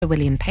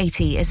William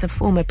Patey is a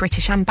former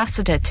British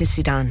ambassador to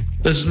Sudan.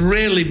 There's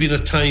rarely been a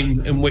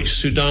time in which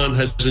Sudan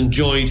has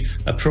enjoyed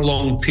a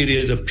prolonged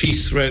period of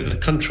peace throughout the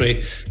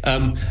country.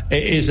 It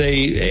is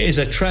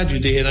a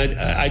tragedy, and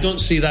I don't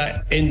see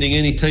that ending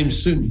anytime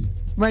soon.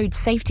 Road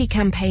safety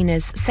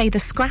campaigners say the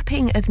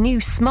scrapping of new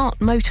smart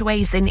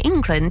motorways in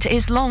England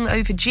is long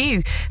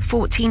overdue.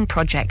 14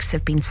 projects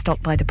have been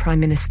stopped by the Prime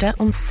Minister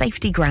on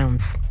safety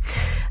grounds.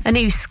 A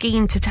new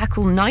scheme to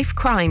tackle knife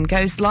crime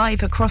goes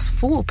live across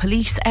 4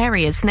 police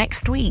areas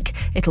next week.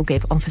 It'll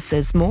give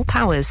officers more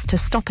powers to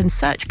stop and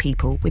search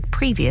people with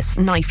previous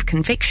knife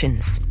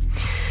convictions.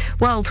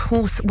 World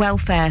Horse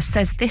Welfare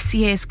says this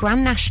year's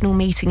Grand National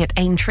meeting at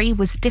Aintree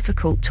was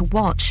difficult to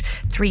watch.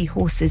 3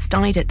 horses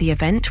died at the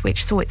event,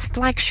 which saw its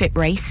flagship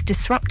race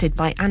disrupted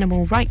by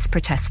animal rights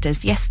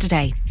protesters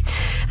yesterday.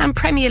 And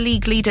Premier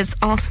League leaders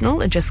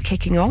Arsenal are just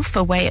kicking off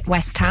away at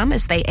West Ham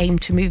as they aim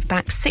to move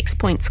back 6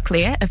 points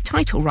clear of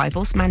title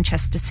rivals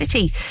Manchester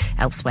City.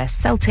 Elsewhere,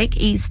 Celtic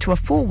eased to a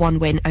 4-1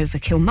 win over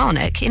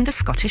Kilmarnock in the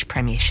Scottish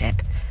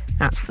Premiership.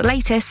 That's the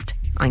latest.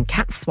 I'm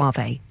Kat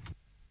Suave.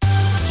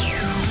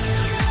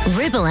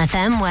 Ribble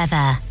FM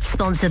weather,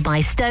 sponsored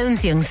by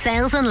Stones Young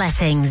Sales and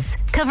Lettings,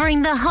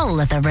 covering the whole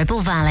of the Ribble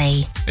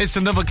Valley. It's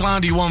another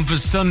cloudy one for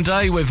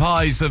Sunday with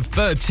highs of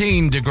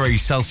 13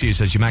 degrees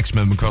Celsius as your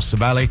maximum across the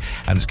valley,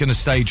 and it's going to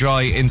stay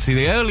dry into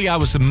the early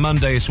hours of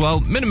Monday as well.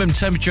 Minimum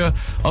temperature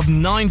of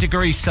 9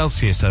 degrees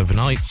Celsius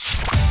overnight.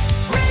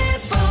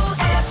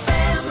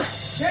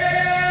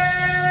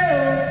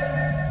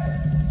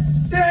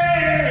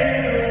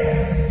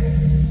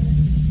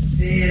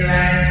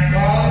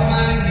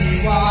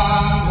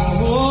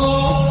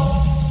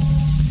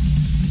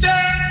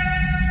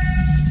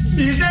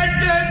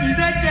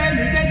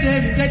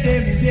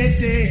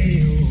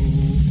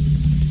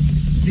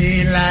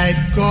 Daylight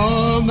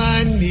come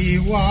and me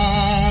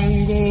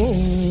want go.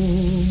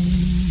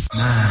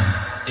 9,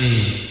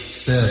 8,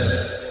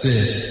 7,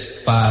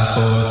 6, 5,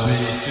 4,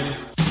 3, 2.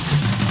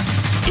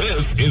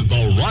 This is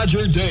the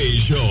Roger Day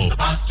Show. The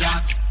bus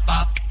jocks,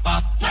 bop,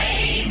 bop,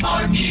 play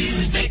more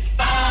music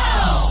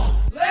now.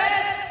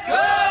 Let's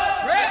go,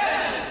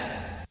 Ribbon!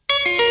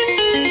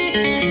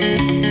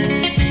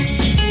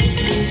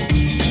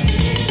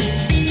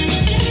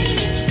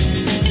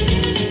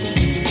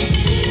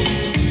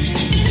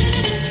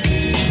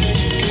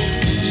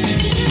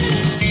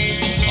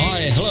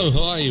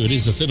 How are you? It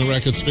is a thinner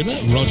record spinner,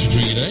 Roger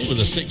Dringy Day, with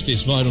a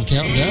 60s vinyl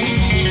countdown.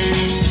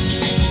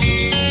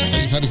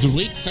 And you've had a good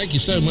week. Thank you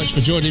so much for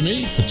joining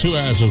me for 2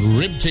 hours of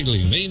rib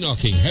tickling, knee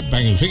knocking, head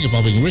banging, finger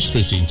popping, wrist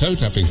twisting, toe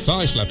tapping,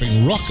 thigh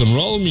slapping, rock and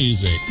roll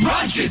music.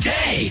 Roger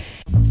Day!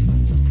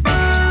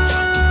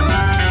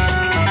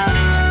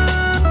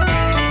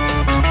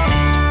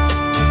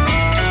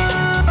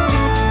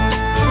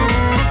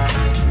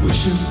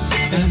 Wishing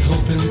and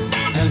hoping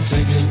and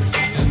thinking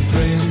and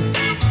praying,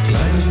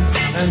 planning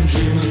and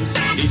dreaming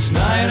each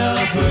night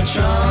of her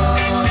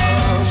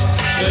charms.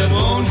 It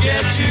won't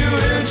get you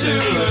into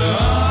her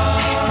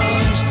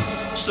arms.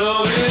 So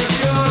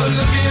if you're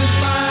looking to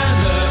find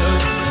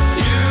love,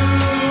 you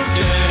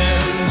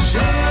can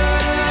share.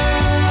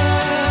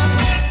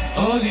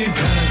 All you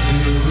gotta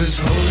do is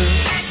hold her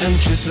and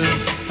kiss her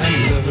and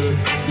love her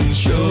and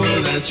show her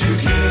that you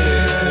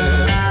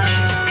care.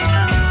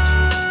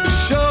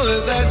 Show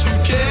her that you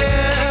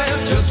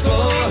care just for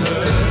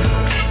her.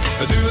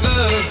 Do the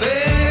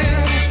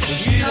things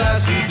she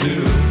likes to do.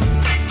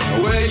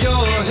 Wear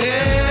your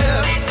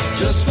hair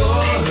just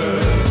for her.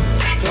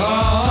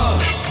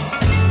 'Cause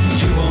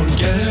you won't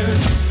get her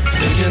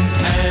thinking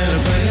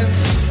and praying,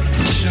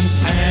 wishing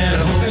and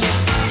hoping.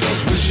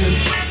 Just wishing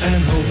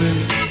and hoping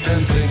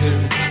and thinking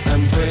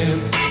and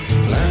praying,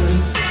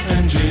 planning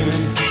and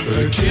dreaming.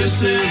 Her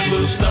kisses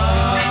will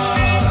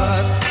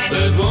start.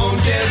 That won't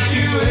get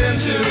you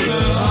into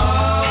her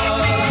heart.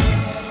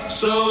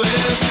 So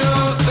if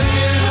you're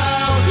thinking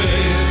how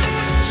big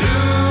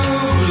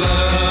true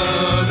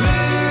love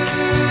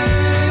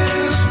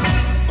is,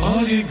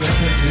 all you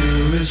gotta do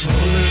is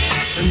hold her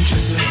and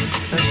kiss her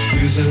and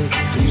squeeze her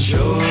and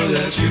show her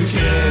that you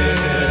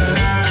care.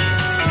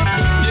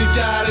 You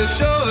gotta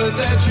show her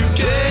that you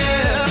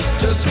care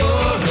just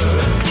for her.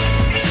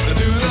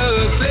 Do the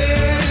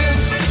things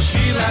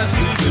she likes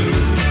to do.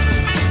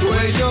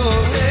 Wear your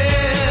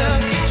hair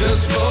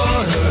just for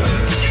her.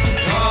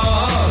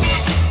 'Cause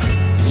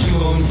you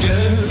won't get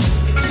her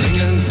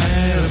thinking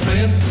and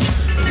praying,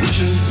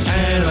 wishing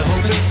and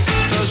hoping.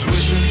 'Cause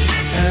wishing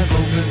and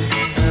hoping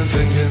and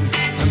thinking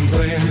and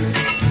praying,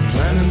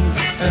 planning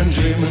and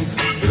dreaming,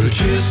 your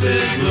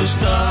kisses will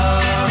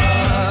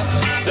start.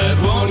 That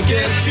won't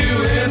get you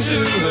into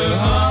her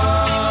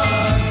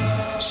heart.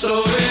 So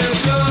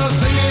if you're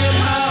thinking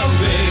how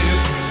big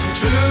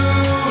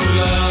true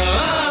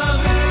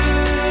love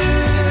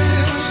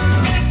is,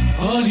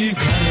 all you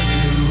gotta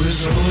do is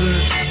hold her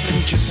and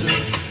kiss her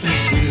and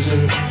squeeze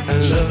her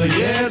and love her.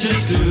 Yeah,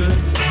 just do it.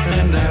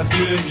 And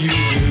after you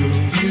do,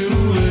 you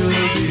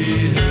will be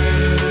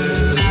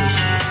his.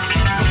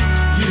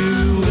 You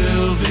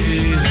will be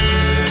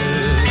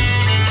his.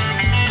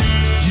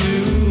 You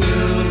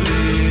will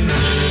be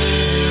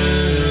his.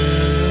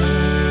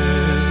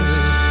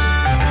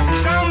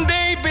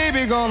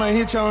 gonna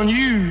hitch on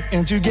you,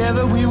 and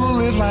together we will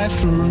live life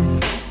through.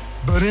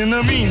 But in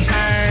the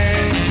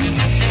meantime,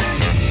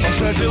 I'm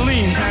such a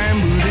lean time,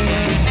 booty,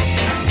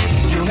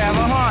 you'll have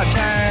a hard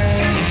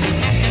time,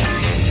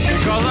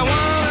 because I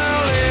wanna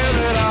live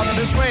it up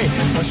this way.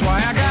 That's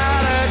why I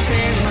gotta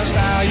change my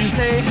style. You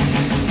say,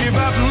 give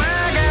up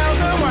my gals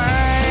and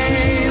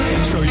wine,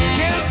 so you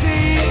can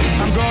see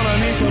I'm gonna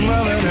need some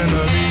loving in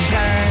the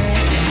meantime.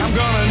 I'm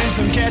gonna need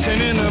some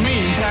catching in the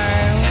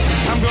meantime.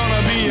 I'm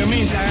gonna be a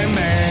meantime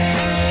man.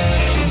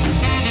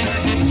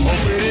 Oh,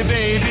 pretty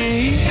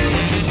baby,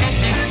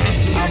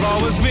 I've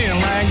always been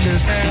like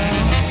this now.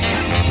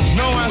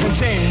 No one can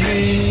change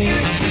me.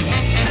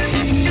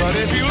 But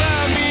if you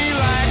love me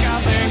like I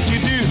think you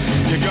do,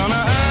 you're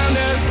gonna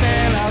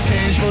understand I'll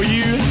change for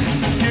you.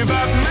 Give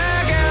up my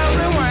gals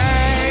and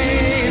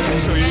wine,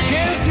 so you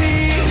can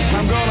see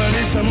I'm gonna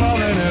need some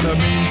loving in the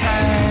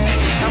meantime.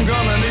 I'm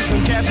gonna need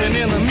some catching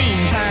in the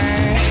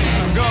meantime.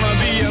 I'm gonna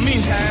be a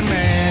meantime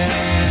man.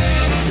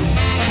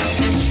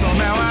 So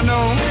now I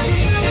know,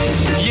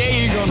 yeah,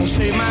 you're gonna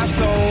save my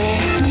soul.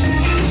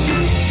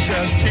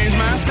 Just change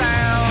my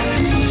style,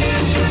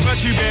 but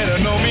you better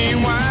know me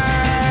why.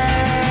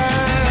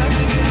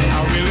 I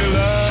really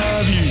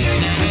love you,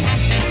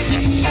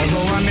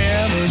 although I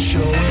never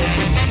show it.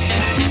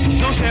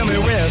 Don't tell me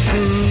we're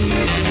through.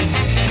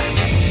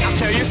 I'll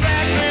tell you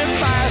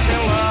sacrifice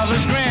and love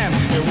is grand.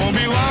 It won't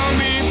be long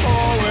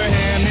before we're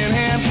hand in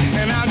hand,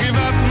 and I'll give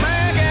up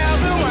my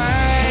gals and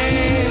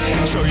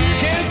wine, so you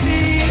can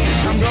see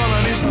I'm gonna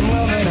need some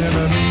loving in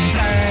the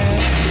meantime.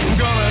 I'm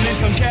gonna need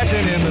some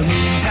catching in the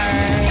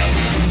meantime.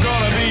 I'm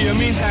gonna be a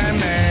meantime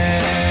man.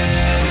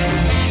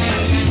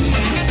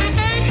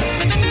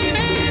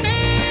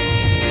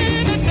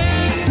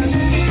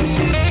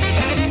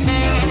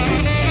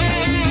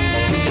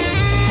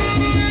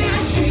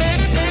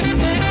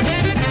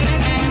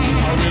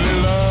 I really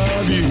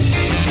love you,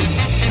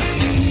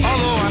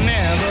 although I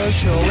never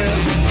show it.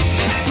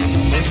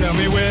 Don't tell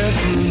me we're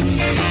through.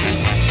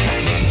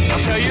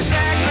 I'll tell you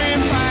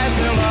sacrifice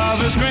and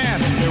love is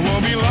grand. It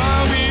won't be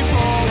long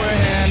before we're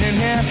hand in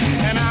hand,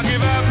 and I'll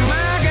give up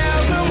my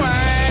gals and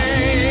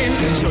wine,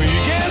 so you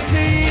can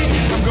see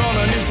I'm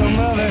gonna need some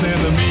loving in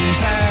the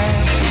meantime.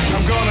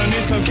 I'm gonna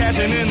need some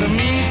catching in the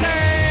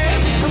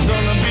meantime. I'm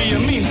gonna be a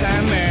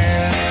meantime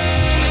man.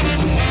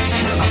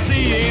 I'll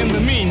see you in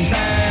the meantime.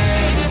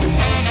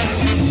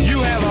 You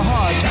have a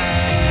hard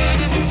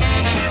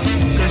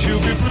time, 'cause you'll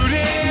be brooding.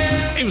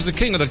 He was the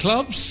king of the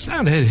clubs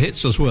and had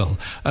hits as well.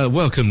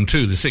 Welcome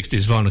to the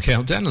 60s Vinyl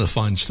Countdown and the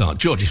fine start.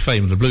 Georgie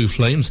Fame of the Blue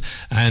Flames,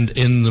 and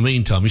in the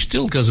meantime he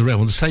still goes around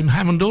with the same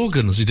Hammond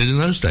organ as he did in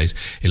those days.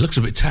 It looks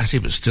a bit tatty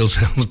but still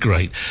sounds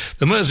great.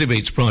 The Mersey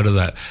Beats prior to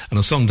that, and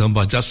a song done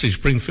by Dusty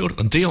Springfield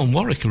and Dionne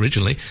Warwick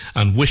originally,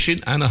 and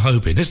Wishing and a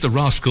Hoping. Here's the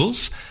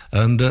Rascals,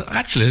 and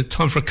actually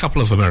time for a couple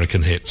of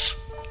American hits.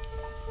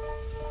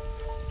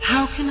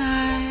 How can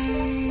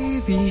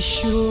I be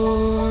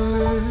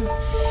sure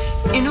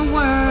in a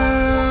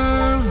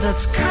world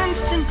that's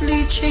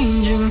constantly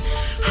changing?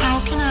 How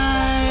can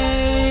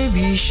I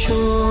be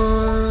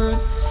sure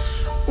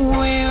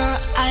where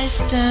I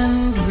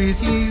stand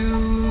with you?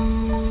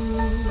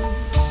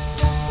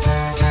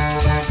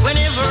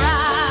 Whenever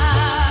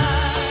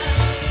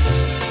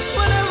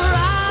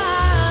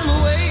I'm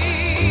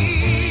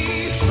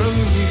away from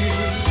you,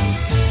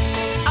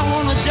 I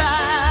wanna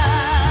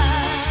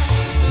die,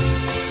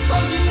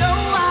 'cause you know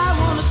I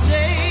wanna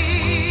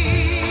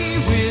stay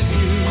with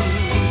you.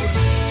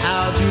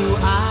 How do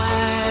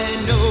I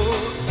know?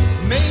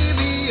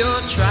 Maybe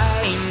you're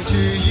trying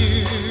to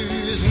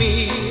use me.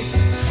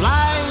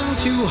 Flying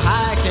too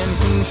high can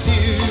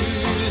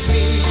confuse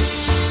me.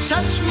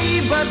 Touch me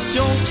but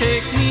don't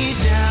take me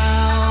down.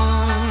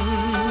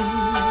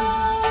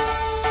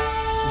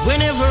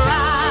 Whenever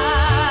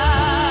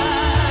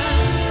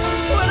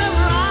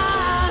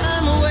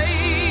I'm away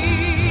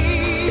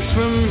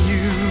from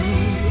you,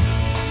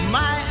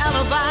 my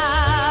alibi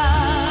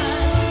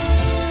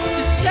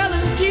is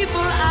telling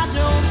people I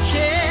don't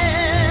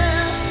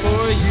care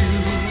for you.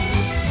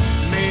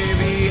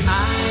 Maybe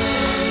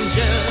I'm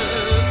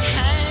just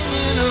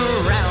hanging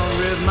around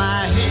with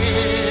my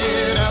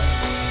head up,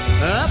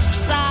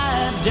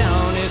 upside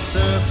down. It's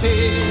a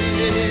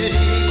pity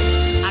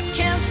I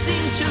can't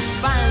seem to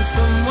find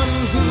someone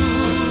who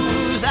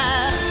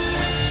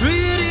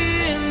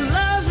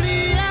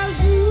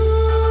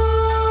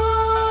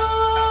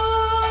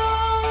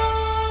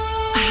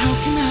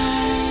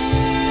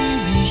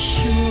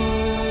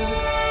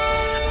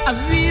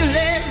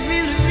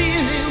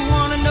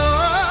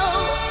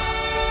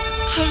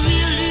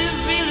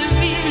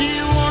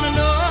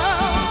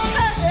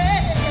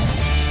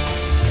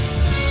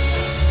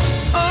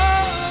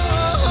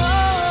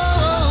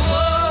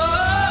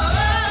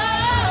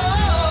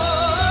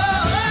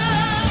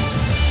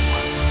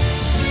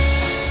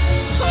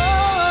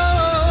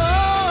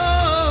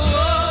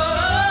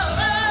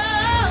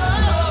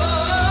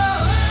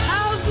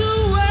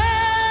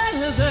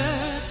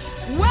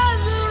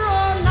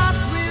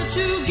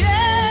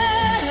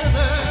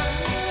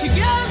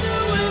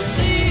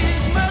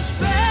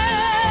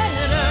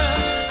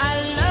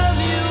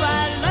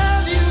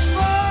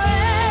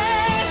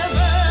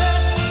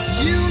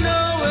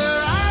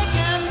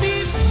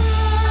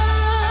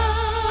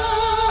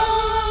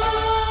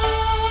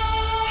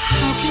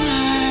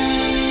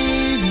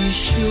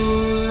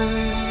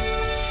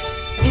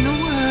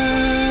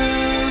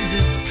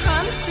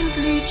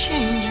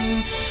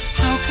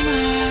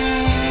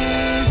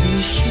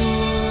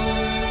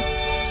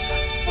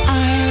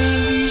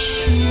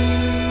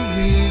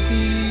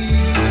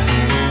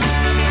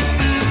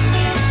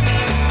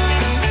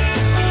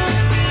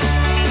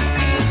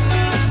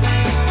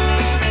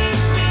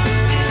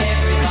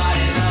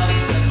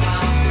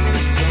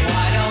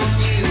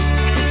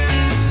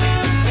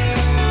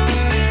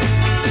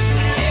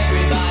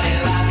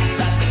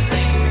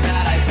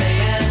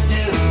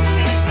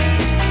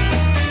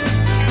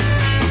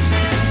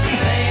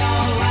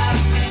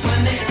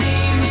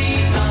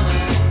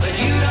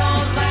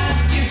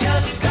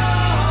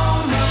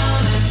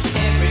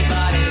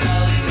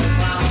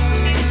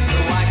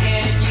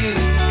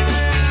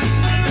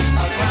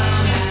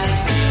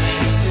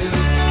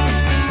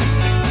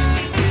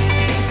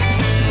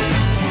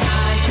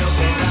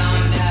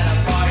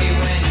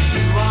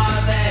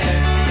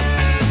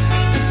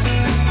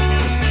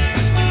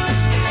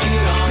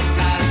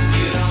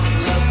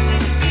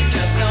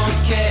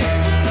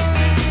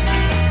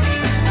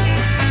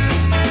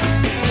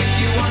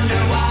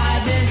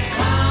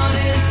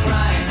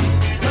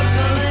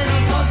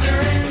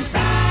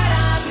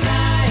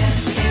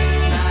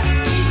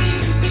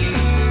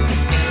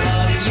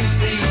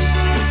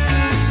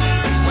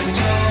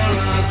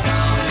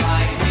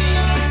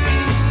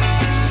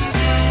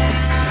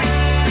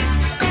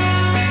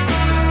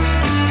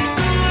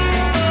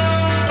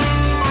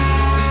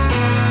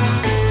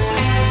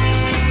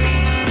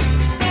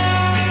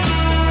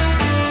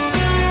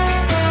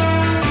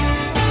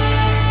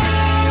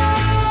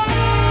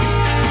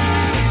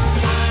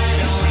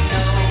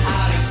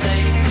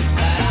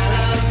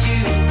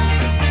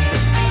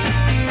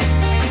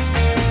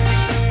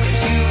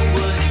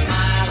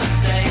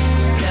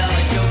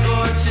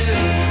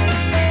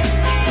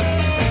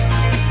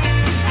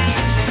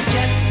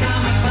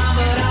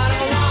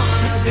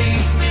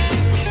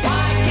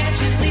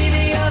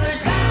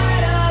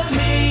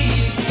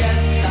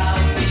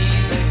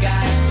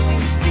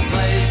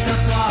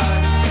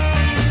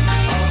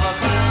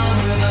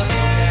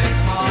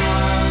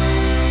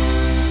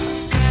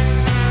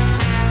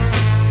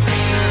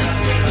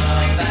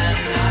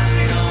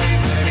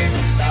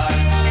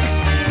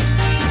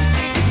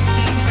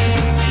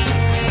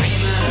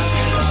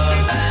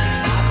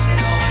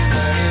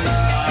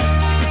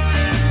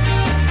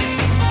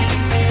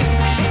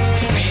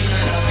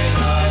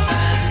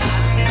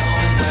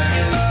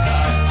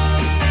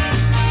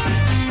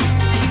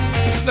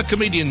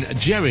comedian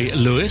Jerry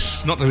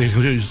Lewis, not to be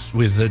confused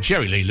with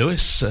Jerry Lee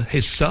Lewis,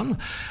 his son,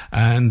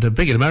 and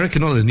big in America,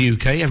 not in the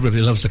UK.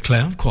 Everybody loves the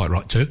clown, quite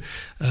right too.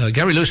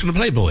 Gary Lewis and the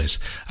Playboys,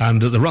 and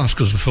the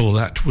Rascals before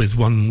that, with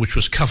one which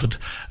was covered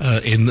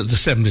in the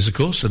 70s, of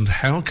course. And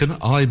How Can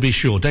I Be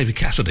Sure? David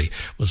Cassidy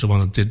was the one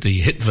that did the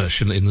hit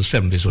version in the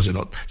 70s, was it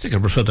not? I think I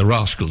prefer the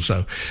Rascals.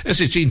 So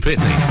this is Gene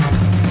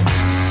Pitney.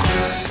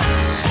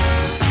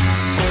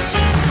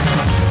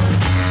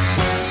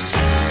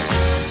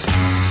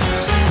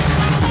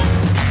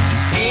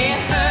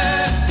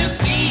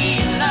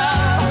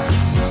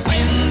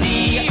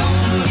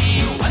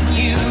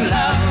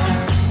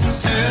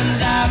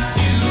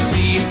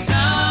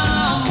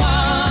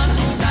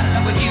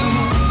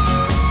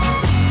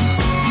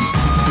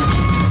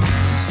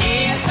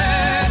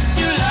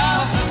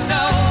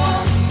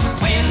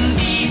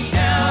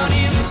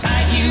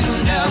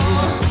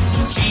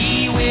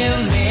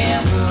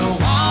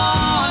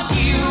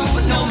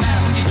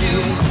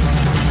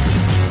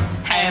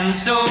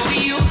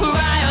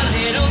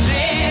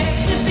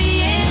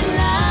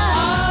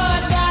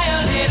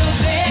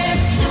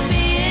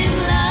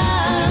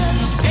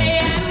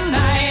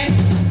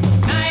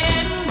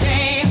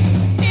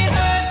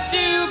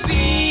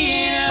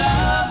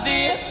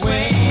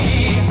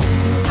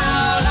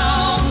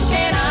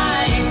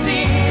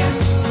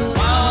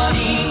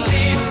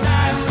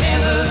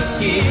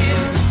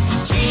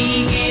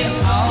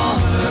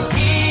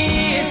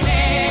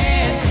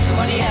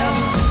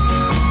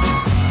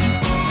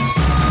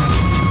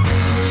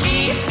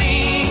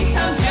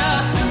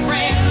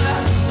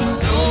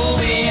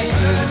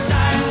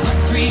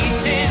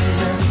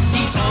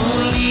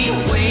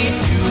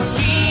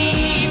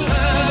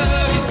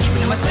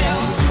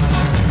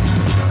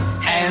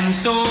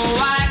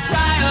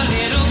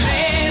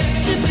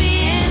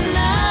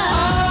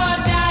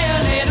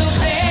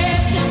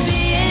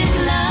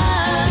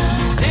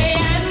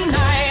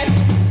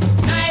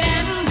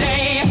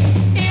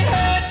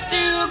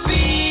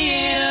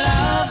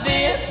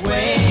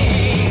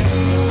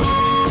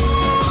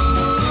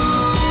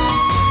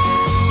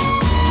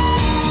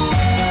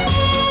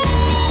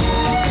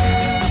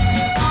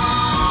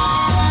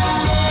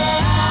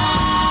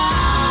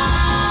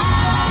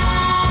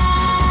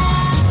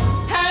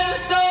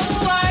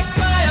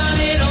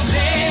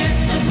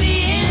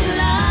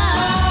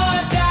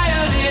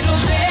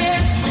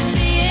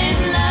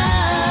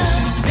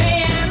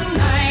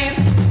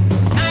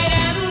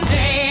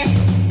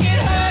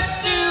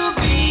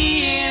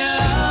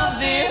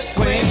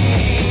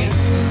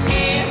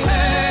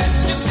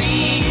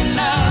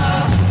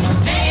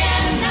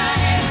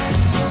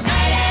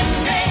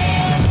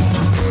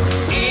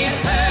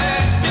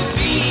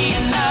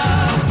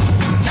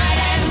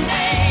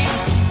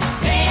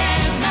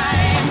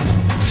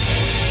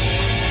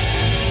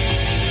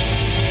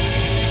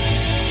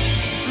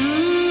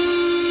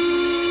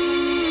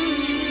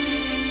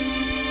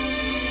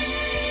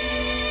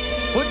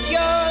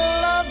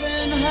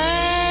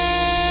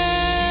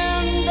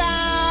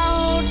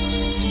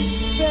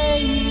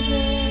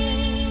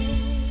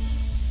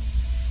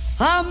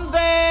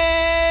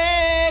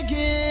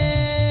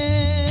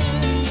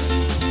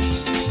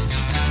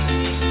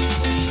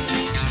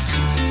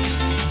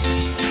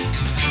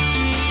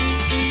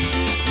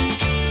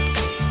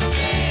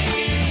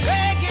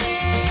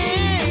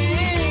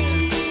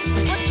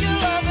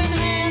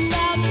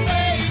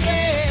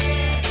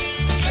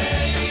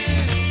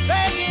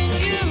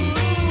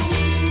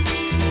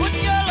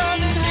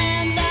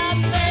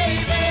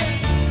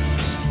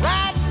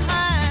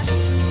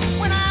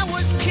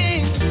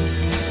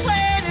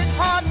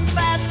 Hard and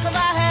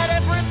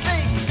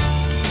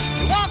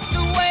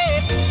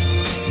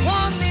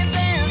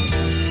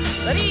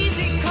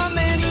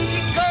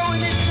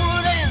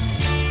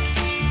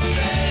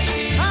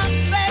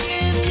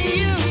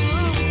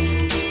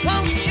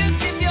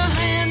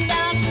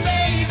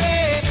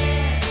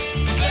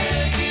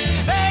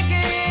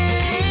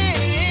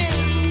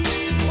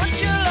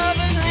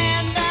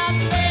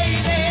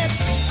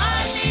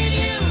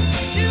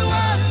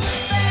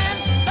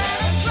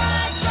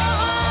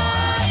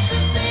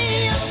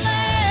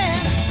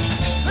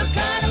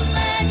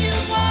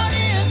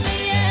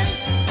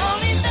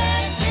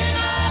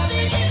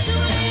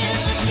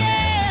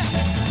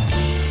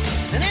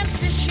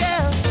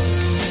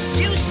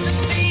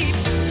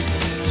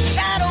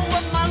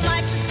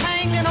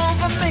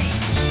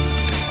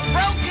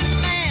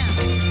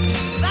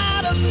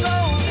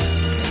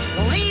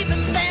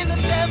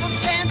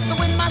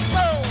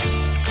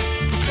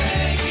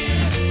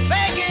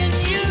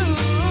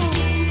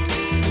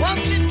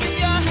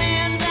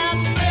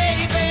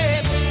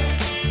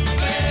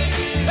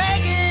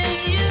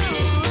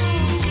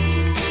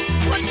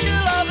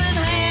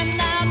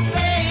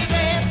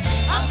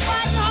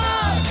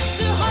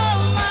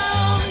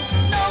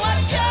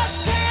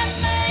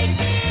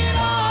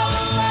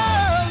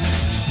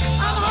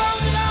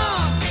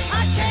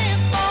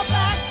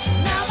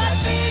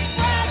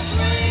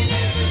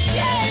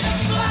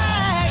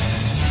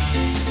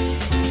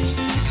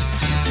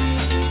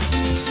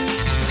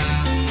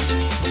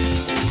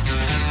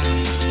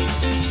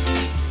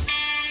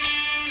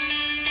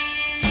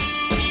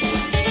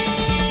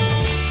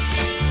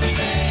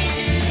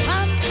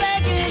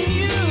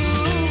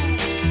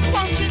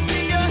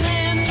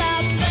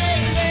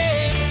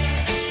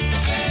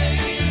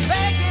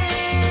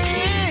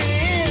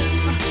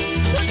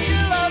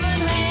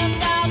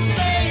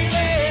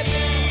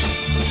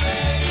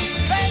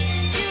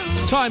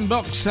Time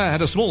Box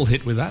had a small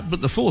hit with that,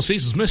 but the Four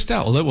Seasons missed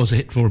out, although it was a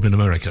hit for him in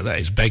America. That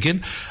is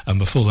Beggin', and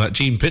before that,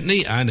 Gene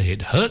Pitney, and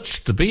It Hurts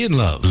to Be in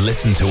Love.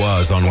 Listen to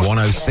us on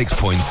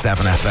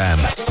 106.7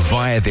 FM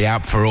via the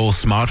app for all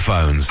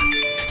smartphones,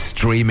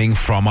 streaming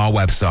from our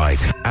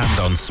website and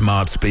on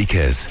smart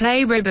speakers.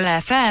 Play Ribble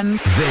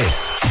FM.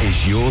 This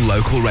is your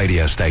local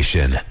radio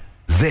station.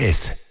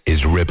 This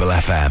is Ribble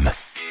FM.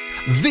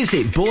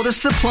 Visit Border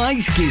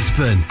Supplies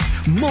Gisborne.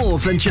 More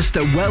than just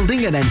a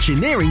welding and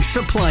engineering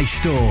supply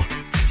store.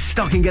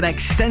 Stocking an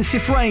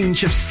extensive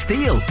range of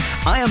steel,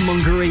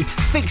 ironmongery,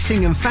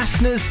 fixing and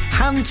fasteners,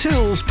 hand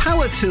tools,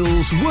 power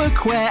tools,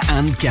 workwear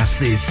and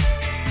gases.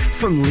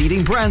 From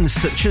leading brands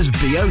such as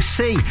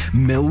BOC,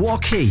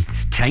 Milwaukee,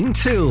 Teng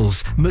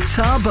Tools,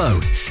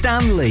 Metabo,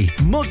 Stanley,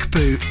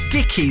 Muckboot,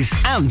 Dickies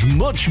and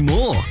much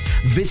more.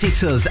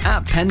 Visit us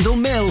at Pendle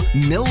Mill,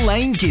 Mill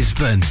Lane,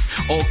 Gisborne,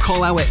 or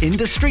call our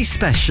industry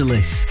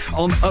specialists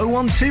on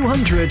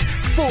 01200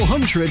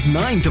 400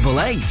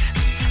 988.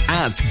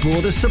 At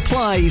Border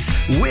Supplies,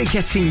 we're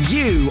getting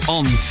you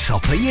on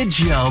top of your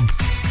job.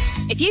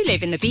 If you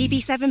live in the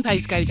BB7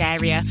 postcode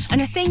area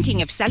and are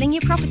thinking of selling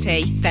your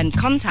property, then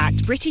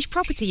contact British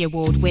Property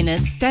Award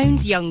winners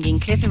Stones Young in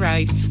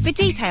Clitheroe for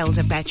details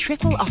of their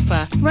triple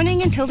offer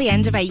running until the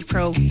end of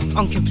April.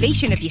 On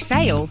completion of your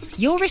sale,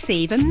 you'll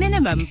receive a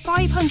minimum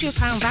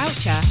 £500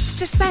 voucher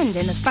to spend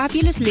in the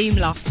fabulous Loom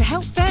Loft to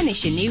help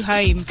furnish your new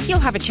home. You'll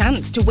have a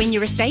chance to win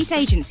your estate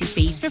agency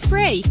fees for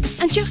free.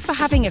 And just for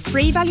having a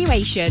free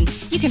valuation,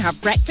 you can have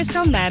breakfast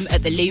on them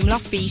at the Loom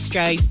Loft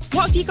Bistro.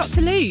 What have you got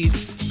to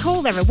lose?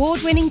 Call their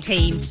award-winning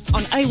team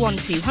on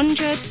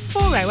 01200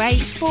 408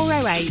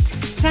 408.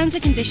 Terms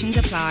and conditions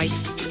apply.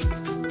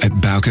 At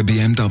Bowker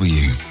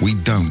BMW, we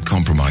don't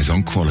compromise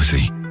on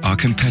quality. Our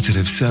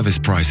competitive service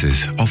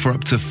prices offer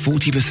up to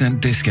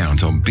 40%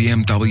 discount on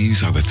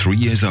BMWs over 3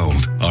 years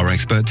old. Our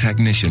expert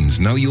technicians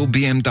know your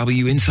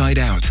BMW inside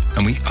out,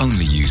 and we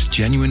only use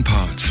genuine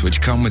parts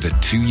which come with a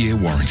 2-year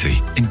warranty.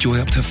 Enjoy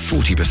up to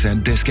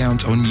 40%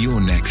 discount on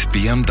your next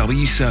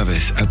BMW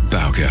service at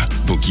Bowker.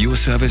 Book your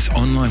service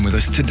online with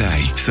us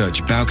today.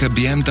 Search Bowker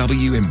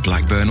BMW in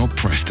Blackburn or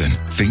Preston.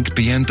 Think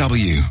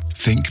BMW.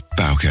 Think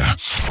Bowker.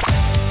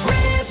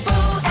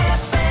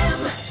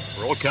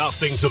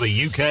 Broadcasting to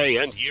the UK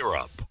and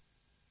Europe.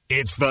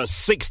 It's the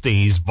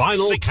 60s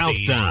Vinyl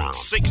Countdown.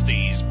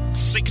 60s.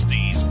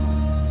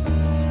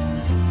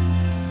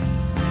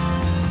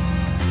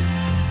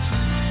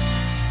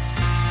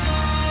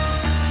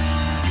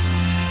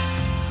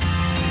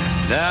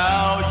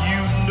 Now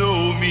you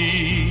know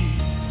me.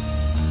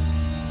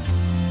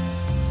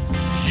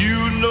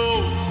 You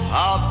know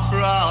how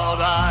proud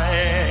I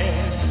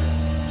am.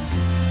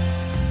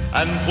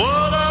 And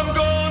what I'm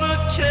gonna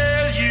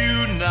tell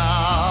you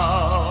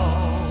now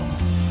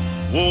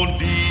won't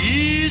be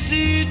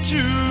easy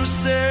to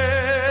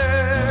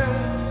say.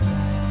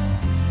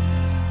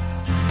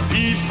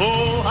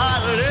 Before I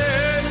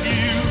left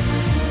you,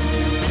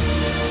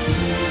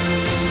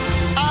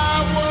 I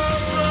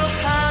was a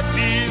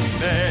happy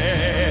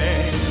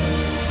man,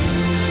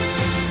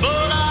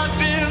 but I've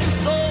been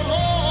so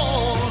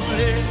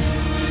lonely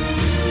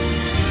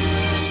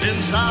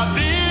since I've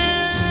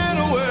been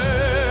away.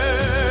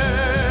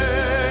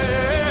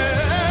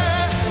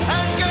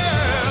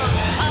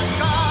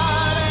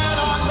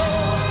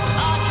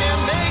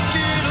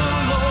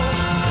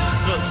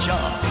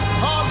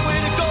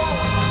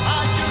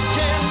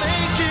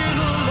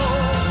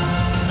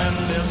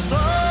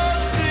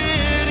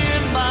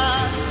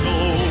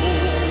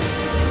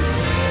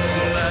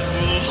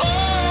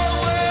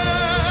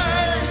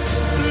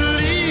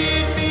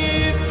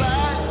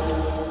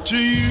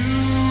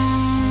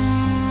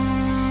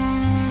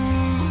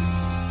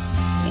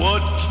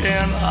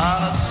 Can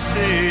I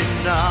say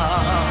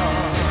now?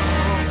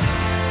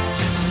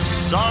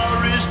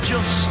 Sorry's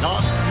just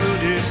not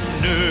good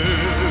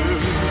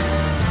enough.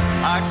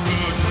 I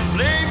couldn't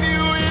blame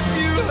you if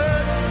you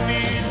hurt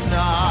me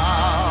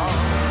now,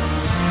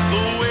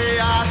 the way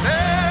I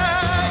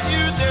hurt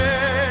you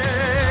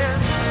then.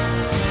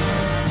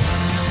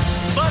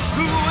 But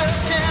who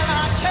else can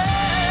I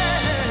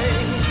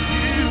take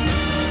you?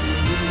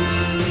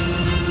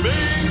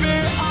 Baby,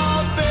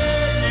 I'll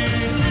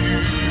begging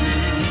you.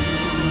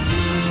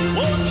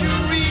 Won't you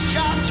reach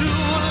out to a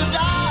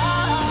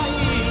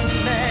dying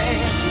man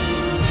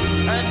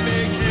and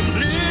make him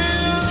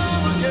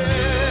live again?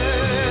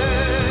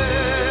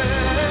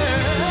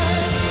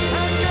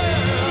 And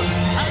girl,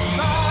 I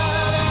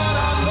tried and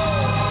I know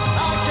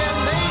I can't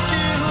make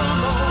it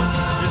alone.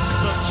 It's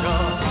such a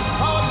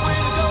hard way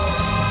to go.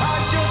 I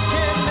just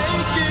can't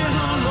make it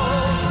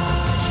alone.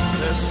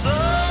 There's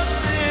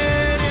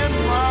something in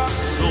my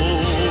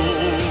soul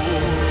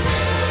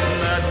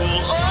that will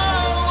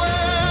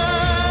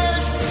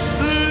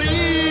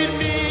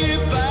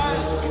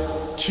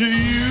to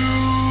you.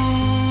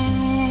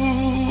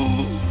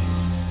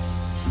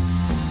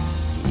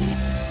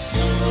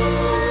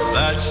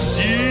 That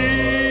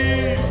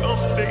sea of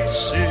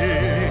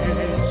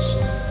faces,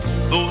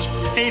 those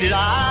painted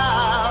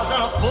eyes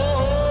and a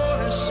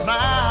foolish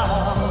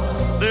smiles,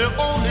 they're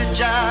only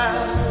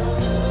jive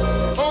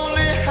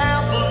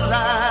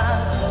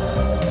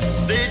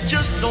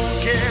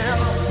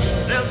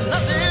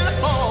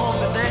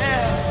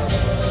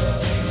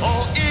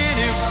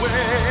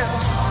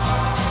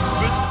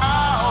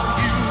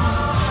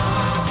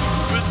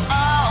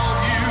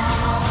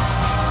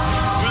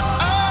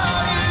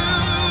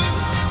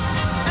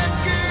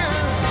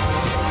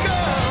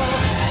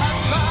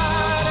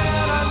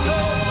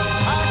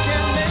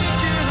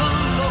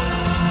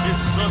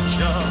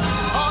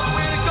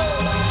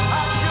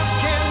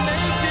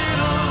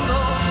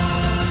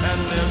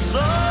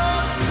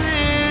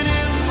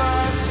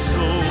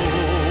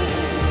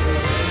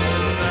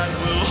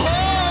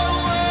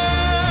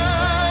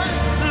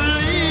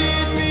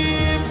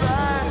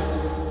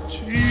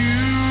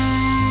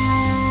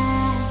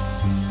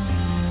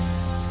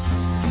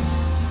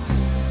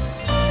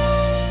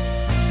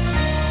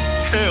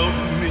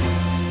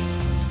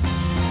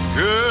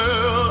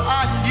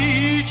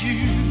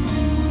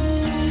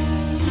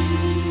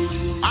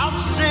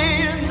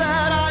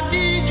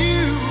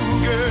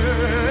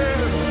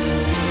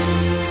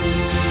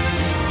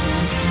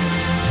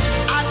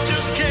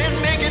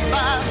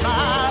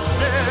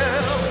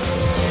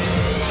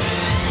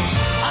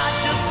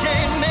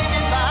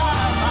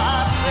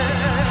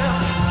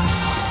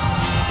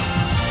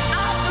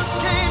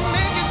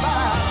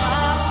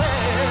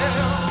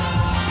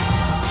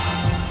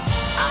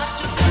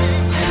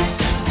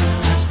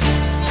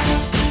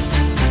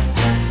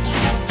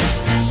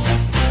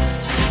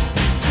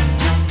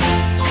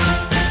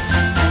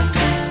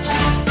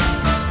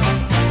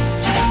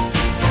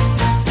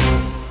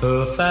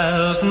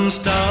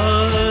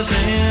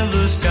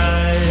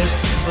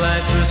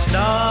like the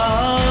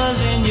stars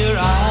in your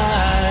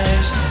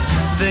eyes.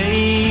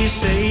 They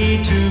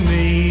say to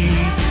me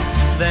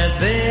that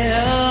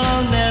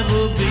there'll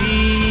never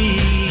be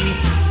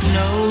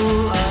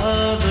no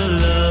other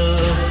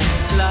love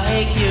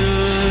like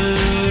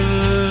yours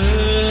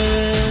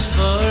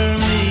for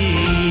me.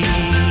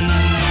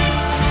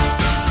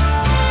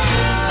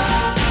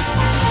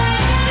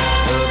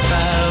 A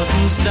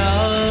thousand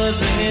stars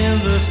in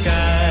the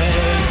sky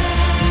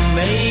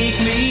make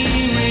me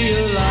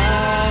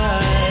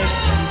realize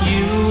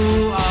you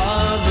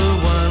are the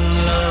one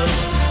love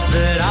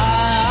that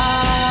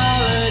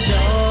I'll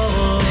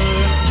adore.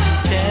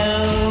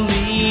 Tell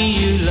me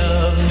you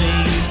love me.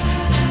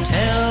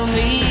 Tell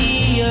me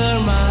you're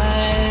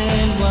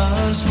mine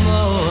once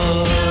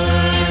more.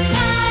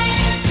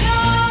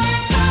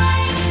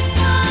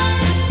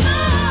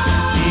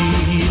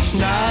 Each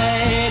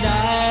night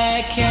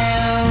I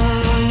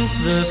count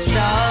the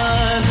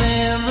stars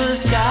in the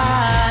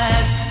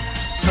skies,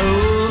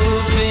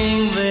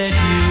 hoping that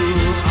you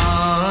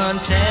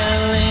aren't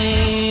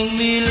telling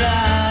me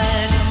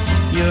lies.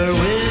 You're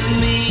with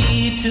me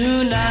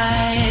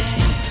tonight.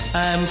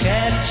 I'm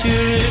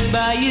captured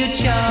by your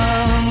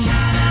charms.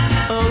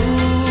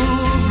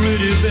 Oh,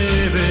 pretty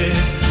baby,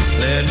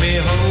 let me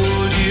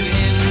hold you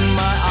in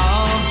my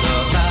arms. A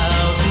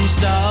thousand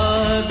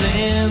stars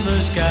in the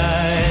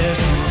skies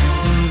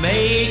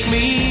make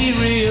me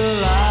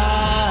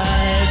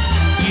realize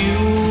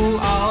you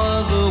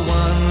are the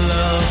one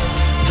love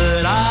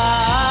that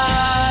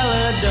I'll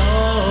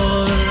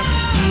adore.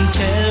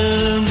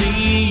 Tell me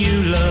you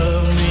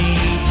love me.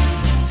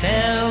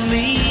 Tell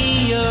me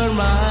you're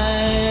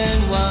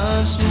mine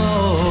once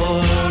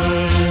more.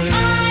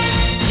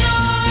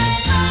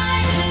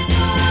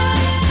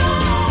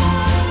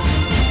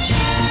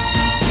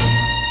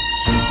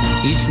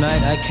 Each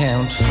night I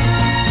count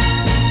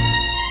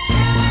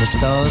the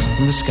stars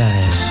in the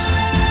skies,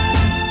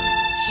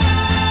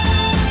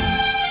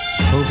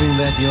 hoping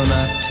that you're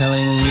not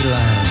telling me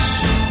lies.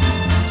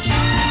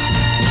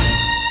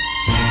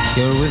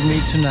 You're with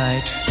me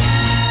tonight.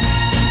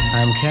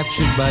 I'm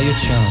captured by your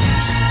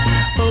charms.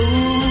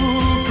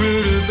 Oh,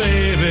 pretty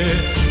baby,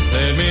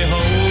 let me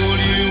hold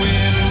you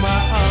in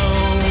my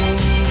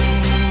arms.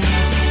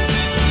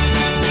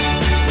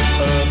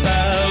 A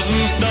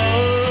thousand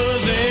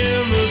stars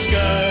in the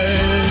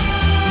skies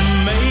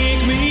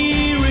make me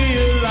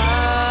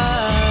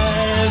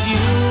realize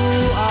you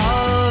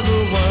are the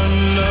one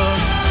love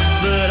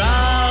that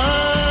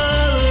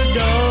I'll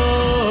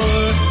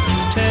adore.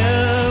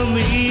 Tell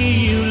me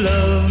you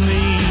love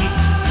me.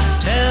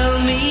 Tell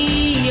me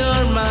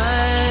you're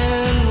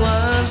mine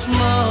once more.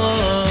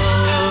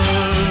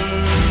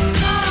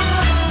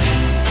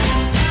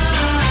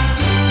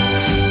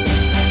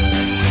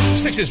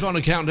 60s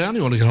Final Countdown.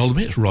 You want to get hold of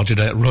me? It's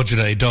rogerday at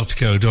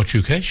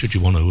rogerday.co.uk. Should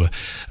you want to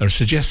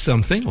suggest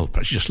something, or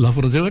perhaps you just love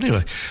what I do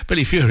anyway.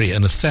 Billy Fury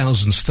and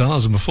 1,000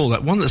 Stars, and before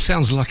that, one that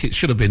sounds like it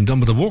should have been done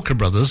by the Walker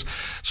Brothers,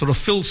 sort of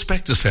Phil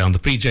Spector sound, the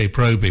PJ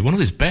Proby. One of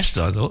his best,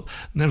 I thought.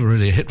 Never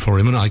really a hit for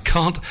him, and I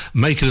Can't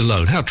Make It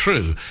Alone. How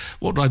true.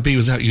 What would I be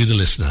without you, the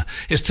listener?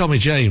 It's Tommy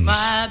James.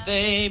 My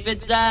baby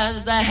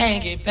does the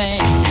hanky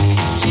panky. My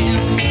baby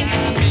does the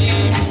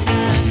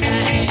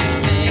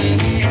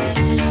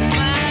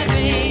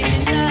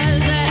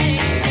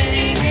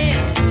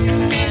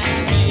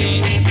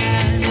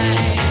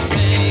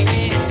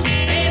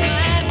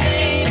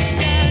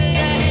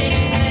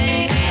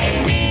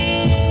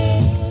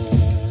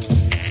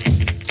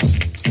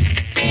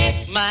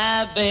panky.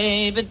 My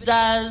baby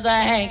does the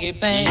hanky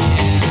panky.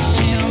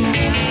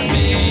 My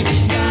baby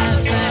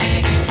does the hanky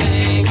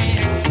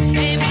panky.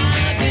 Hey, my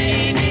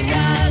baby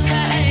does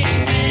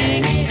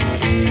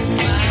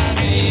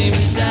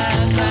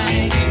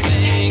the hanky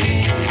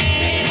panky.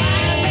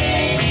 My baby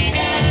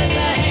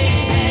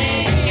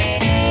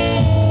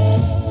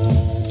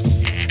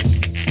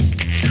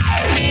does the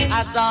hanky panky.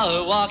 I saw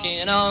her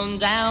walking on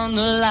down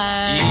the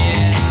line.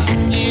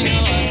 Yeah, you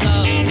know I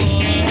saw her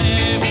walking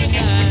every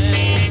time.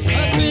 A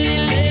pretty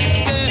little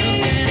girl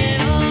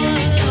standing all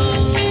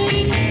alone.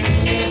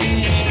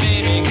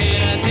 Baby,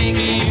 can I take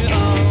you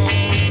home?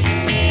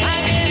 I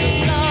never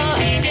saw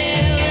her,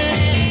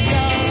 never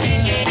saw her.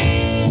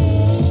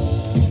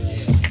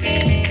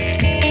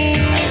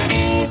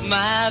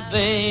 My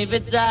baby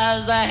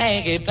does the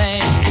hanky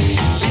panky.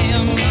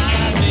 Yeah,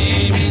 my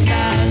baby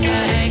does the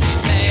hanky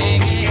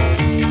panky.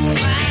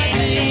 My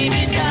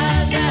baby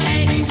does the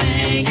hanky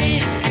panky.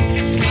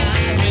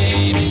 My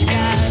baby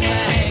does the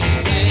hanky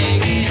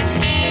panky.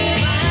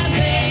 My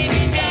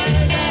baby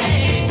does the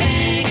hanky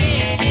panky.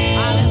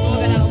 Let's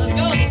walk it out. Let's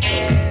go.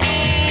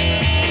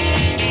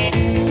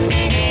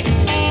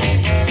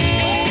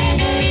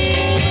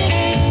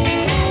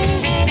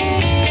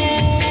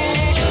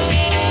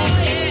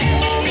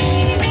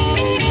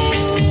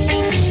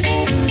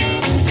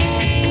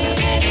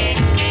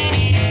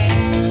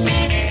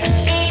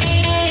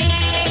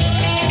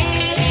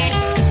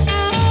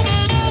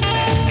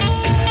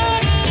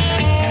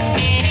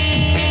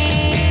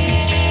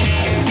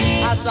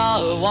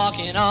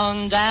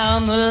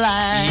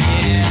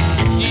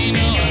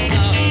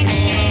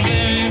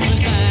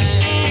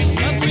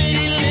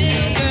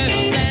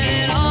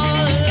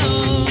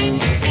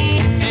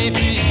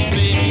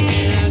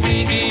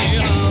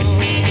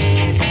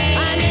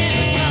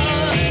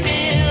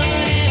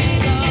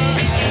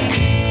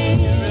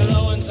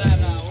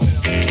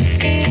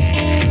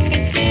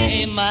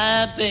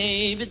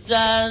 baby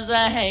does the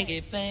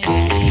hanky-panky.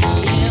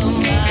 Yeah,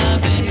 my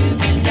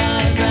baby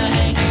does the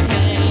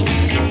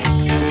hanky-panky.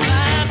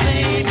 My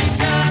baby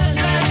does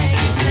the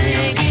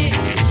hanky-panky.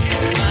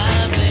 My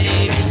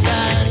baby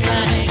does the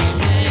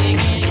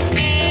hanky-panky.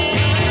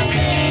 My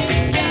baby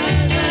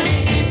does the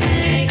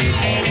hanky-panky.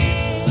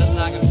 Let's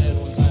knock him dead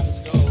one time.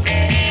 Let's go.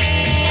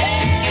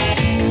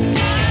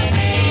 My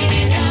baby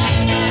does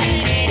the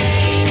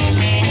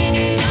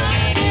hanky-panky. My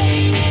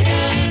baby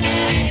does the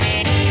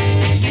hanky-panky.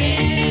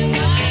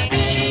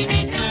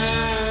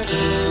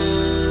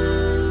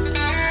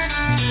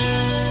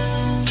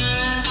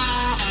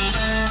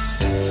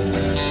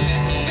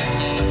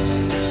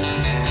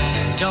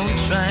 Don't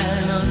try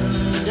and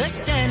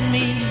understand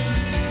me.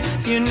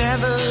 You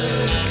never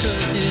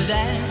could do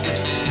that.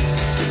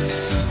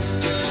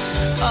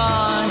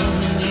 Oh, in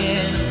the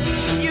end,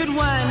 you'd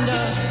wind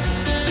up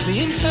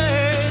being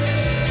hurt.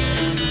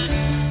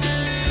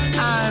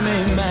 I'm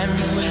a man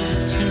with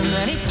too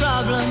many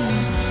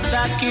problems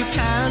that keep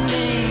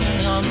pounding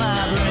on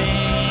my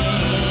brain.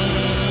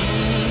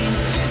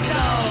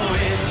 So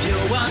if you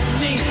want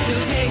me, you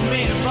take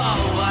me for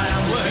what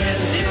I'm worth.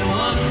 If you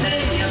want me,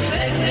 you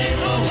take me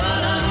for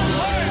what I'm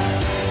worth.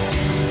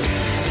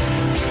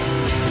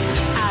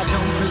 I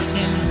don't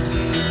pretend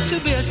to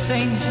be a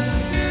saint.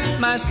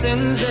 My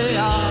sins, they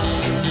are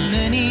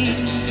many.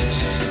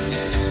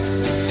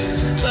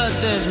 But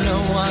there's no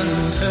one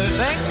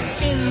perfect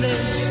in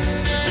this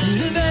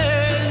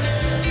universe.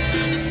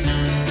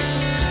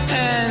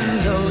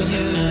 And though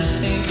you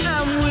think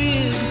I'm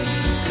weird,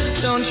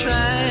 don't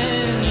try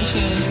and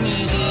change me,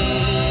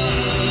 dear.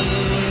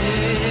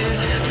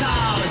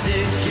 'Cause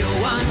if you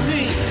want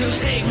me, you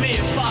take me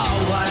for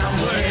what I'm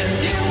worth. If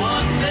you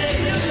want me,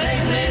 you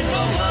take me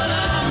for what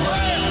I'm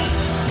worth.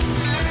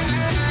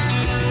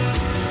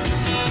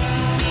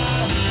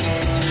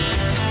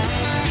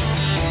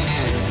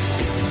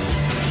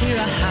 Hear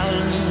a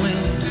howling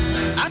wind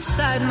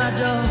outside my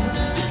door.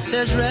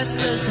 There's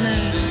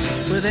restlessness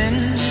within.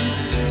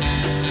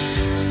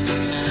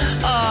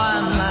 Oh,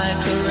 I'm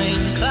like a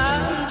rain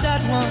cloud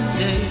that one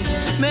day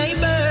may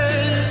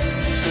burst.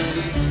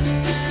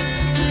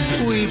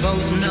 We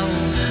both know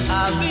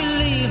I'll be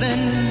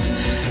leaving,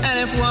 and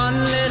if one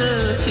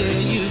little tear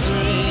you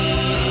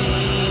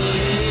breathe,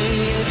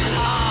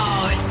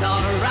 oh, it's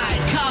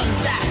alright, 'cause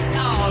that's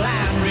all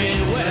I'm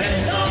really worth.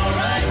 It's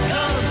alright,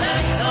 'cause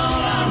that's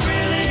all I'm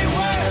really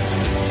worth.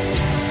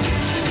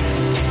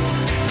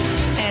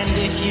 And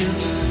if you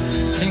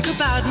think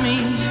about me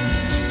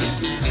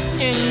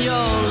in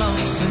your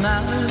lonesome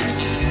hours,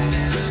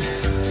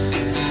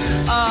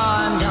 oh,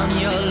 and on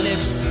your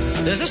lips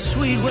there's a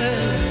sweet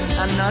word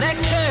and not a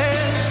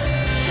curse,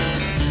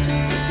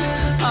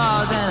 oh,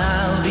 then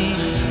I'll be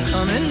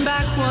coming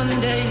back one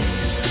day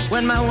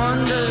when my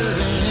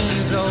wandering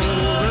is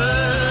over.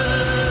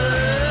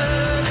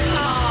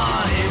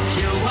 Oh, if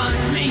you want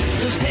me,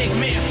 you take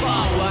me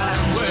for what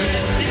I'm worth.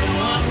 If you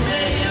want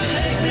me, you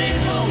take me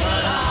for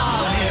what I'm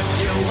worth. If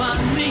you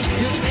want me,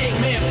 you take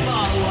me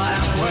for what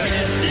I'm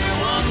worth. If you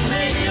want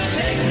me, you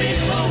take me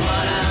for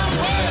what I'm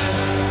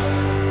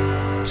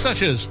worth. Such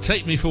as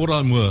Take Me For What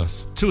I'm Worth,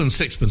 2 and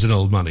Sixpence in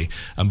Old Money.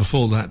 And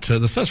before that,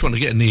 the first one to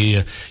get in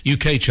the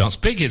UK charts,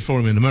 big hit for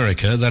him in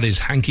America, that is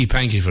Hanky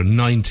Panky from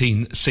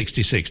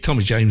 1966.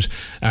 Tommy James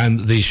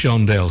and the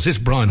Shondales. It's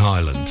Brian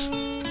Hyland.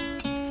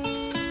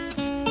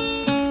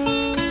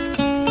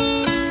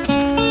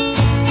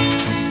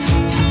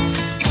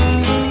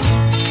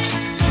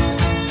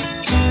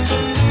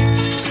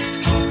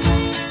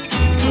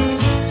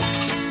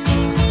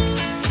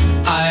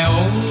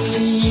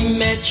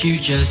 You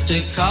just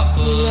a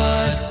couple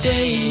of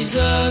days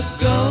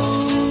ago.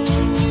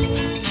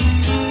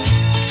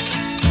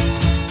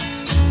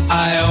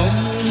 I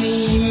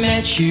only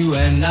met you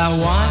and I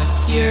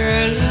want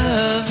your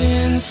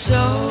loving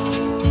so.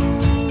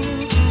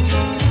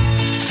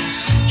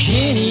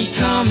 Jenny,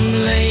 come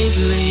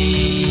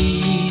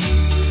lately,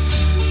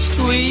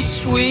 sweet,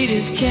 sweet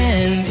as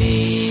can be.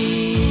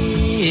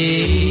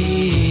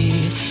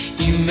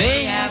 You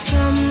may have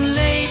come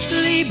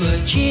lately,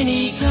 but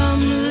Jenny,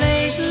 come lately.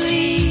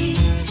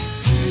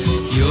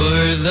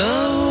 You're the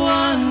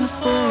one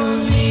for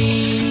me.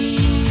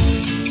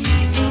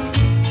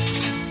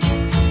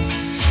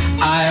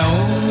 I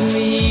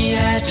only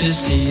had to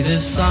see the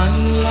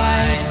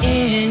sunlight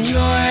in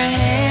your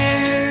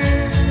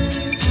hair.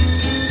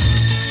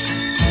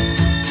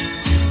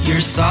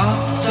 Your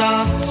soft,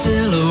 soft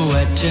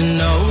silhouette to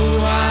know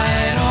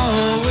I'd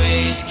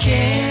always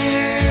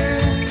care.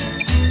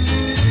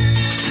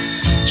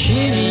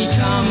 Ginny,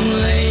 come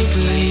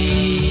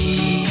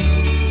lately,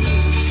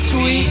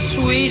 sweet,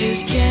 sweet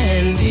as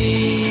can be.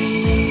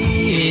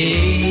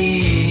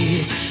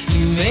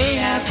 You may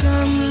have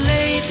come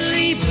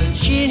lately, but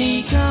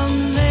Ginny,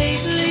 come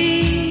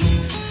lately.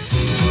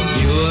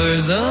 You're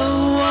the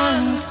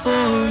one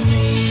for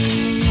me.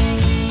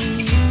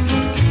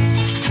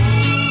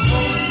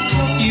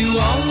 You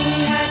only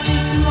had to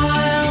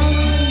smile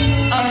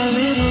a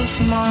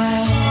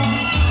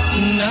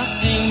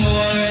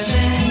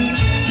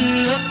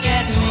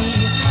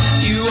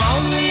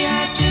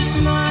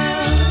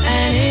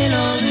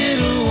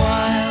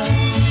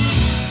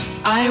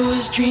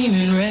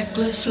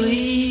recklessly.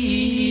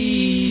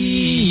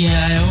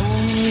 I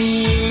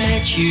only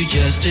met you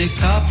just a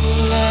couple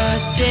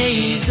of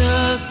days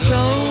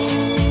ago.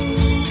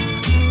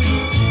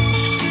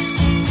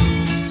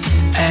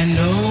 And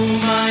oh,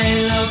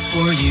 my love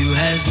for you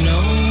has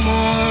no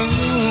more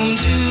room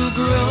to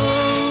grow.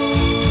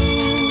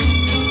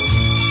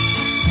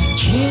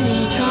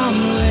 Ginny,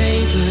 come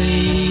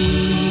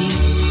lately,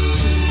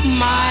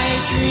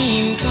 my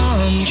dream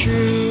come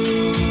true.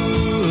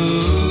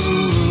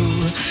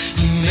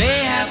 You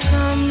may have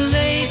come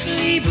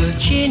lately, but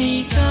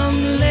Ginny,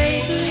 come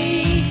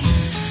lately,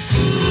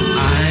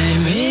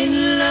 I'm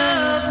in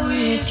love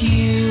with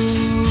you.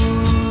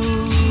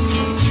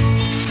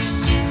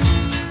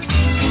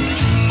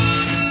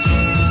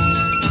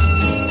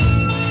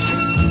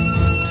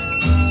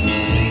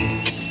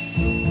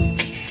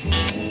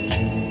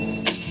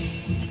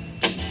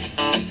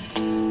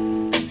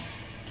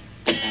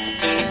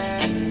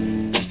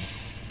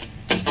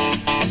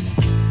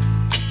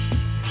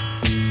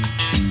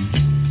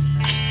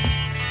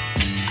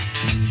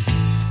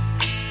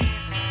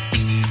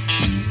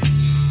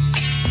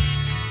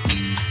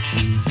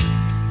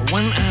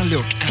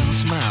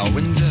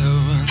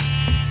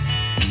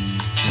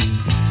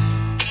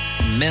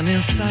 Many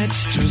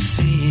sights to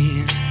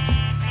see,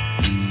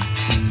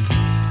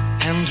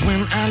 and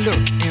when I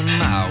look in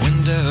my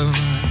window,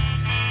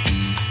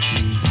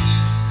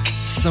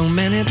 so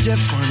many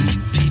different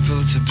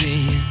people to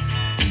be,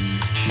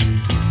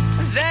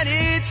 that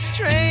it's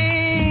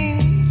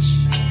strange,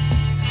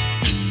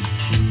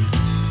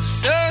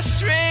 so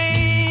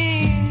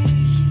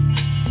strange.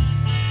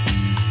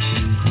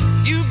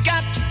 You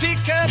got to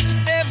pick up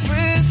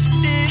every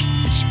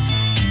stitch,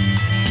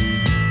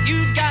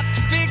 you got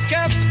to pick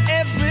up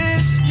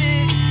every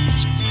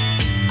stitch,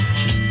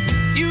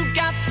 you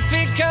got to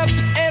pick up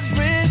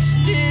every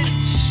stitch.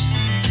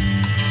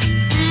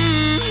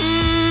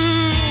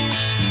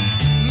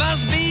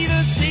 Must be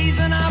the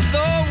season of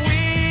the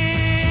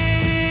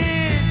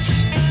witch,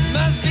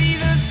 must be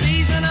the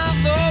season of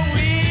the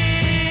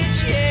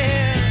witch,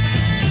 yeah,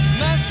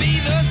 must be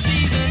the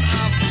season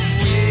of the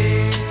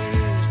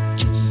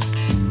witch.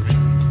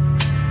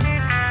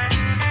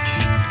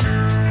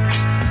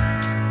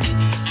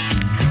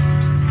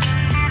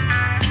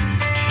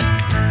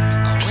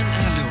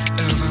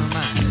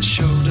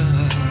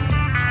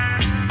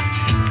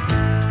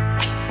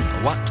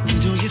 What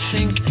do you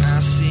think I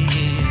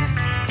see?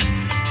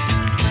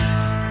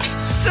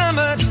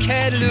 Summer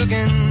cat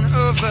looking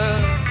over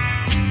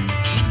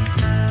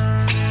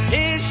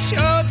his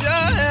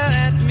shoulder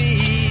at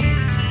me,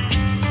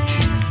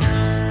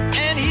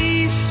 and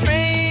he's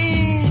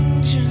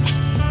strange,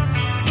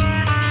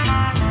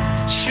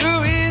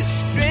 sure is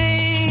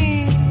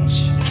strange.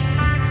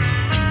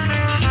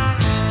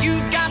 You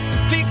got to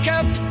pick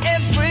up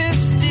every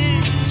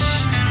stitch,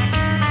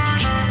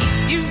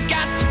 you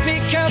got to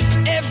pick up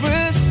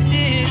every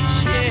stitch,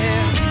 yeah.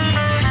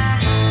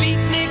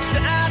 Beatniks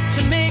out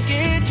to make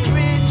it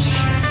rich.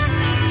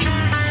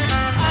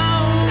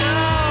 Oh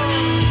no,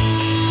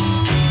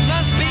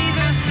 must be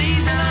the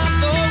season of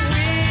the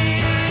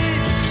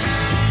witch,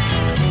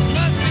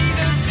 must be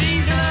the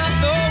season of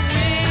the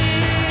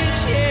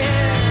witch,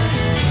 yeah,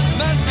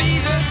 must be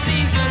the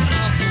season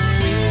of the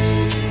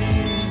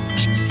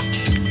witch.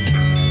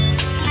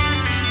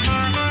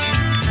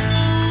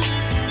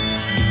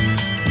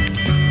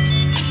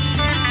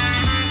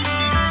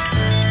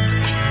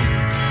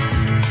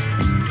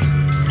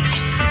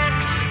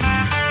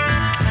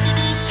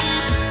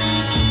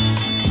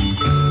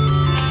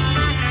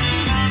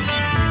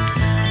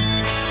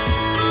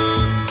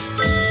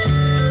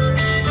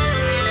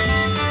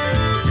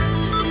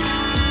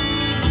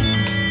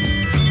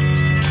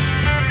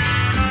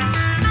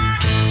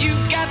 You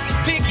got to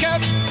pick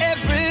up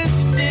every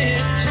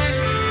stitch.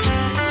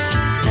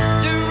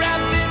 The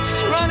rabbits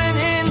running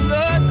in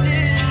the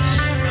ditch.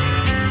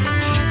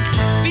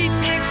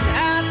 Beatniks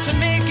out to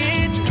make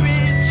it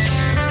rich.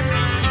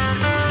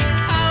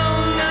 Oh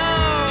no,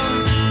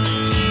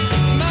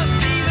 must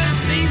be the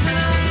season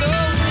of the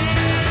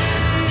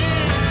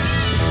witch,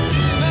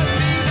 must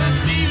be the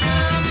season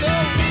of the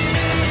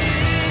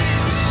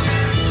witch,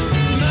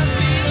 must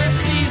be the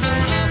season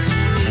of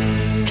the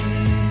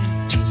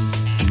witch.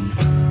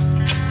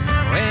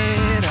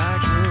 Where'd I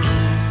go?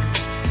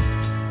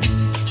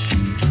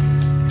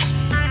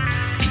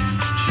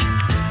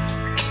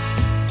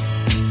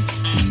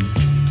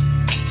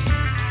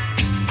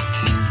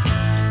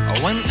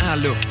 When I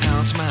look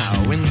out my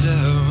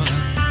window,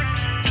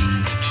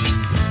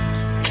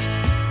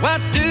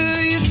 what do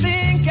you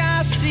think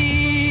I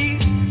see?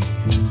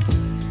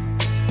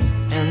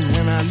 And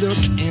when I look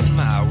in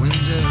my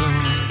window,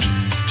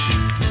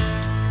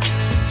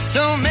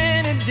 so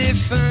many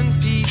different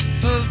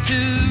people to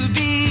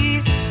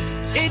be.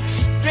 It's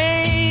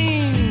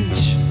strange,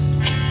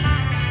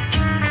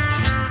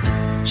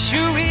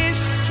 sure is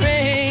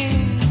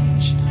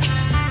strange.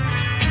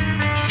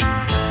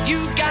 You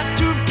got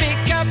to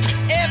pick up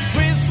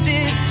every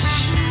stitch,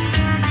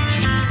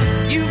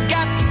 you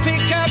got to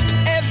pick up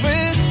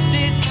every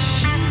stitch.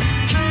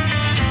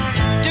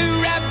 The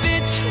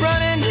rabbits run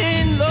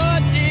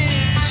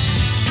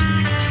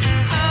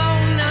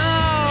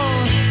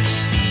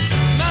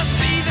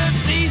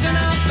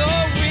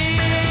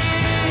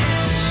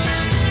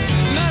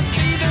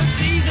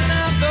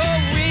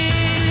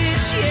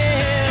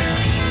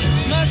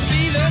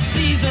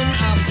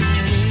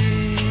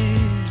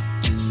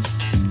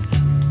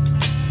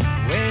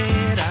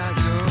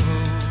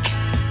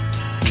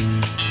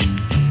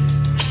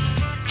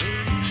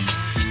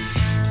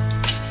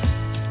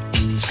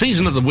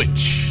Season of the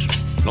Witch.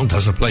 Long time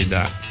I played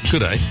that.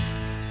 Good, eh?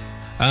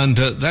 And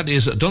that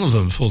is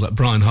Donovan for that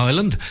Brian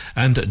Hyland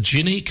and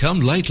Ginny Come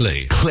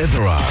Lately.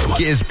 Clitheroe,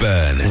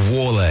 Gisburn,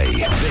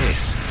 Worley.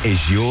 This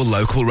is your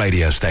local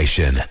radio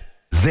station.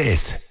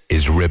 This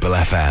is Ribble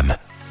FM.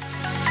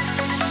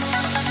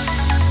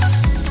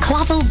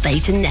 Clavel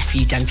Bait and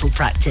Nephew Dental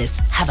Practice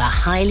have a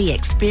highly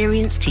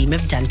experienced team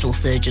of dental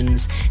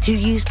surgeons who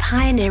use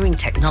pioneering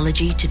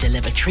technology to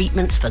deliver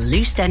treatments for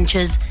loose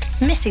dentures,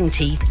 missing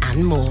teeth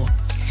and more.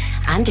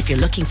 And if you're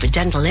looking for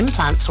dental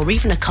implants or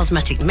even a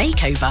cosmetic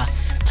makeover,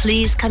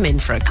 please come in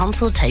for a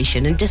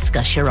consultation and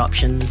discuss your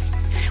options.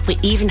 We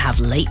even have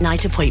late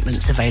night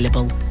appointments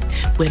available.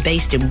 We're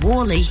based in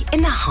Worley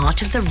in the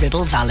heart of the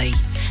Ribble Valley.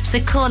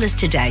 So call us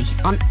today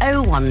on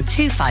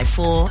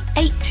 01254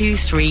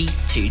 823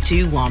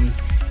 221.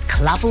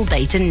 Clavel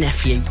Bait and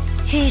Nephew,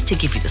 here to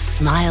give you the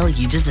smile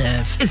you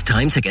deserve. It's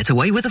time to get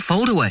away with a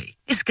foldaway.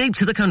 Escape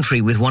to the country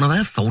with one of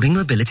our folding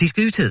mobility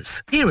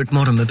scooters. Here at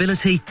Modern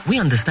Mobility, we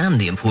understand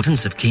the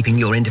importance of keeping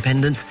your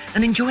independence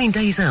and enjoying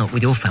days out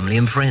with your family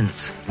and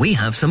friends. We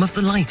have some of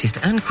the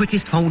lightest and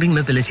quickest folding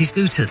mobility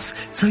scooters,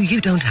 so you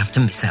don't have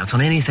to miss out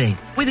on anything.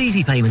 With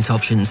easy payment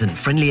options and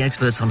friendly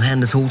experts on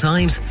hand at all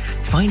times,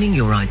 finding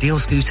your ideal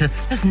scooter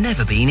has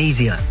never been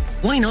easier.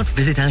 Why not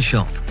visit our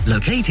shop,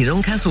 located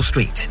on Castle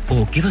Street,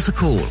 or give us a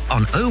call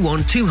on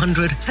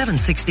 01200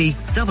 760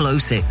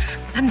 006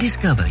 and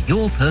discover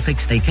your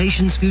perfect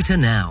staycation scooter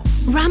now.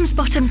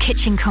 Ramsbottom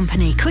Kitchen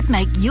Company could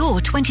make your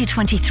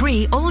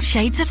 2023 all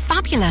shades of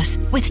fabulous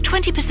with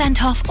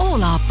 20% off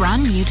all our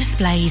brand new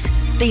displays.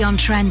 Be on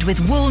trend with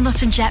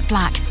walnut and jet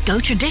black, go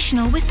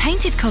traditional with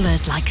painted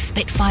colours like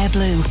Spitfire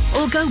Blue,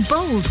 or go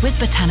bold with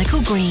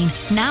botanical green.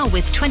 Now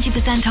with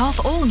 20% off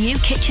all new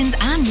kitchens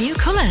and new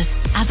colours.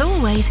 As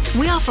always,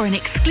 we offer an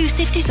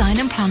exclusive design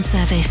and plan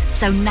service,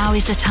 so now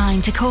is the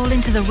time to call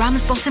into the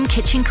Ramsbottom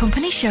Kitchen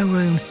Company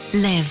showroom.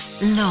 Live,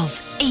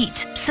 love,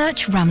 eat.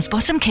 Search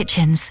Ramsbottom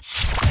Kitchens.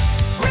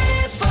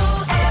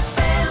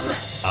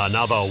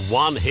 Another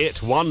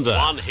one-hit wonder.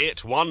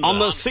 One-hit wonder. On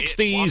the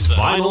 60s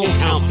Vinyl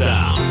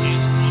Countdown.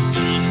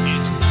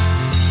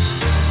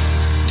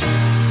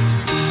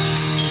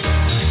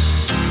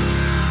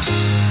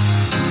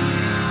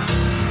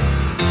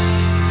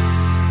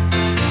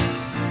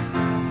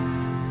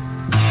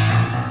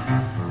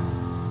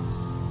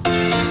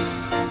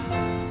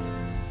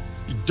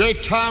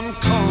 Daytime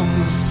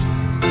comes,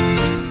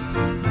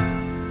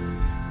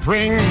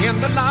 bring in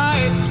the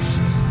lights,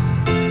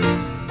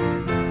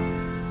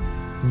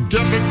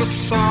 giving the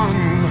sun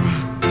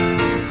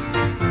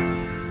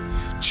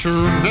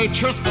to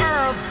nature's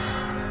earth,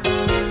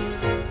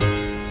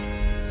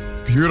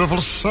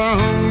 beautiful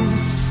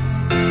sounds,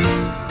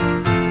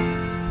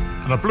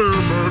 and a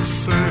bluebird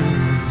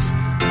sings,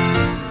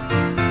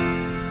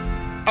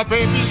 a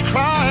baby's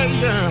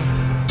crying.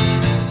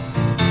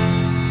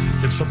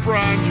 It's a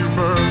brand new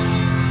birth,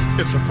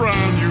 it's a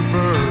brand new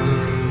birth.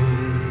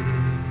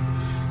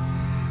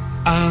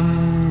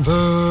 And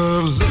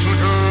the little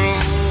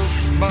girl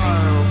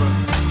smiled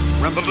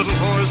when the little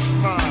boy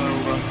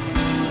smiled.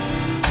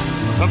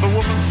 And the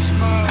woman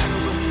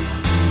smiled,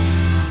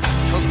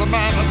 'cause the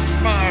man had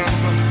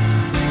smiled.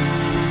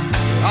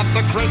 And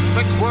the great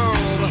big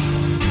world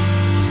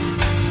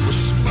was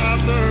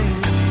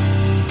smiling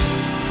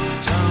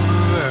down to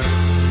them.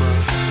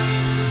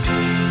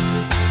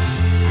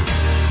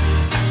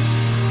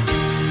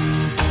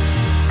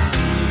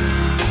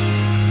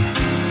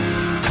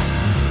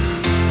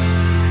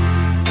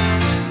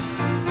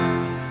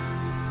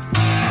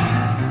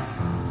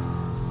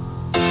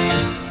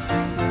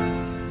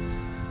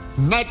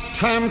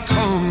 Nighttime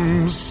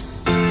comes,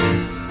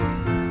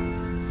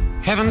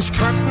 heaven's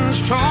curtains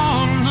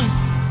drawn,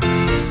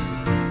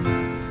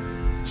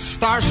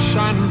 stars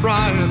shine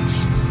bright,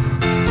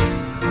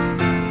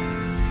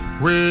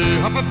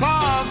 way up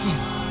above,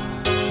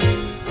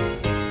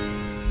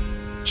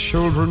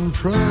 children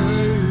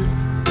pray,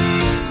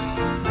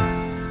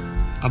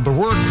 and the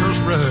workers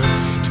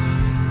rest,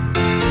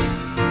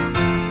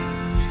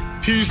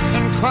 peace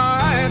and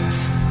quiet.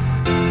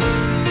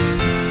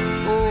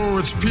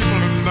 It's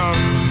people in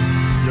love,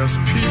 yes,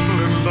 people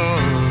in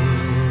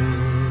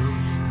love.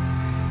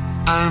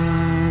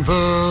 And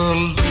the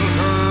little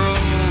girl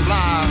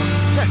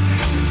laughs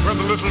when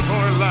the little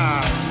boy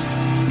laughs.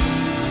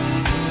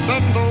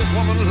 Then the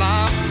woman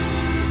laughs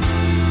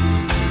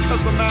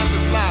as the man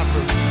is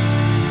laughing.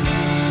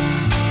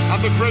 And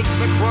the great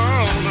big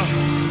world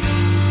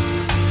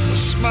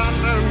is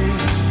smiling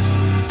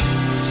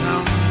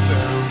down,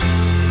 down.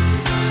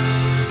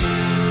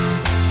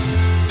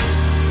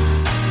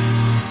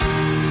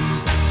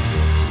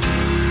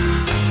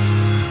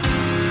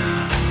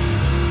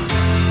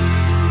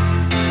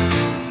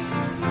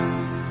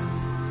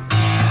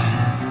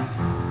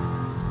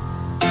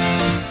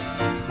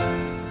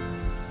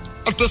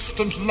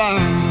 Distant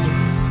land,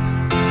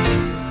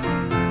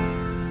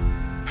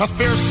 a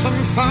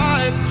fearsome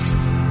fight,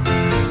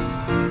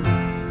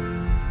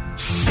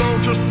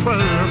 soldiers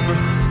praying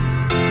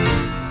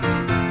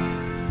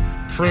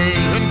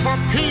for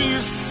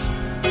peace,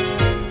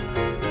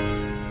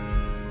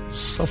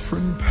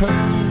 suffering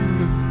pain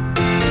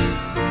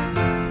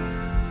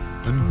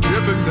and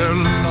giving their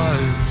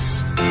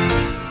lives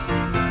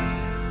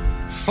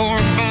for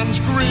man's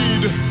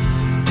greed.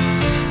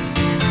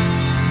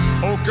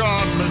 Oh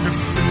God, make it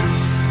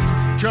cease.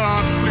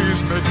 God,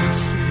 please make it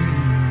cease.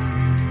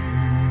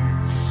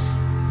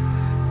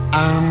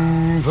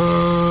 And the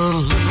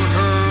little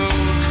girl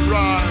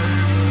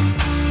cried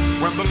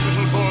when the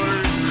little boy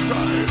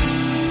cried.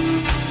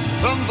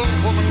 Then the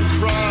woman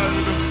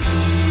cried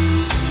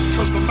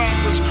 'cause the man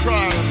was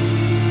crying.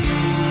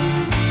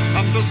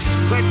 And this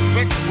great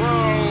big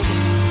world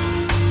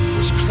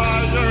was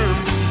crying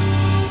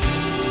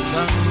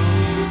down.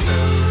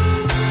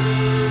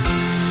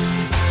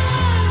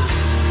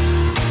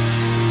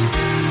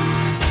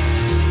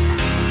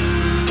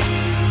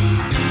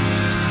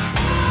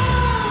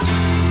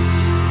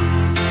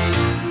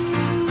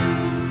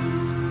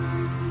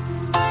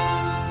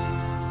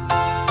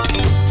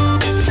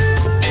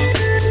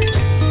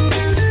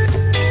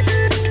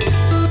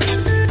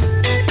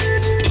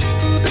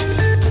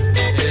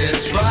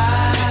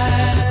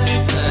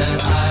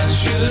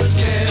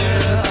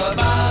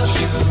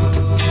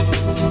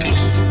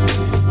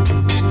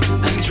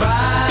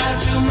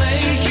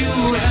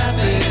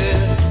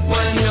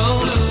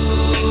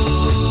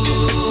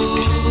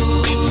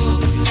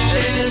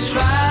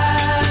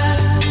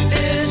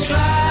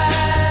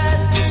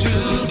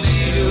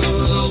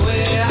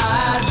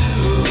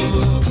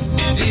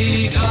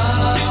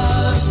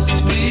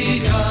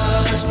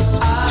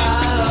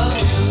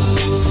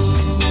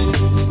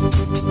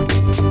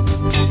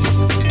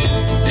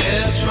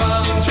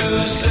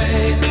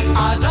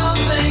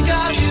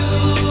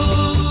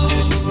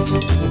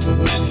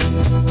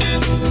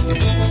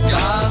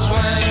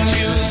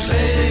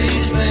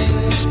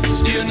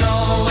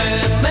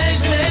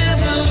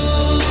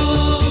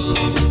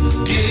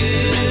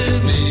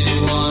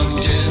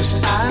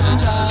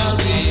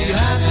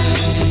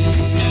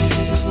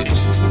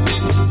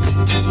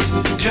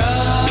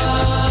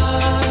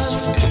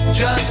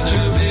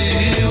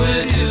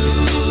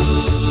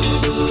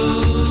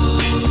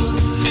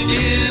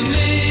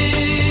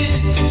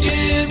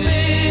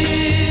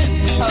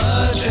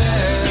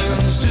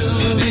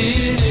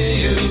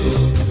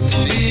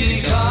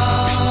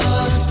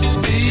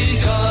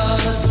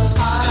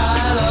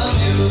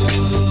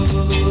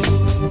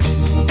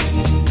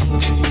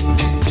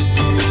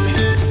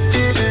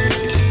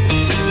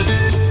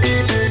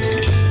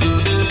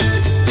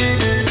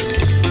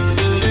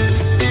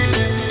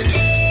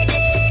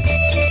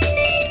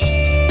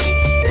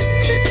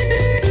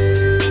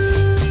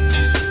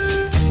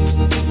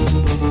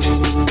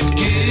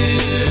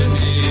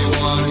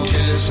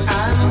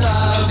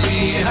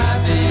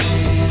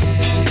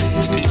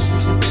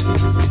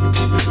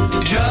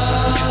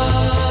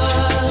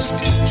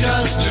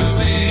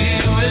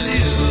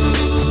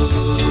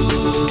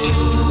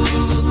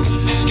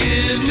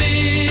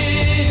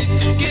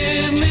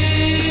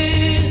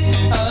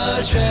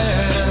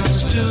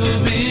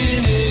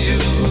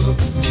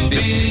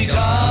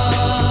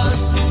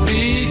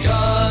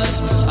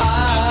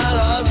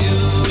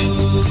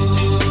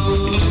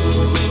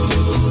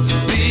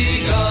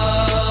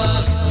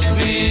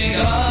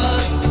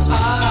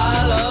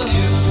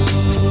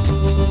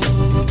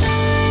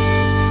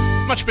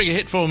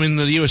 For him in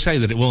the USA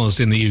that it was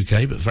in the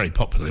UK, but very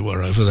popular they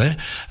were over there.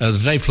 The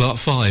Dave Clark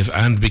 5,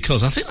 and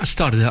Because. I think that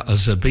started out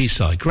as a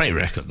B-side. Great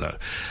record, though.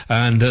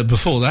 And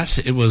before that,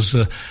 it was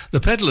The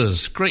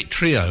Peddlers, great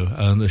trio,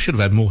 and they should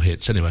have had more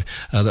hits anyway.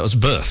 That was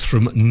Birth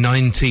from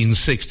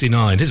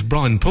 1969. Here's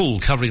Brian Poole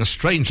covering a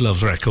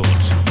Strangeloves record.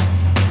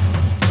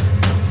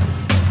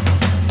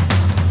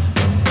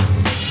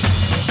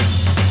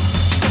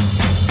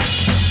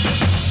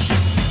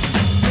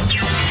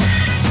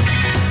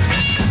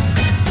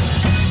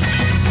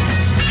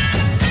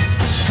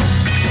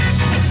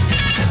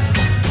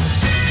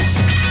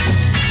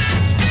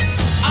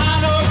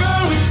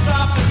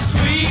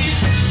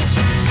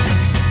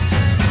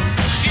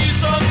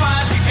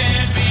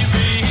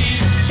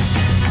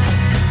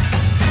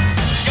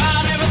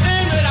 Got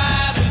everything that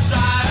I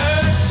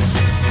desire.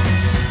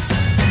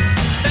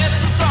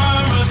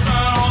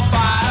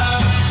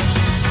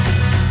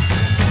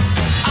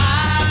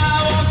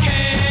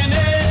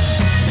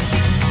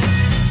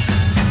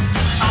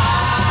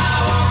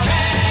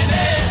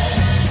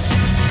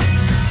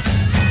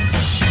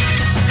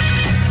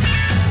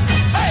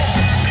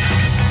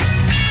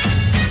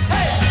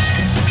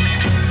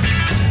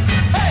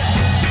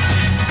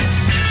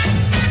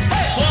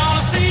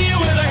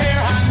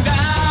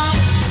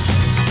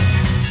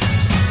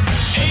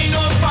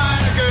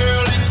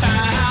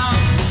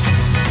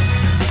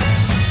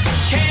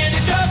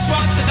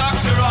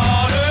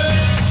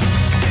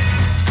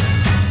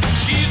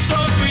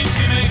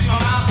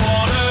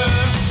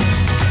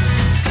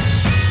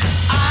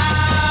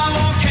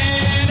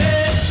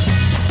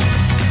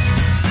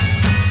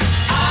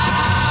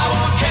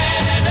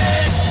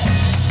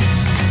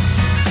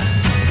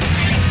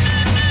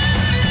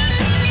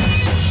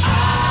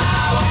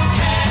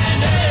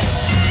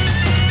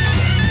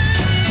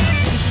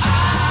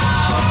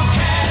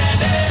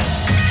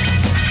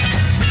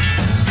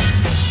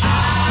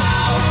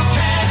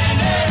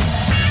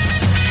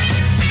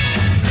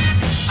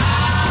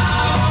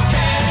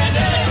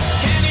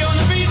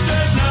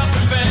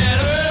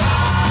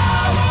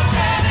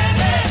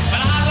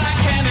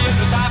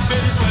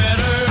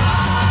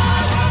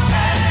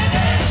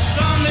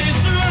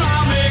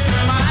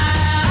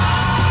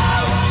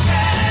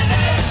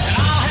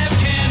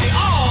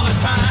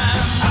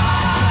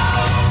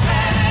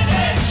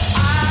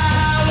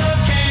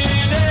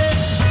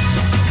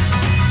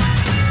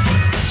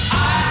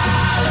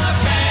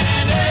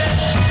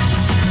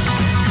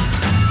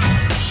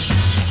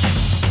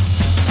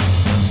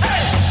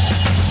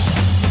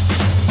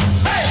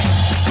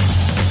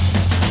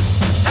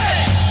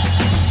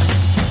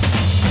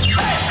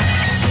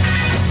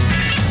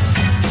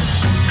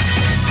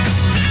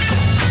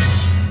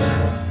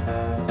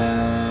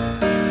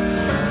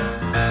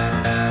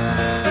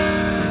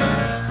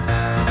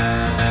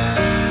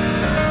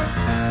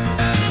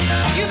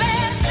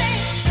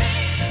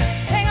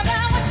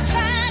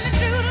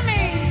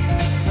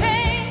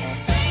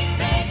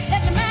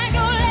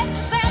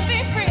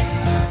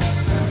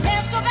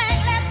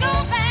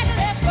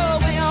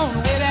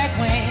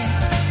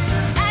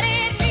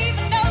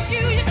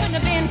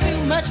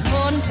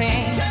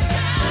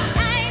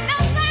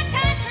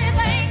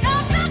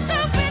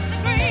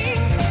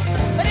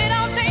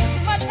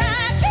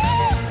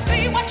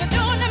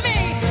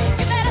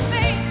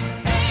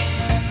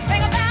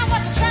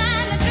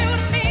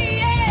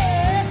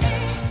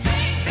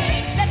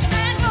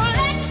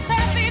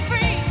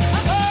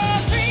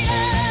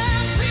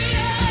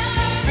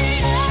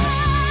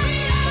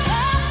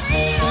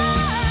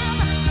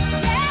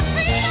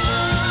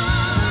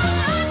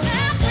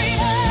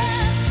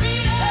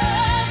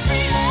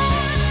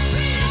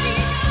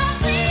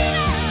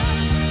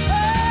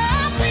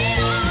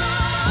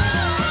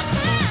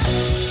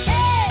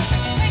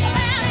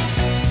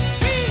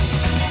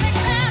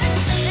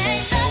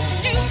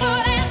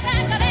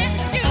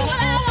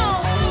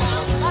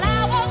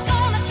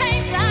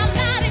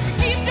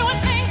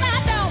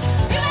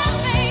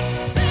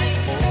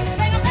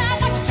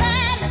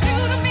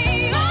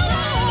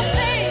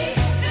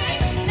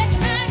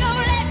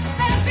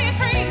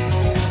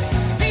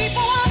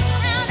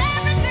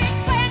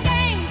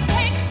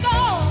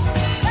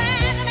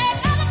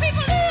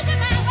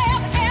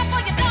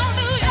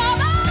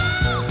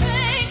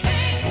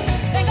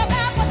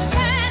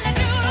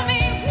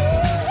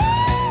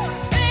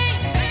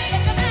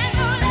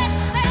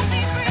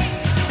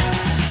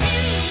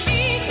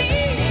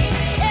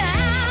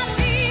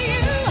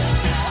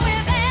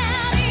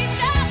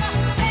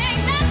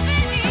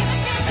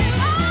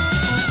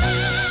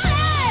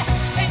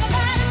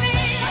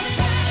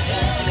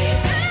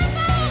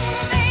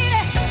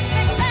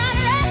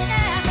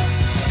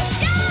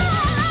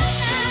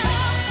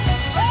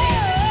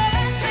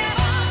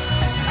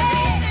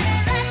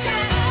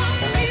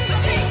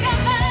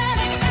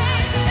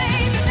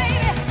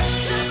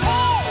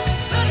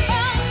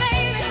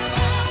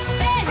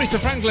 Aretha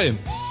Franklin.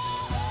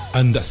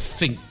 And I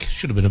think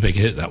should have been a big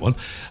hit, that one.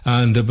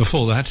 And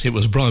before that, it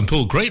was Brian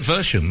Poole. Great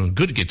version,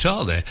 good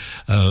guitar there,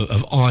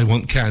 of I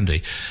Want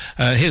Candy.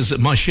 Here's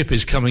My Ship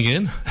Is Coming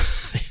In.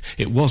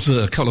 It was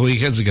a couple of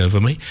weekends ago for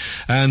me.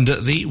 And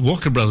the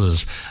Walker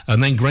Brothers.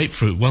 And then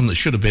Grapefruit, one that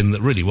should have been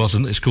that really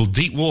wasn't. It's called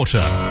Deep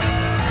Water.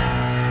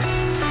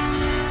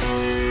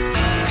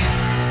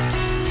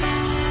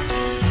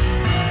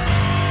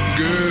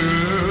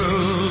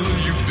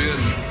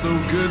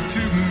 Good to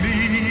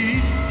me,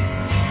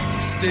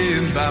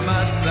 staying by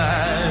my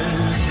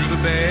side through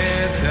the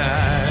bad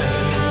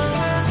times.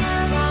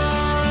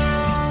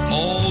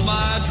 All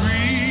my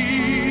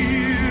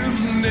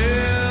dreams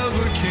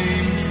never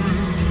came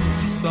true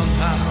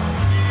somehow,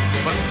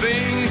 but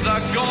things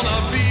are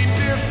gonna be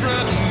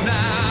different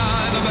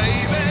now, and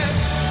baby,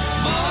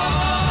 my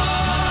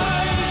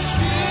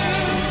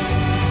ship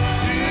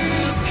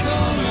is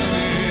coming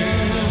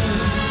in,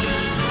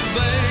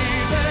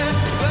 baby,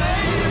 baby.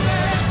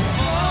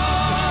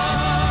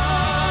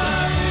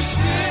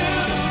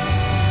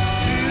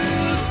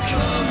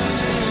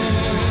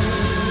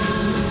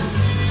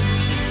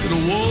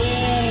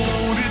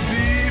 Won't it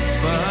be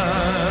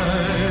fine?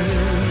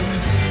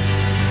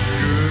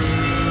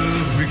 Girl,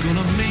 we're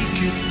gonna make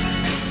it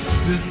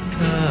this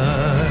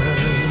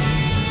time.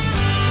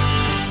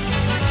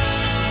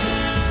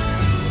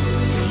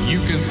 You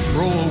can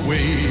throw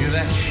away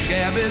that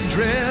shabby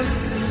dress,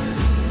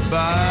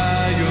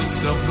 buy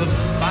yourself the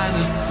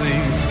finest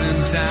things in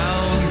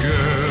town,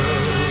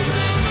 girl.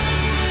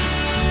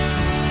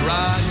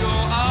 Dry your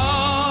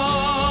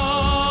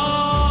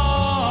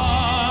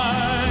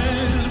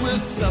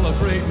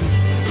celebrating.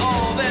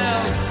 Oh,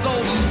 there's so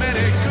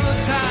many good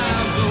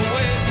times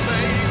away,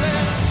 baby.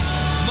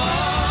 My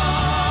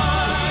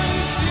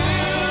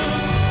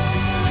ship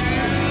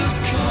is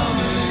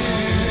coming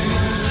in,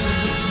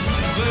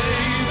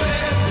 baby,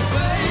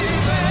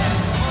 baby.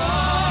 My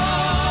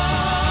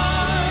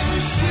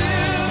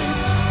ship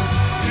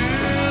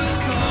is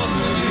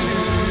coming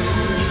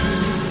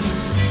in,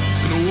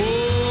 and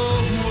whoa,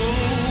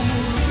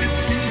 won't it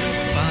be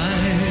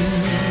fine?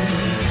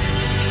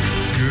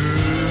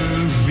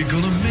 We're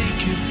gonna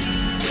make it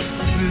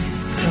this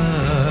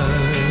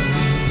time.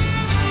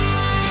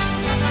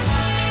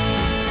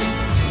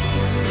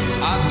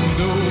 I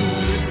know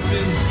it's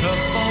been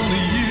tough on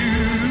you,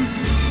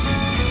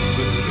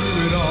 but through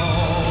it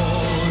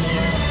all,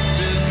 you've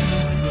been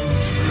so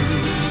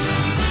true.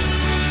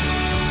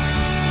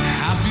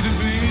 Happy to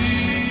be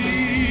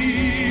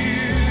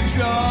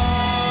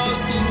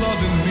just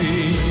loving me,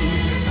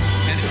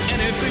 and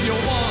anything you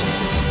want,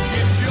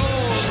 it's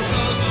yours,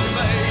 'cause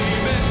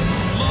baby,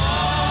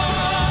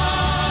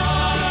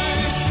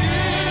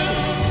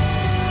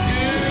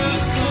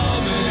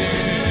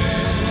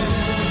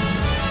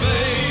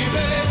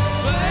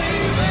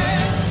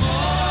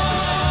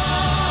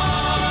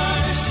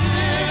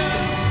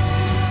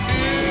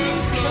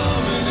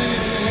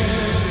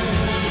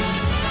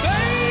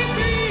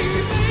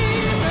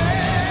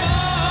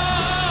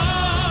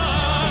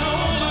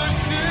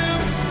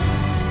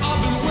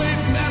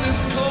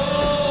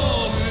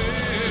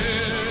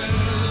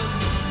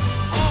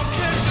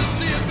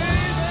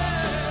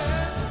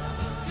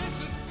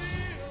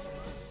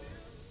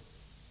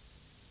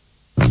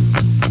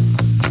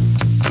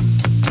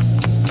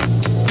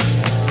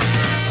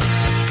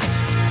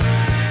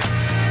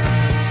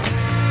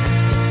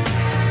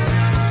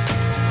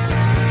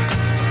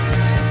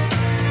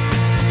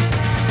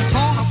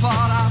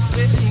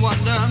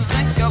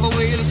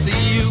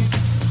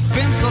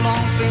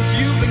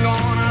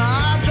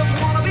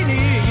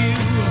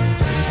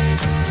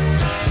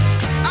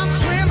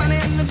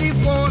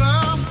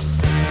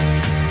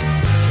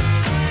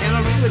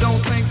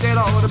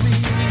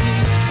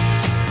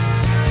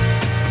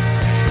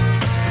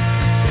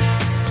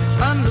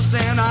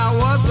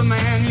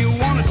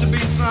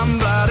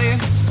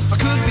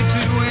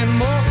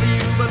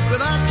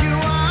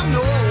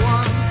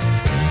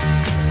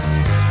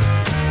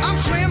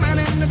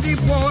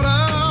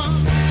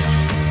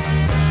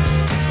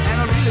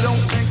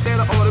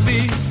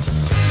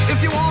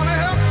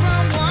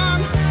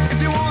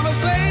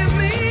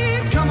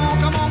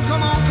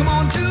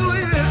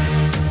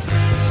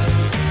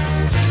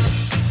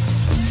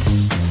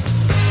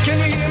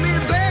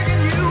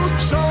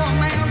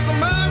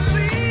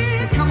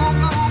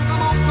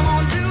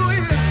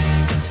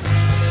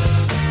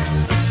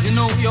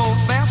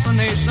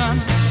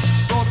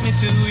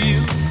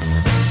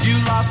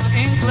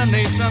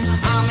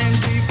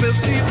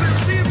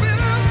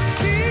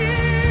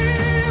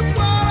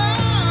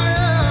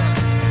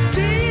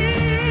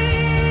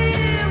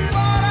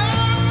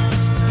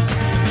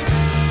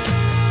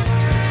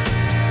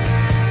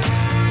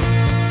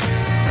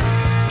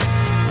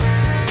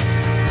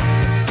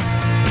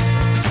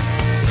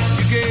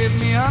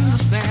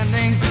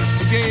 understanding,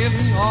 you gave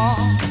me all,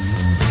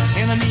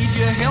 and I need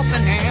your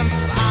helping hand.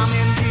 I'm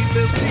in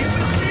deepest,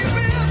 deepest,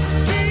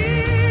 deepest,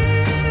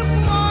 deep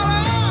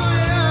water,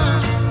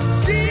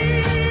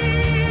 deep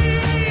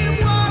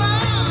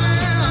water,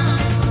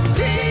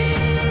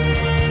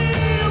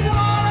 deep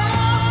water.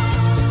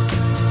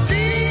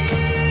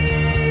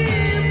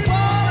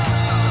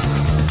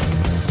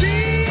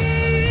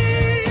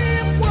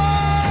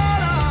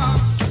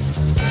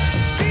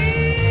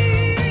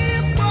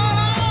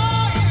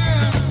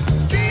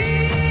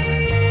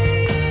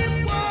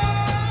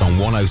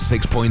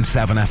 106.7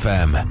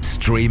 FM,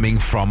 streaming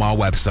from our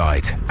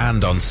website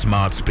and on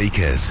smart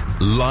speakers.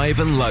 Live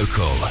and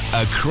local,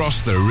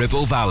 across the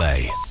Ribble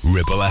Valley.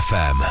 Ribble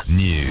FM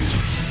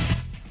News.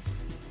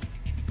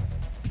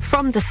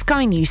 From the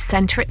Sky News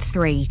Centre at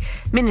 3,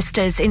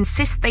 ministers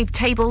insist they've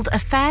tabled a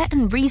fair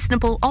and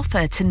reasonable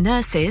offer to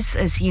nurses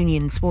as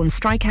unions warn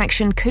strike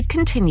action could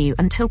continue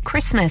until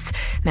Christmas.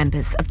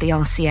 Members of the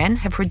RCN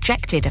have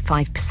rejected a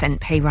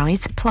 5% pay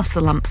rise plus a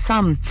lump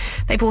sum.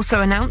 They've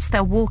also announced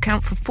they'll walk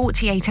out for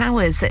 48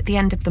 hours at the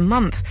end of the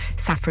month.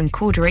 Saffron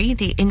Cordery,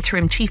 the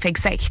interim chief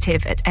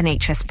executive at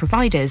NHS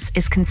Providers,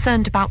 is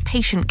concerned about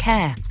patient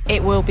care.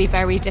 It will be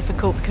very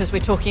difficult because we're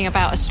talking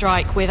about a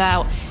strike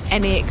without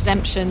any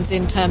exemptions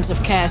in terms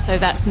of care, so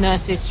that's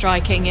nurses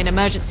striking in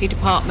emergency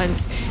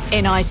departments,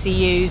 in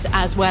ICUs,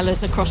 as well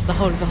as across the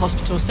whole of the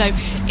hospital. So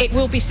it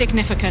will be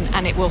significant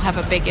and it will have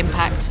a big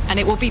impact and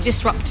it will be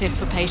disruptive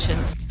for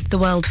patients. The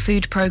World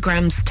Food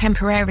Programme's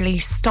temporarily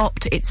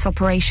stopped its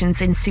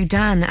operations in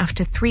Sudan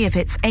after 3 of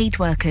its aid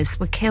workers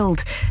were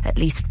killed. At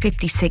least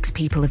 56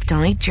 people have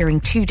died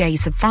during 2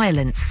 days of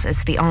violence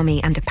as the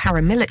army and a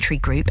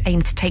paramilitary group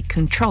aim to take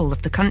control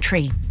of the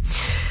country.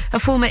 A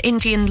former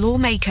Indian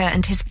lawmaker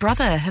and his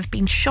brother have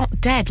been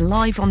shot dead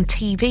live on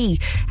TV.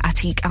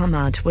 Atiq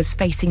Ahmad was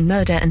facing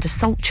murder and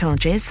assault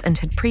charges and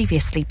had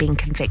previously been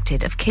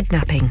convicted of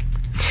kidnapping.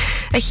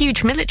 A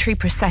huge military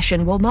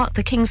procession will mark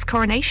the King's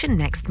coronation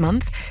next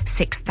month.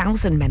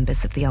 6,000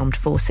 members of the armed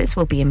forces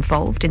will be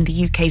involved in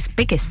the UK's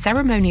biggest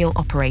ceremonial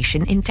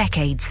operation in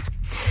decades.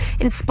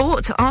 In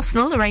sport,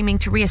 Arsenal are aiming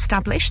to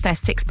re-establish their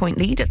 6-point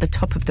lead at the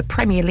top of the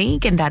Premier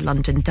League in their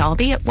London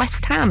derby at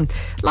West Ham.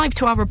 Live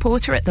to our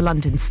reporter at the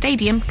London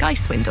Stadium, Guy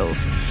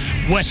Swindles.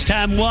 West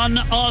Ham 1,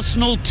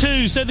 Arsenal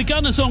 2. So the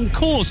Gunners on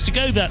course to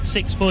go that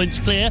 6 points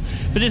clear,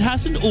 but it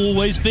hasn't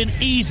always been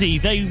easy.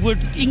 They were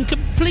in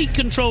complete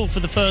control for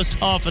the first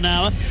half an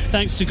hour,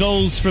 thanks to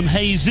goals from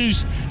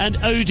Jesus and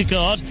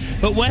Odegaard.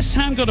 But West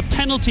Ham got a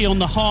penalty on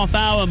the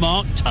half-hour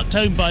mark, tucked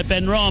home by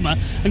Ben Rama,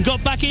 and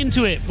got back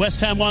into it.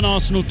 West Ham 1,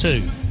 Arsenal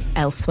 2.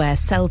 Elsewhere,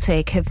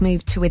 Celtic have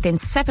moved to within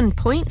 7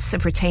 points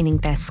of retaining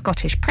their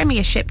Scottish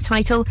Premiership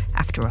title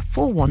after a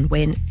 4-1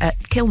 win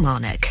at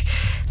Kilmarnock.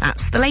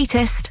 That's the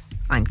latest.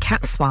 I'm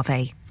Kat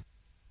Suave.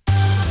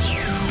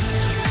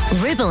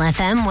 Ribble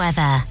FM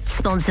weather,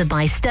 sponsored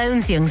by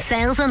Stones Young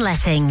Sales and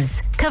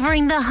Lettings,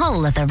 covering the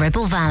whole of the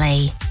Ribble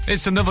Valley.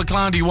 It's another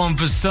cloudy one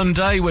for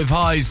Sunday with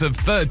highs of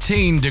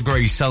 13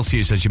 degrees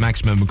Celsius as your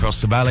maximum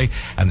across the valley,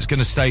 and it's going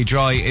to stay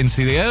dry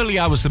into the early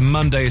hours of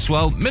Monday as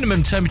well.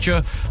 Minimum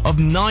temperature of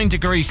 9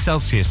 degrees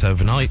Celsius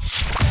overnight.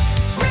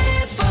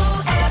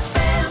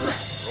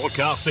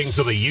 Broadcasting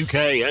to the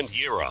UK and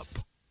Europe.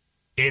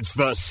 It's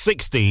the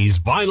 60s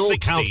Vinyl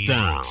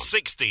Countdown.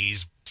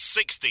 60s.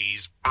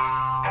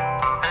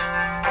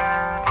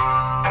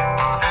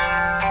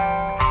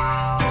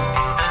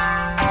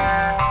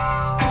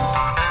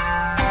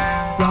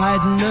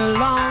 Riding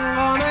along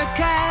on a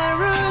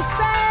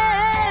carousel,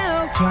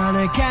 trying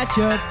to catch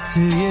up to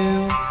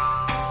you.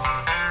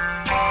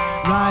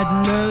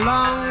 Riding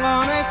along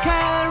on a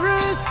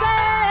carousel,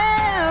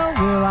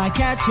 will I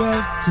catch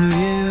up to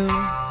you?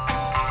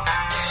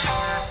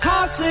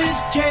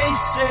 Horses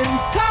chasing,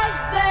 'cause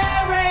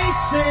they're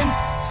racing,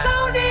 so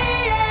near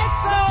yet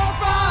so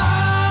far.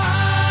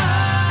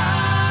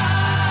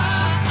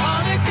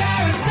 On a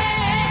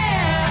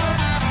carousel,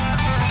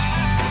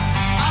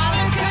 on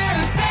a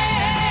carousel.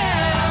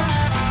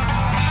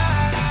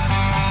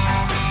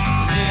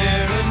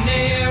 Nearer,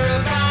 nearer,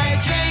 by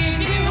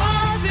changing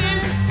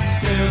horses,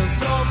 still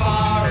so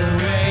far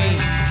away.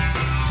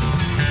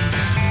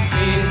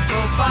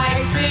 People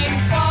fighting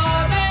for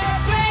their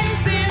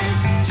places,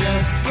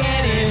 just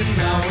get in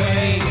my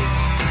way.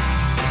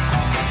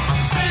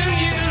 Soon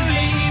you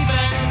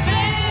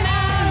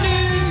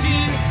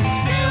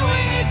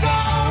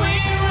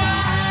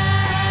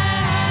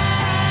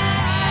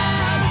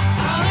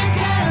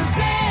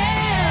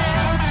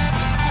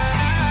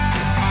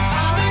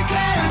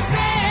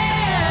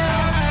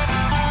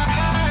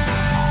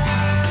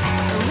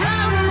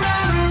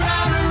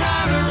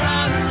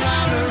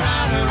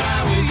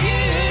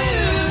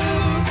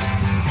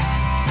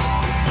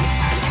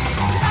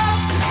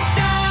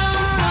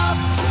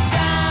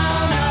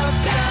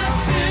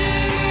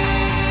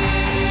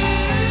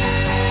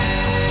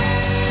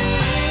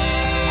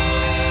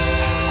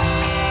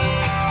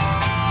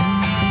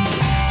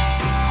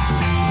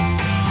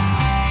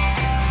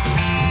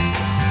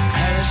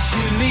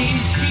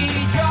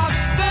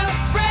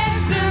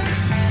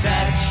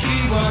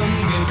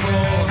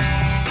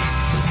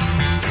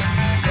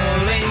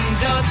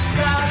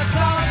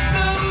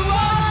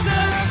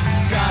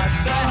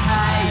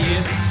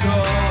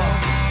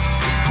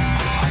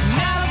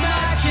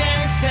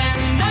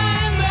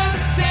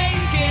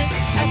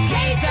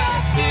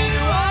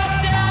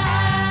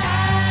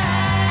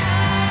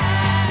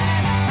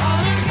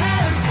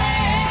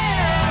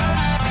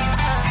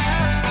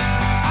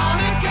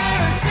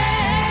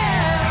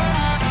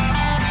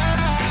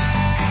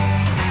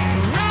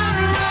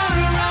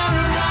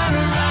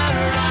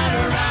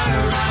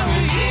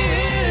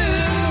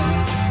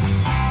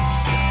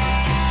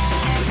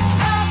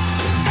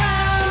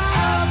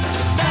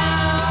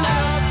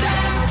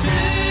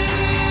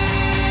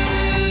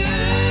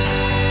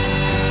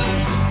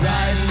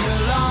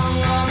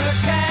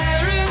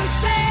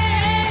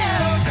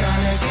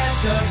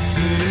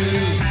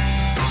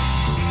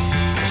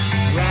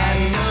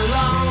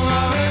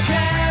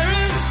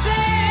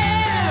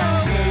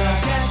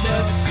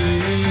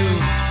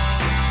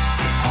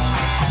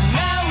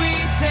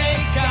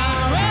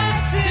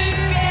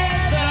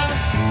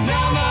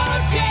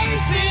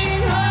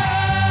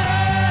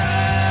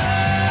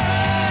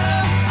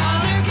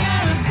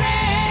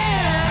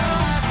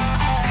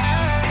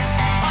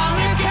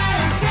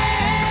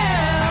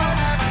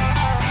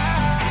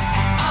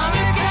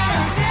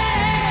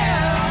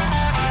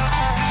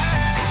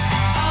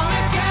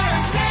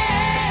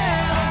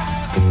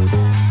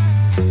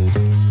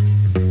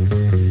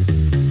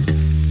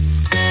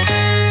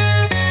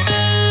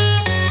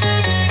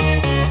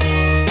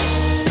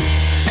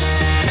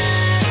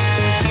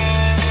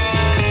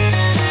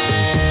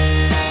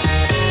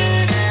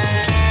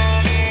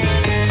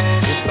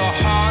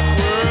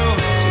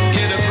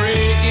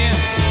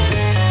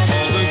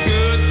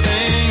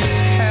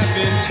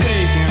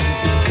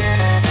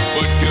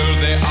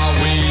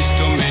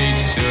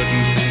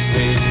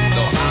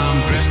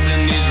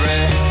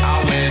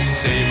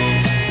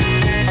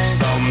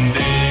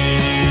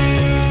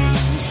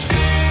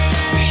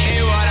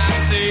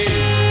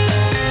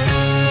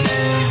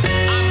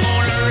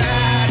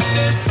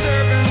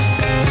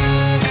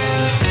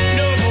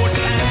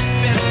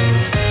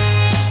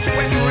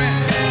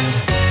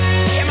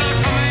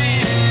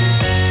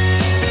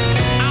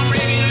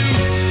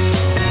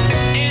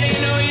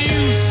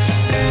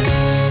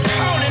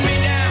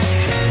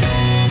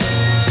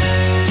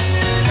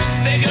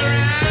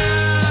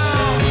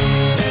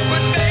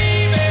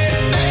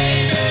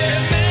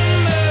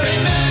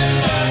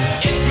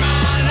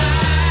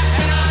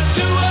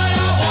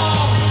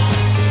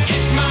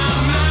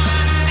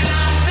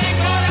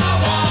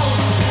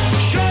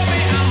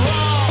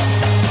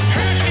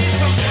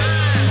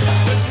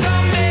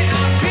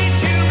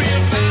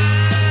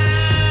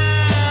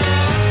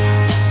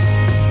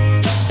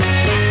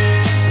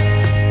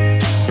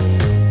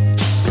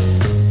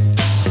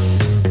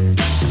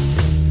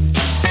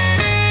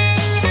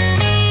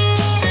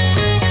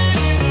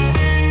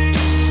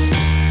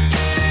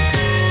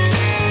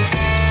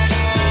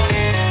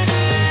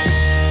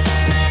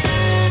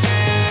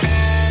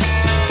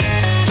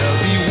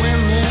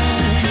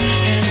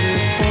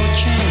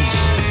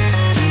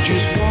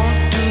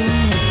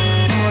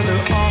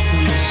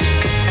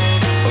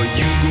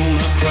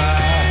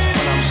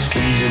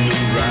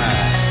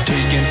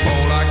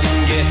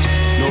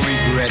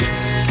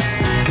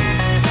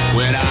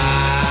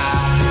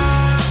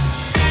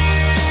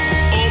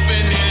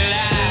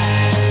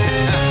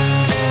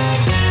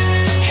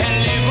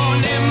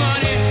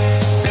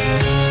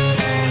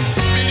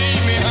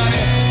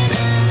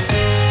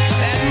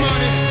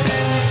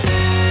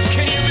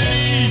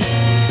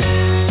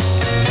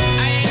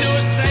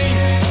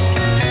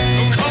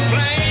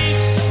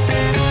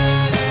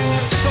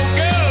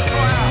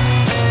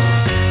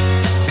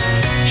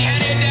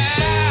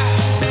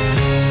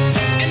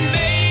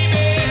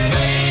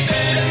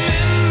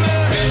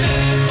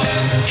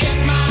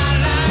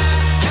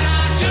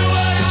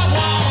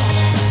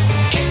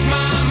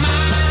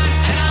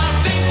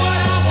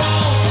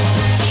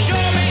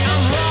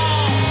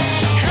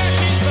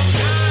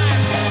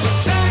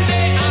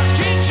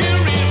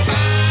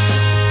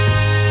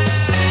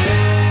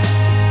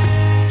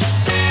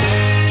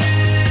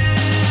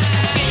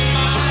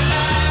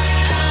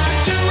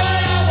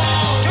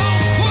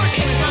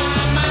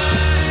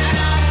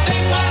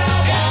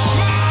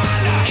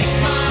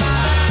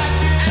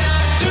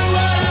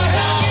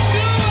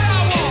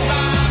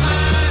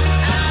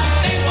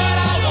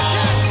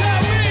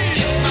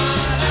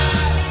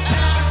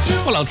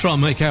I'll try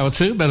and make hour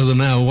 2 better than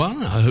hour 1.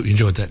 I hope you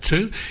enjoyed that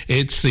too.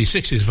 It's the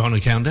 60s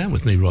Vinyl Countdown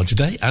with me, Roger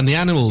Day, and the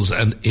Animals,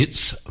 and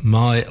It's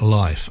My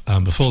Life.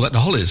 And before that, the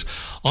Hollies,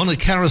 On a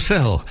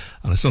Carousel,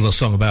 and it's not a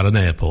song about an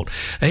airport.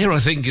 Here, I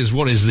think, is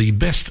what is the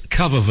best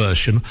cover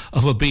version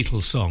of a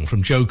Beatles song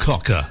from Joe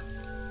Cocker.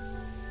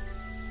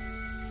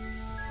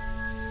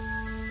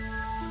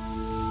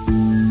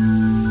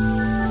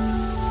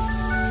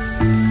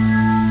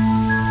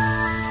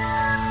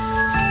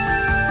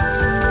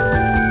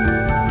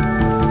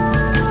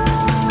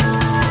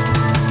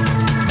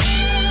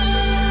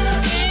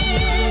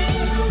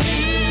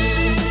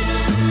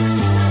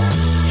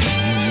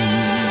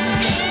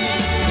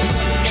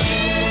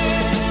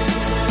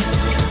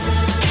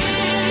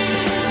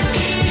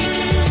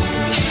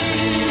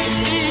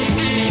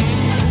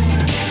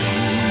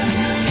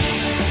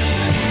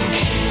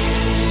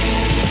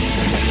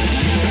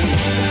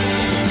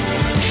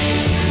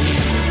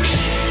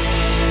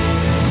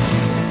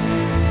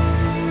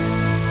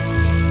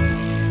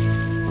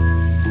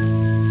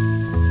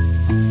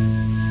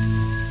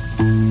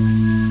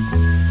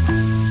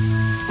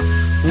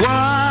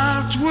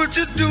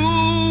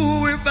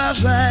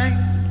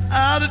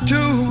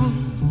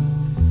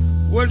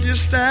 Would you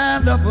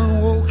stand up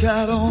and walk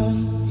out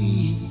on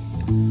me?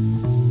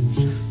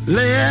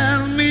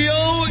 Lend me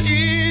your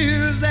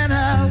ears and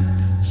I'll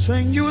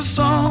sing you a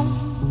song.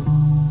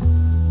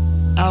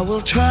 I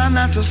will try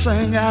not to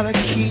sing out of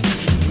key.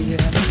 Yeah.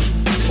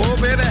 Oh,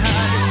 baby,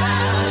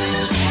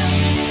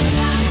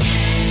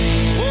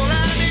 all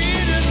I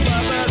need is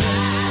my brother.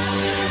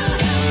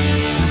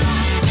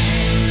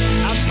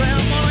 I say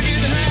I'm gonna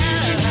get high.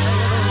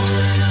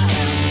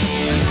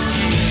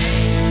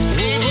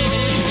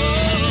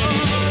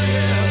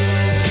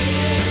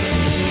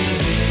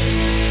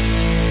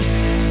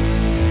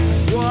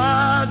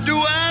 What do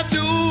I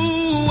do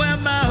when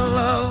my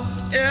love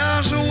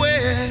is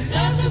away?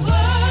 Does it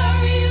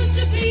worry you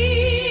to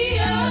be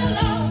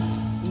alone?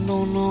 No,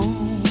 no.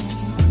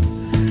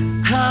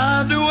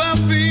 How do I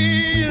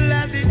feel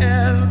at the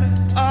end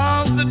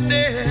of the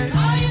day?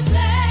 Are you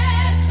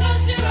sad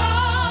 'cause you're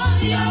on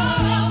your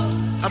own?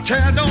 I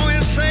tell you, don't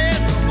you say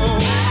it no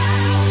more.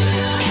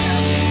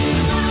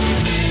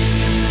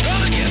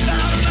 Gonna get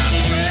down and out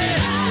of the way.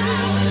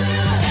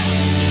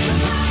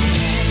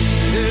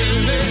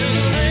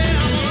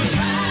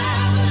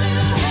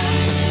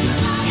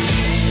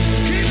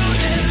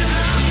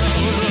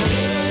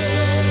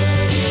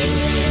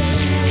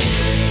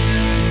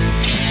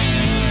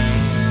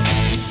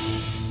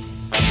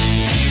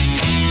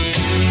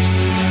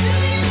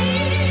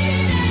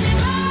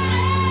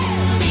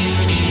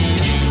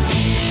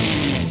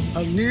 I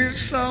need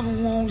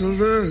someone to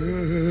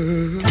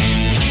love.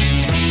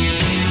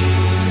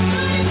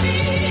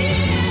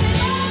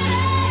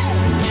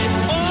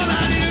 All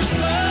I need is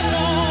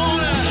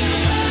someone.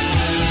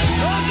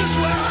 Knows just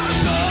where I'm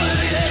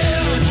going,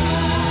 yeah.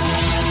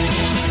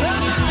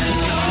 Somebody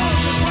knows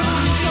just where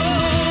I'm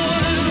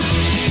going.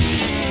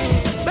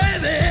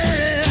 Baby,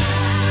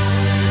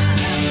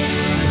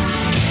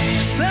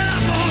 said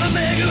I'm gonna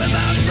make it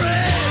without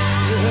breath.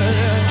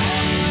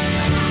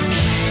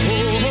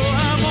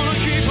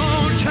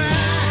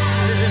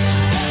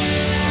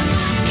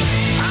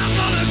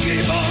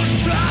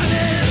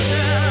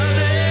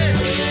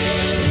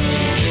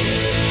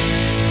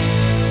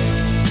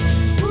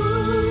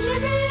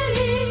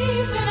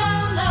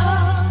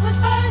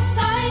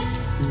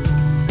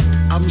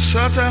 I'm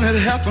certain it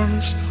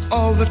happens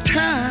all the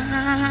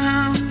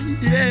time,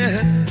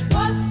 yeah.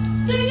 What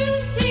do you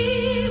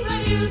see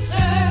when you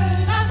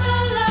turn out the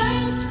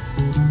light?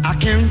 I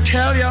can't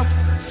tell you,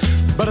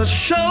 but it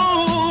sure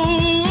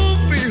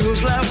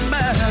feels like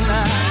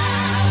madness.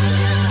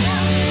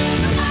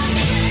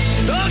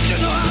 Don't you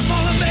know I'm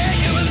gonna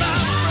make it with my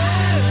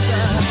friends?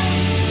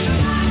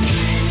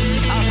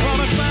 I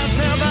promised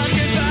myself I'd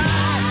get back.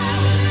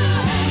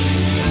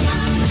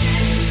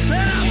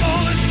 Said I'm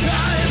gonna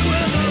try it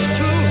with them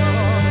too.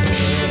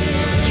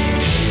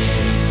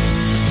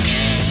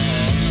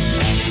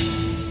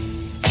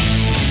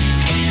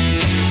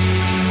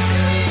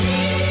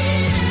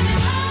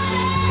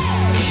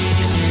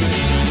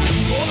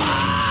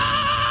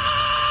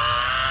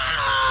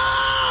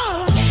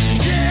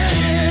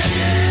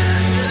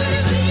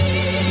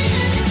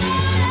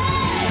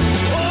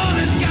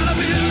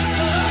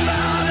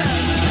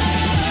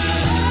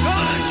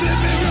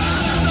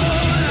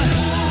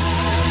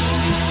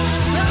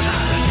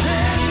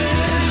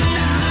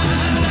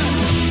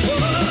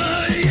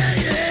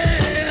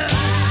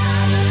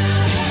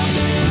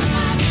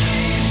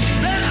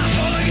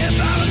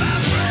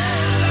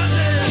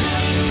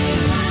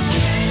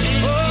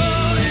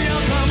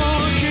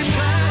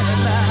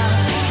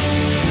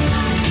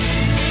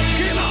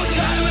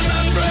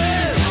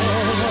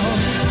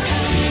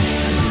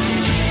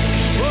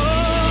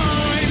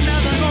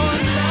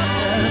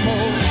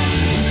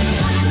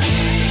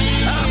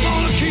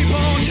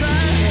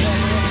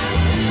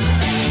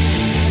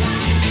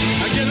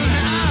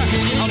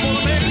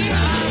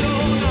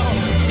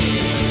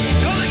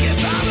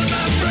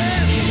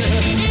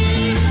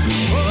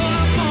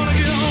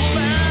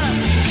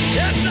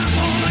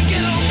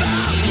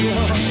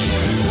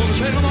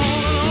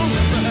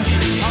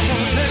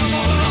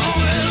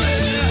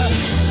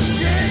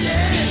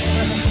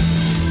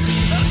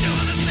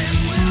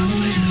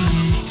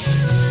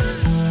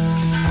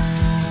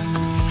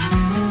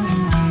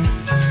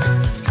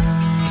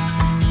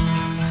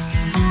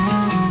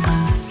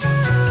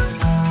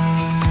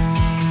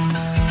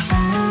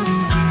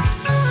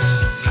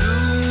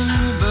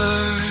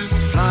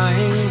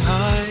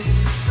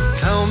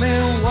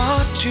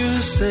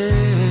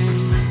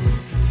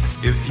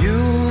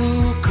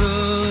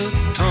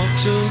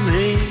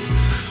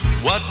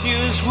 What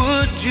news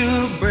would you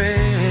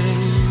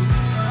bring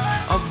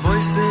of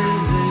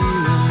voices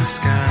in the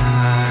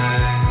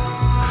sky?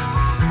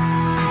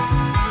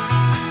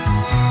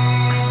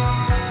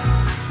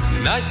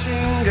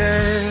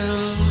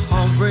 Nightingale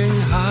hovering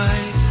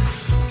high,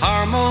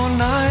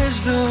 harmonize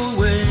the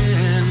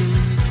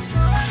wind.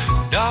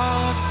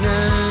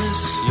 Darkness,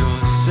 your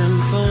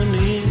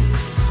symphony,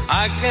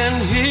 I can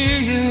hear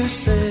you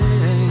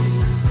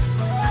sing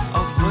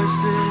of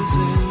voices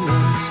in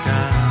the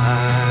sky.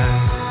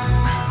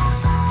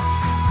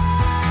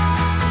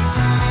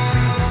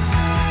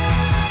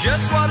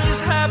 Just what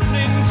is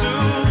happening to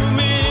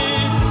me?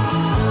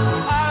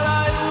 I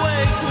lie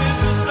awake with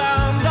the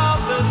sound of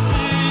the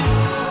sea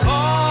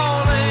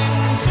calling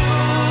to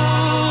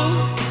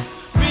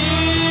me.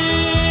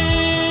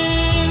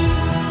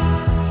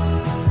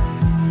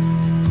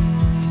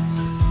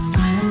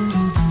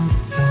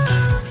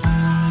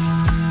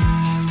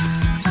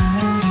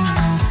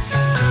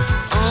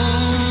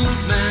 Old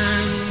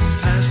man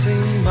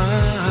passing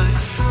by,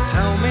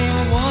 tell me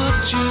what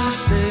you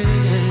say.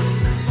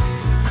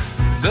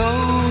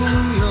 Though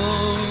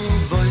your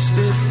voice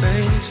be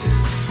faint,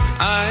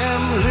 I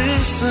am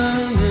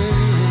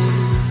listening.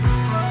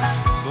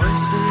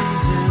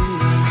 Voices in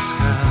the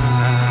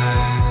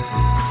sky.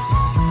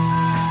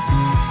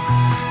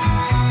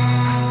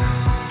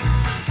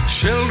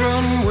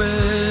 Children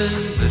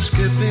with the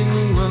skipping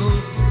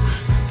rope,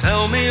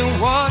 tell me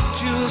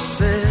what you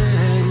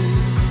sing.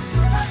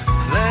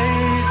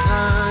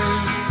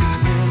 Playtime is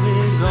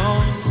nearly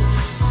gone,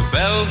 the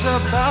bell's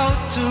about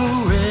to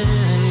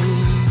ring.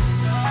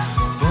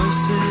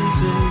 Voices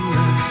in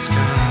the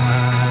sky.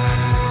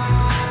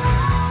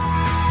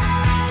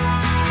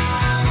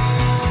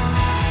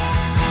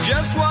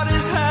 Just what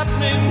is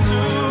happening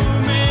to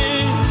me?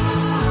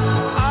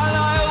 I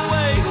lie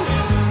awake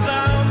with the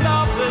sound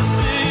of the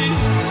sea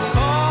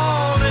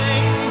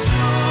calling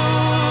to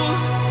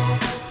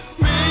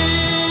me.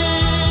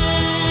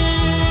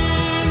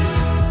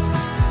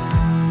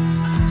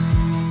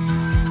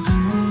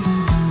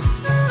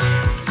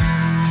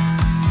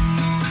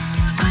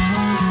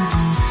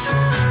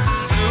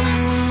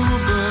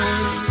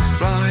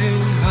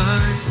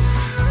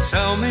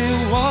 Tell me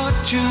what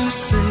you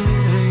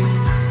sing.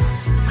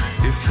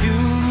 If you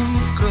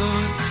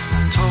could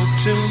talk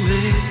to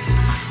me,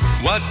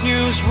 what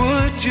news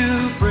would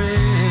you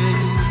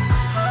bring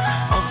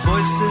of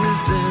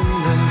voices in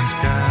the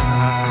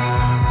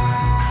sky?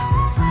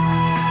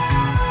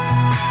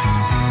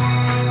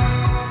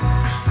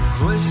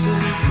 Voices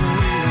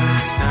in the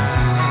sky.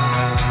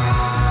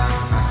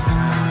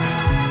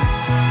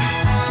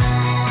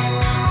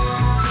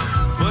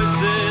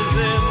 Voices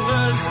in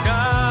the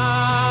sky.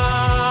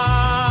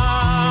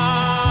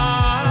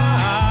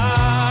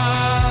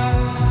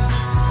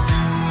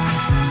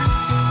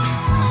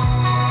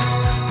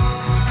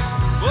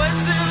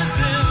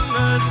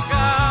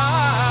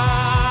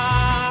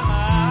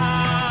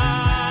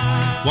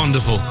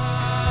 Wonderful.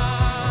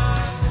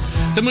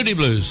 The Moody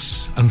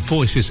Blues and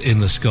Voices in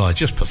the Sky.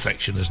 Just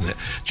perfection, isn't it?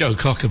 Joe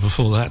Cocker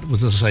before that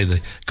was, as I say,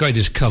 the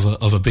greatest cover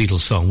of a Beatles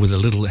song with a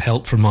little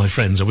help from my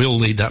friends, and we all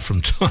need that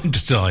from time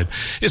to time.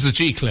 It's the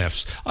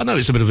G-Clefs. I know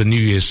it's a bit of a New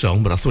Year's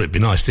song, but I thought it'd be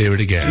nice to hear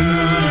it again.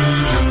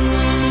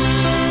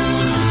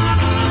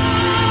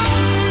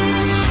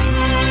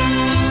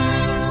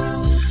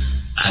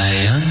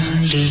 I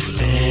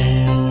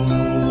understand,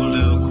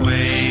 look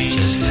away,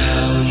 just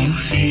how you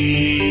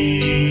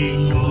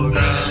feel.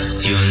 Forgot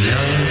your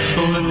love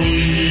for me.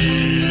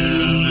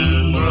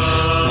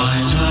 Why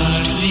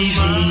not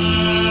reveal?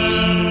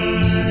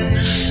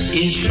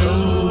 It's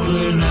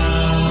over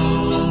now,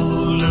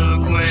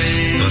 look away,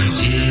 but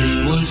it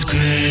was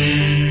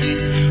great.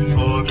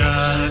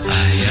 Forgot, I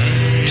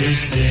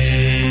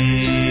understand.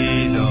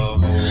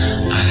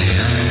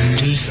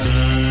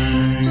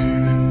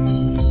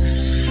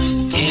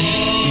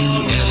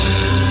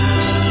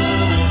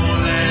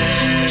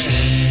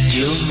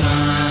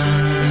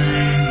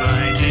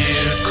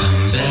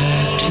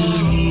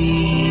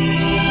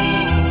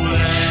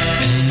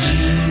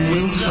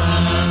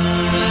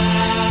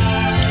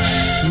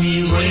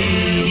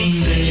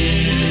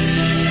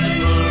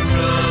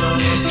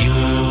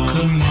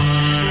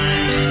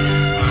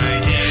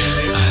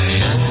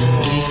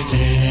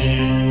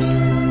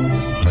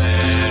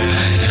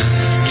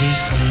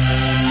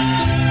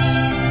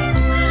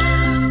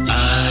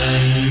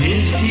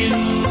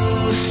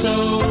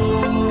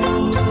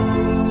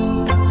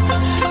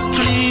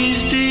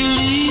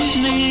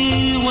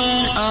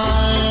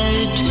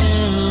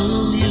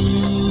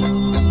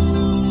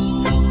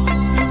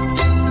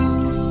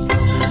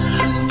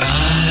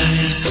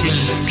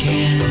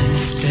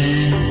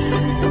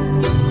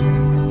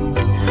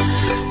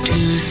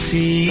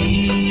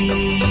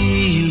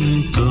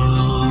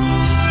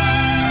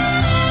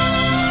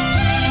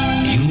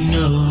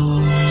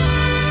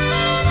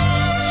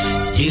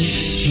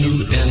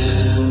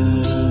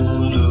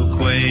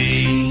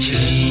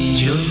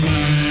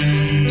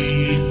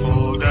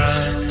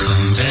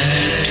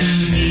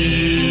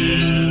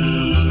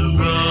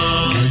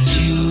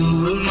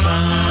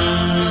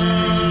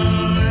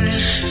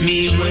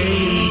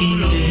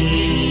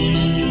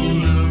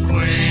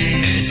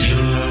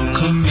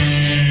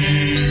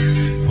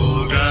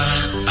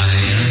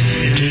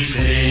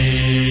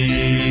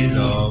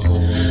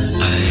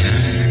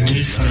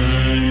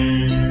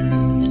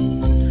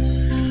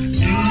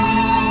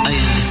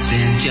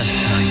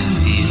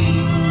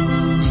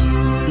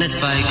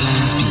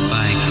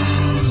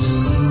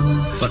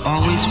 but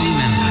always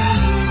remember,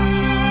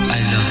 I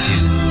love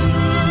you.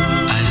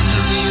 I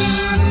love you.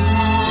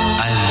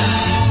 I love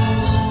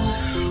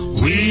you.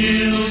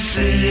 We'll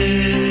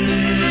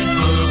sip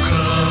a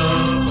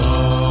cup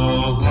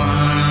of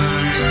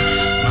wine,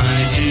 my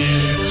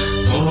dear,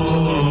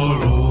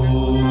 for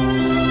old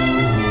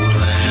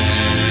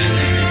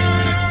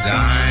lang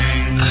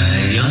syne.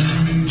 I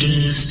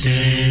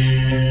understand.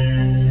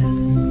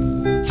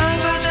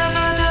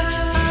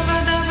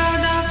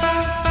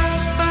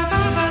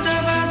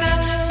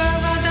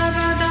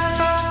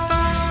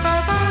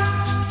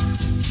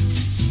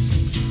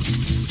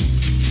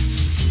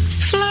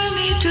 Fly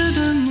me to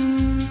the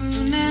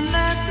moon and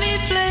let me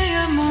play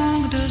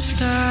among the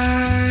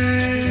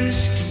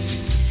stars.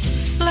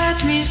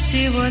 Let me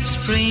see what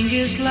spring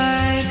is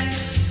like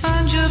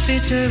on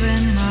Jupiter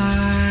and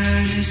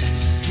Mars.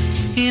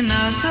 In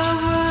other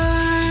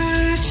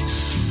words,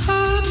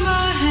 hold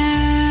my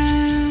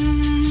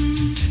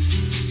hand.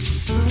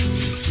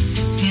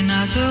 In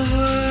other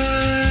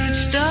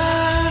words,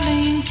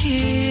 darling,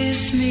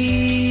 kiss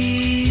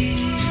me.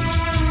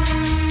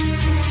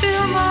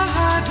 Fill my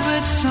heart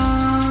with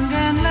song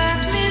and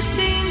let me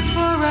sing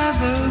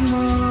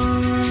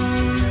forevermore.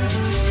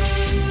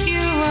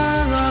 You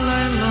are all I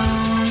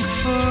long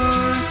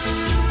for,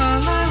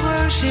 all I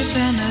worship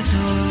and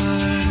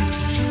adore.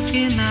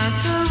 In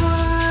other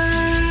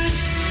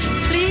words,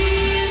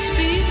 please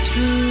be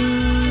true.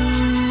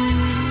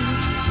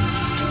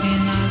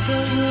 In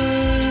other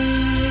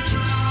words,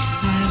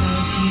 I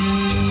love you.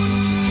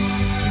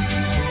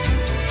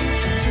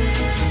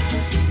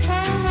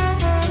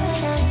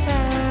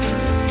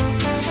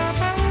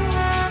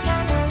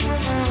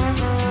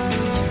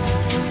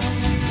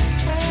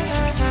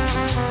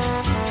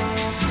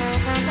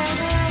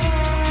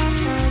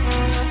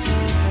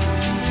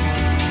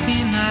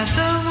 In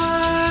other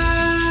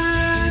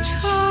words,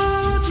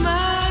 hold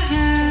my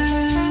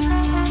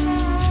hand.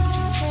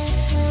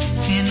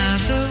 In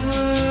other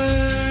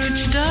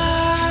words,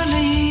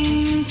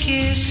 darling,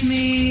 kiss me.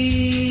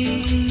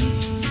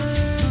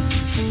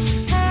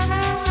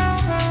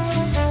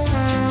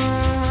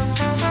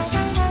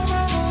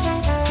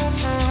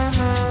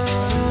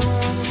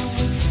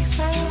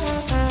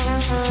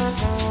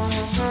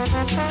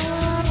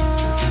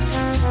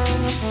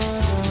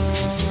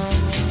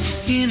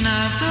 In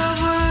other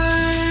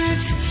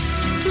words,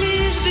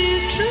 please be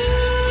true.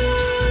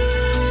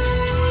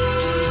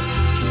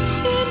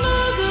 In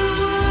other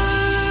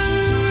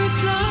words,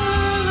 I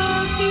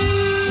love you.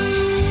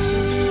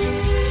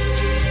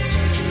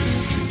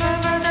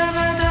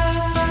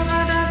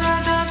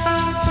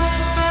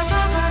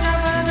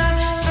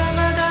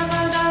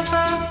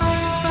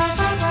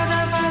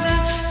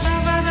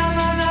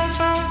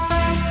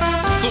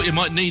 Thought you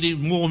might need it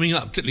warming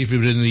up, particularly if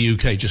you've been in the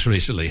UK just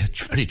recently.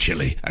 It's very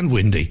chilly and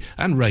windy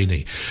and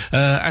rainy.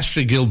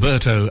 Astrid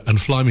Gilberto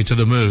and Fly Me to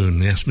the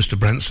Moon. Yes, Mr.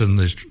 Branson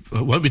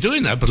won't be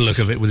doing that, but a look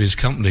of it with his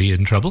company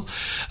in trouble.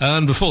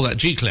 And before that,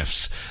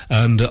 G-Clefs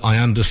and I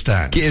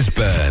Understand.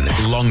 Gisburn,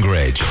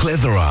 Longridge,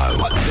 Clitheroe.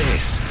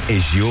 This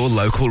is your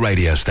local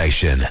radio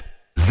station.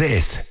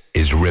 This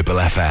is Ribble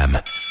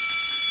FM.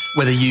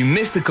 Whether you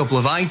missed a couple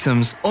of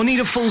items or need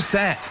a full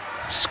set,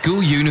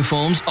 school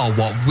uniforms are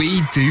what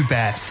we do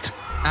best.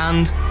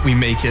 And we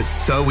make it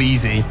so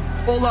easy.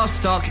 All our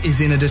stock is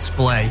in a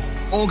display,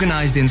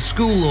 organised in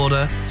school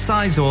order,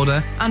 size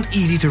order, and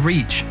easy to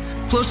reach.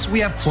 Plus, we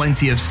have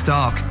plenty of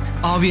stock.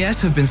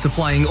 RVS have been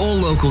supplying all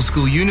local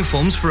school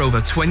uniforms for over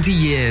 20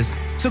 years.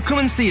 So come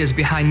and see us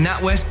behind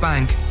NatWest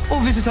Bank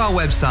or visit our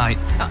website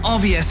at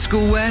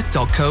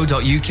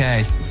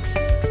rvsschoolwear.co.uk.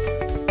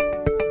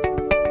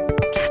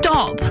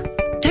 Stop!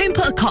 Don't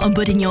put a cotton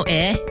bud in your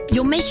ear.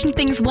 You're making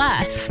things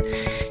worse.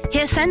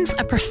 HearSense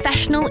are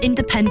professional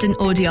independent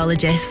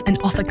audiologists and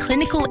offer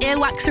clinical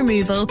earwax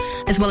removal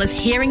as well as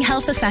hearing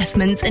health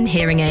assessments and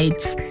hearing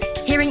aids.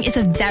 Hearing is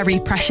a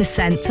very precious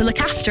sense, so look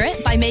after it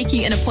by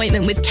making an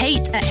appointment with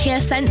Kate at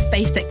HearSense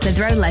based at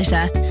Clitheroe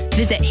Leisure.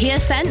 Visit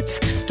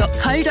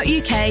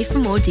hearsense.co.uk for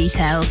more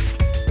details.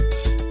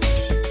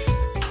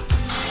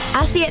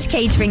 RCH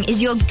Catering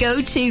is your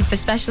go-to for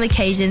special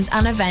occasions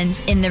and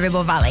events in the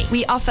Ribble Valley.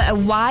 We offer a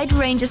wide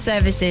range of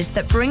services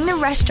that bring the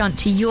restaurant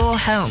to your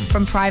home,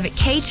 from private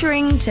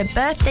catering to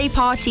birthday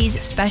parties,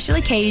 special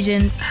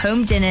occasions,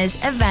 home dinners,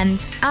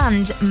 events,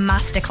 and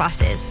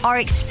masterclasses. Our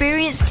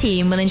experienced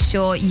team will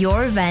ensure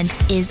your event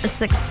is a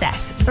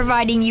success,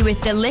 providing you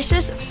with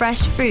delicious,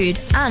 fresh food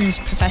and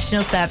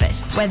professional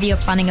service. Whether you're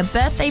planning a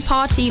birthday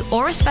party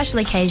or a special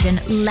occasion,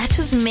 let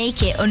us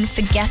make it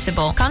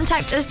unforgettable.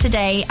 Contact us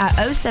today at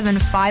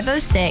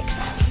 07506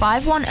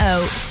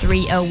 510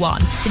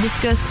 301 to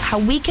discuss how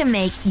we can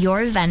make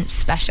your event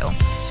special.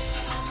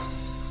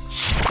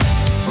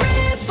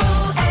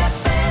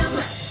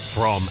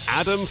 From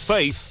Adam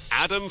Faith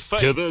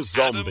to the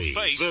Zombies.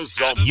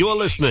 You're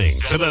listening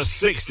to the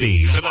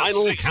 60s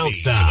Final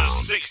Countdown.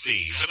 To the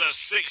 60s, to the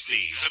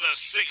 60s, to the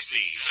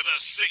 60s, to the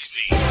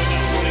 60s, to the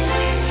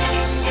 60s, to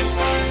the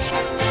 60s.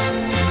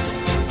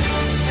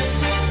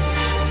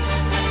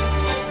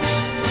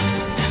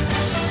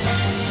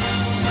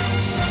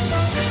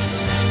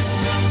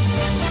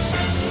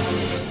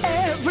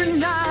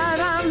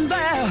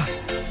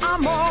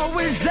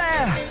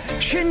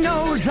 She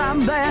knows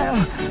I'm there,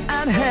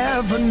 and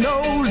heaven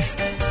knows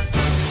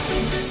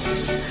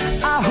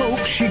I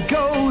hope she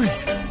goes.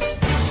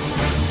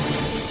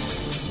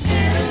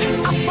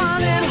 I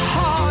find it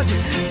hard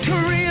to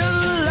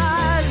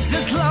realize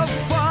that love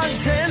was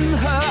in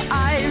her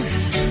eyes.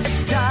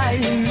 It's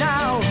dying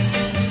now.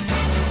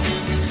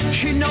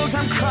 She knows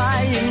I'm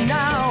crying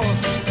now.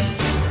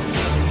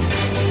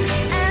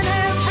 And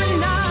every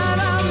night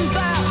I'm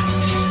there,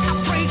 I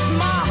break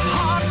my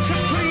heart to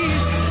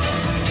please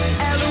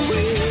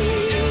Eloise.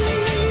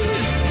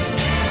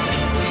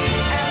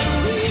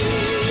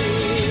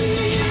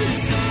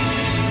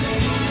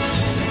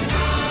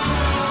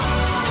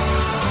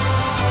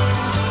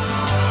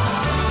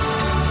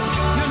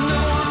 You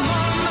know I'm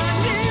on my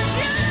knees,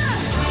 yeah.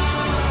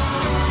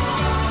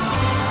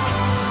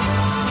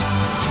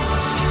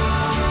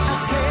 I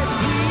said,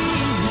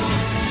 please,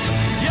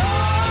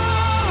 you're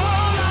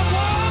all I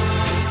want,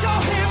 so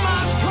hear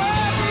my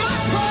prayer, my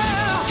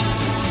prayer.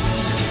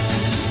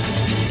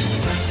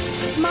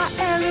 My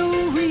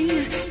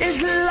Eloise is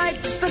like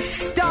the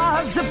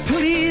stars that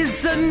please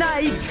the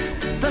night,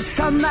 the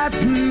sun that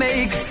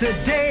makes the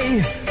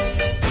day,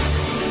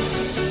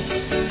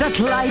 that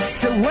lights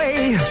the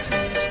way.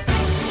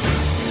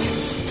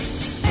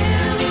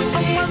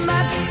 And when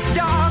that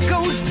star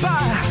goes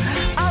by,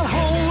 I'll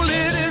hold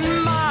it in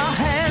my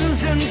hands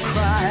and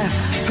cry,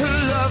 her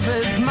love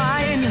is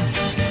mine,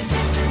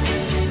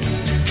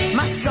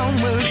 my sun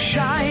will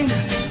shine.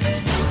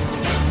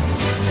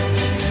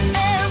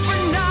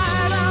 Every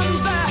night I'm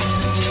there,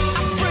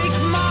 I break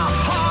my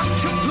heart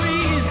to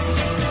please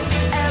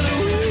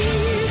Eloise.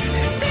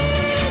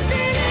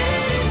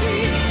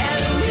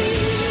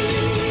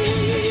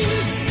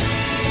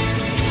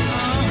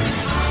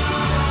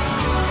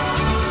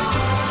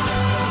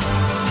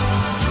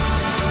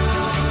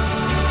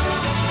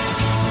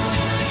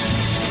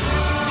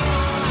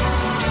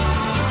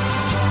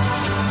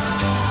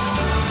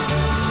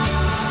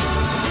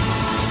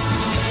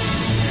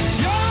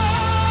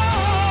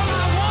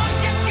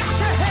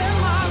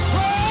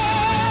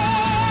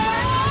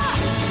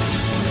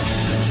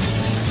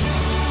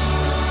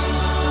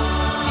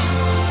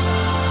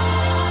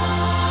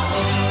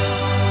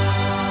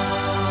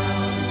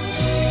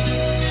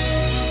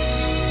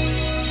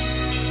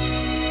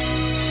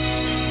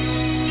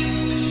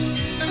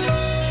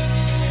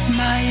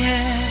 My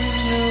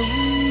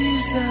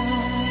Eloisa,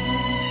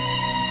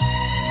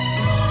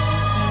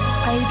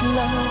 I'd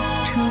love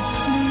to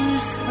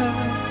please her,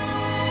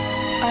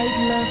 I'd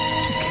love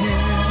to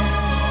care,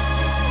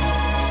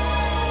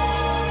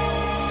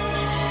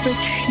 but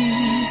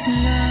she's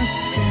not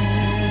there.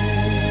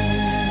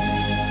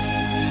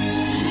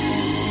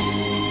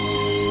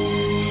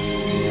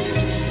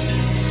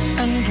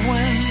 And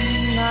when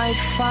I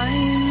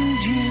find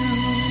you,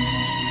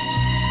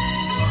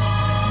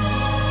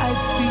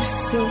 I'd be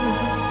so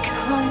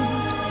kind,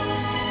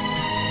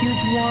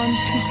 you'd want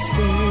to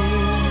stay.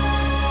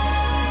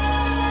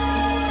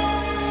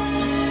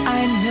 I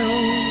know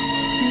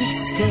you'd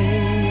stay.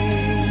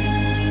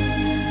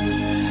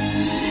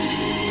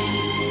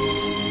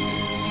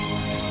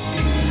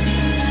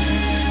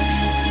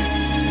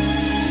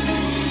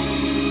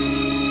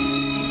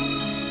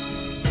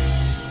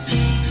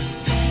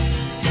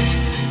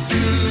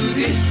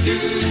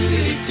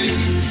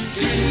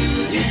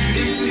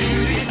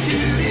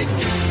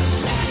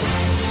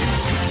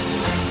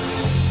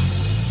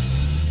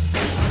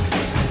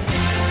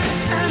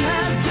 And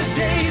as the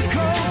days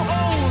grow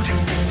old,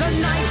 the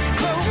nights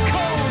grow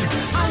cold,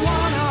 I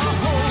wanna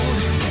hold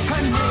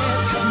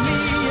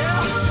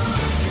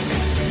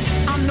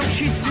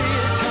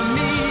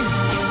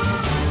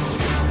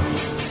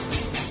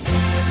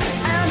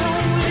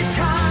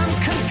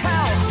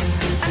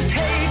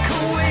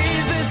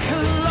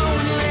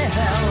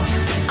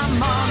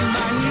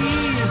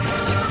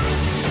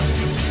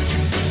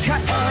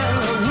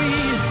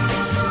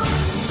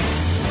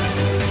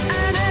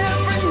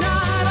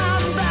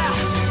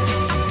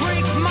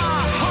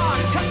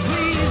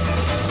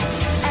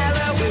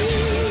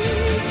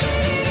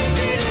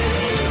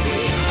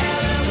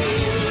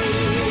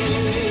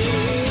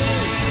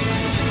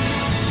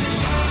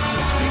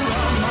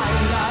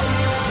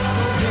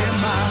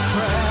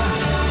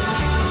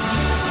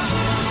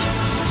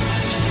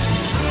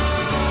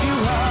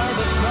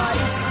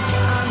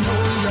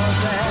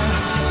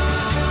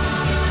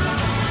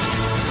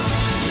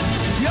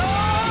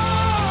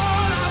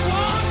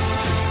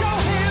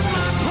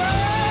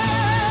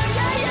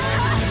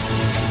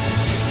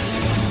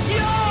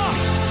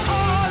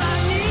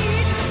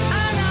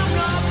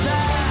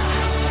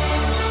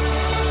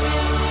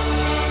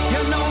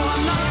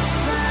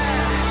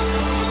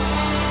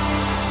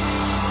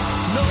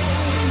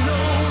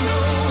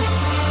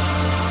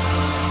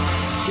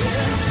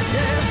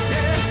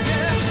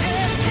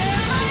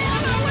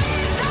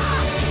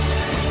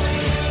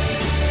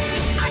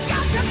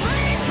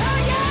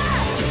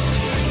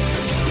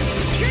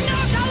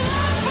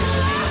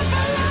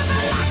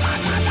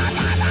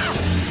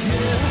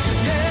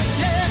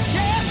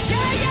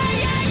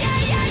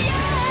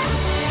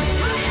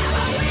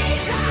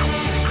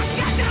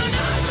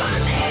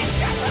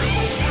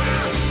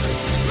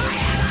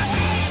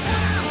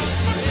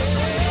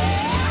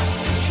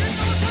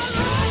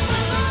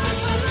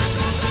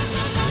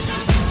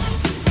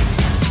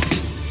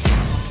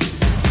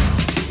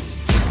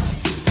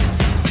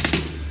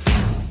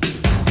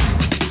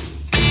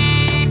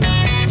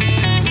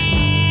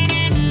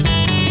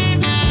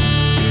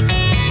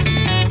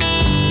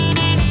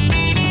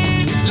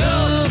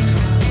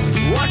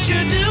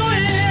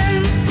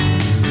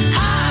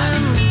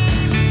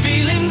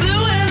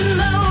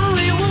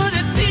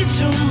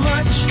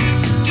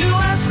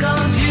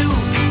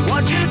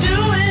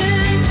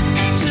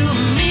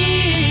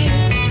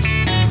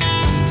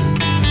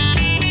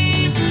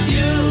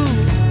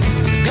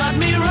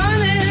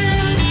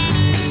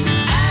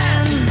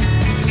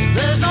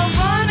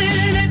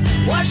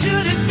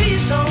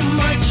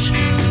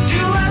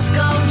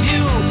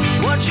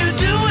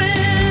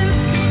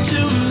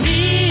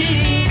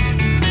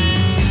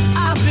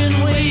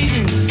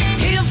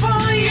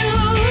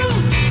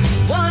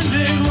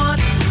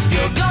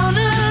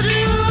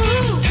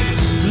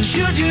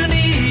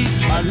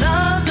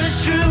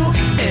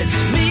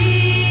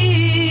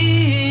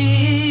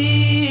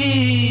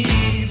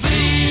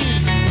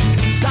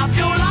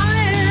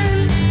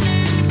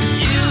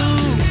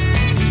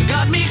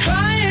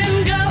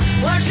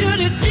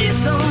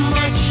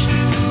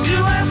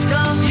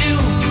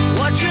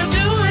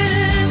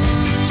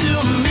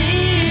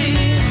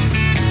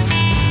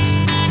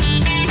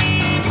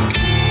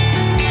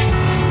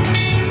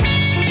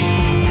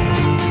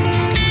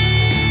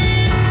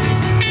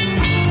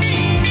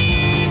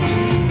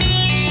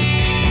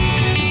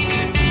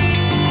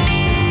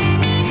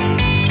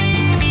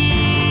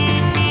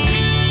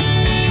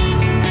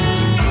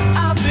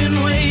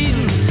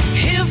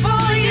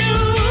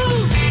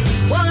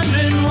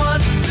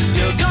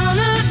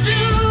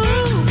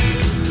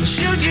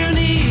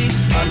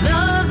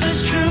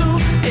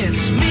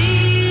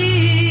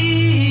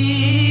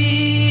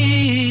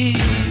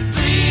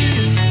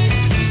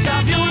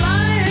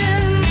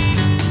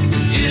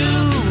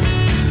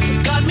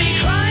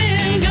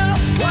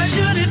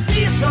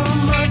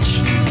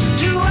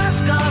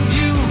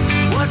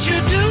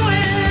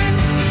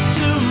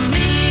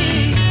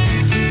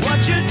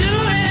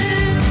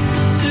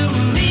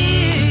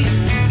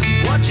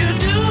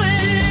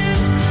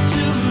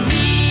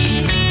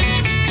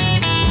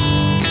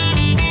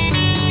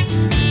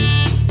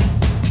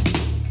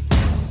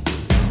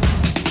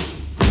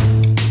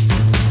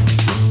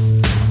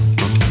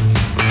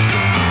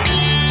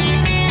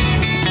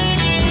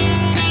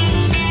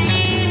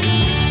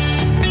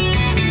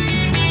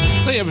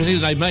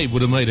everything they made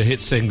would have made a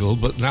hit single,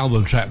 but an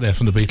album track there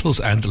from the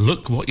Beatles, and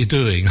Look What You're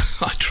Doing.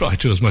 I try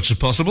to as much as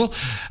possible.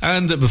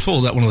 And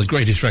before that, one of the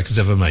greatest records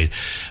ever made.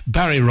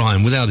 Barry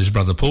Ryan, without his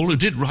brother Paul, who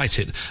did write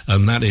it,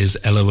 and that is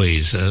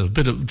Eloise. A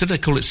bit of, did they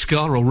call it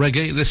ska or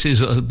reggae? This is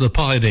The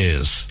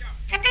Pioneers.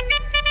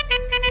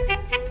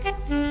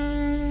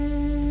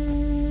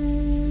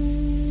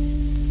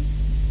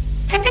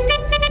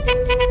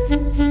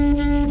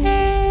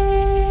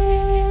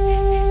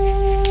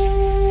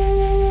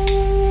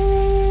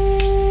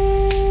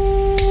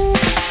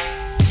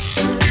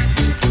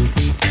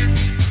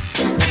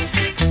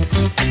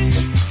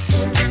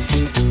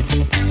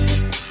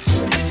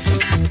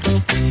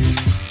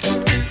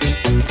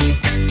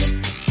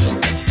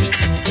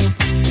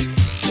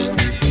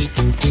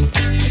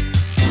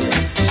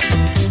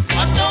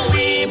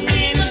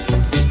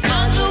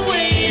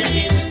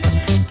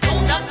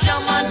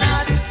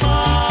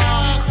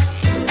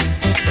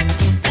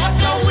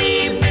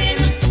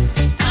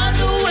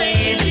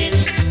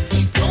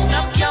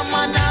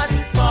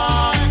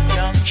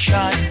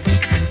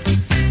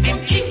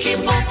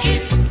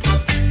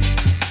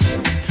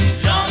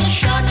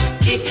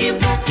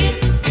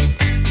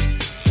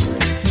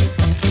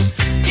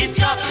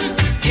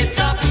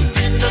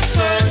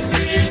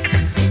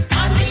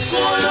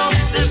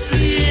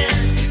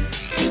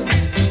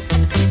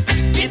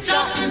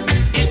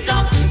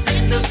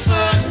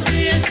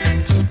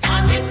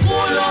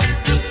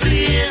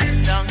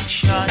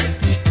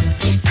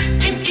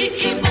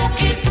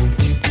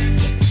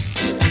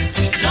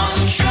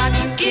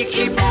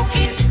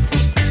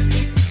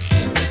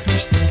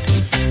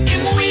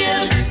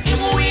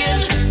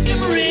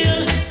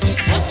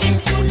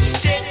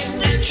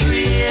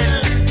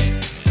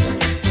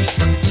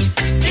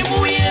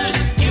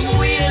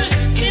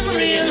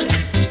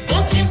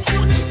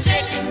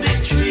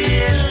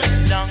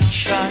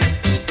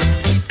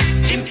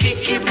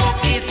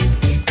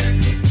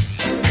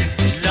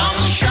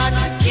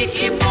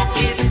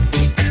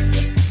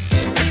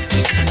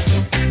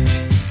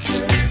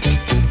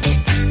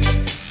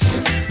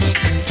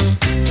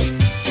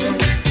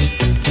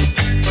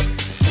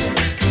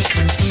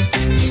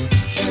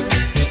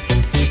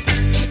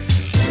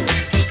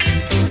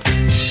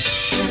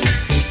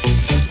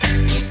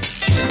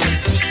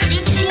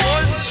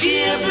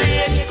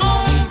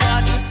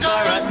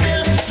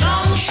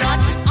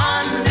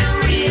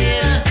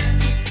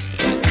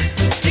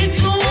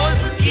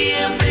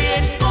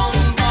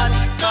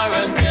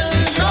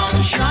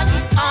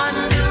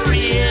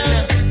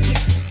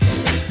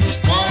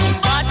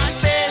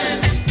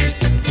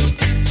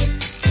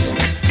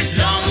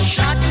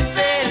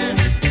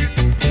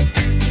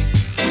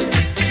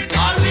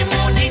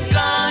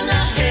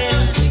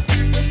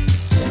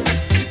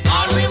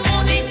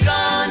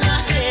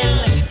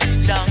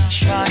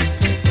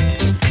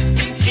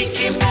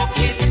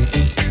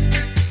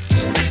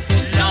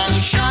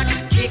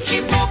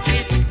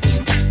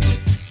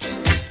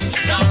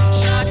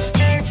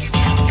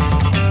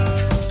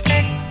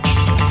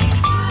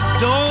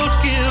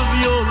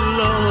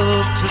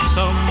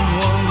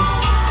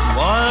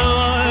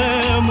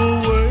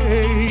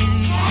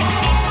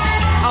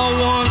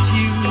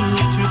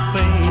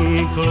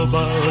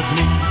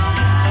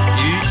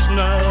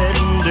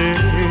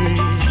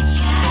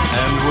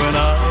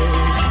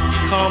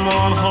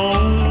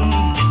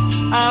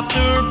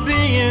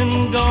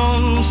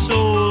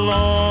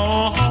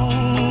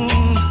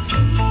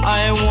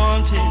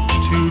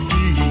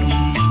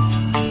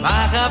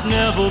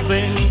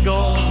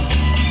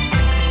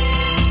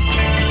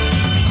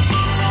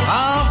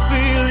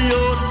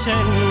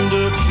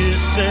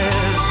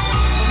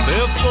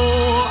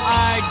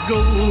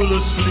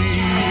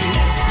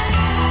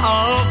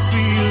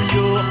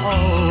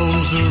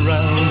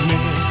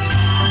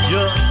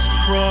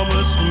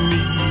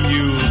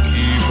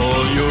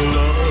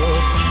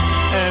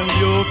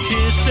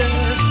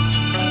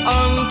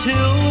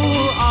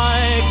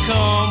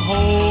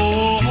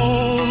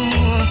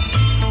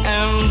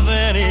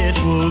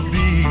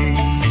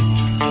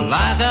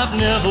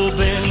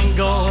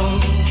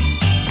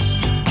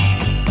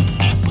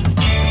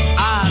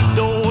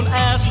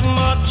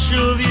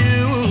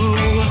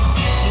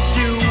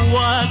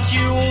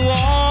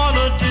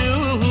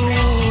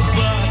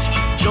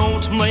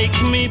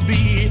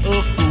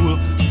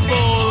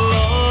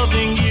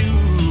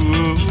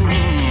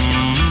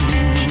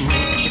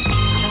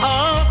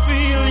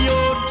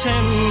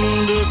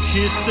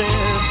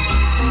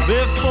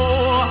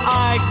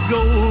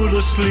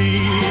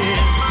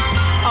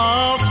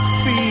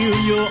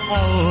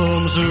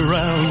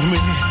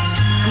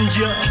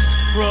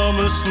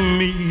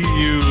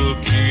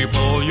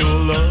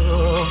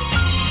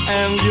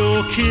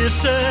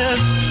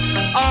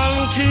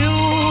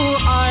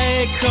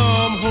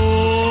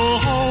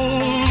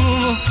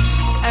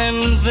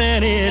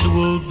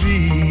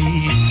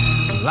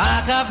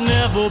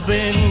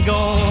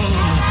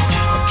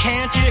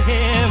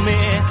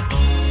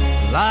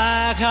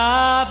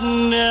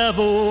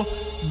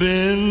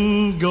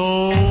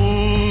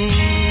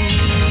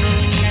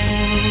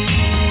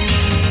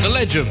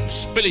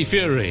 legends, Billy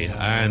Fury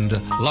and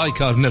Like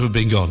I've Never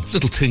Been Gone.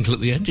 Little tinkle at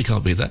the end, you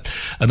can't beat that.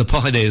 And the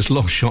Pioneers,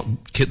 Long Shot,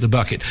 Kick the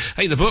Bucket.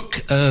 Hey, the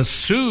book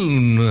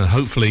soon,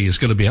 hopefully, is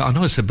going to be out. I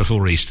know I said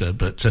before Easter,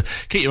 but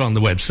keep you on the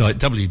website,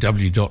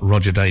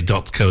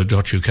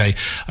 www.rogerday.co.uk,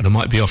 and I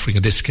might be offering a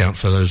discount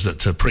for those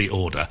that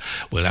pre-order.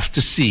 We'll have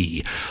to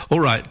see. All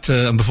right,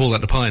 and before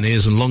that, the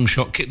Pioneers and Long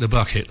Shot, Kick the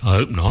Bucket. I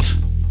hope not.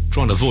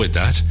 Trying to avoid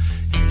that.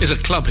 Here's a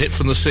club hit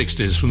from the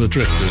 60s, from the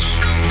Drifters.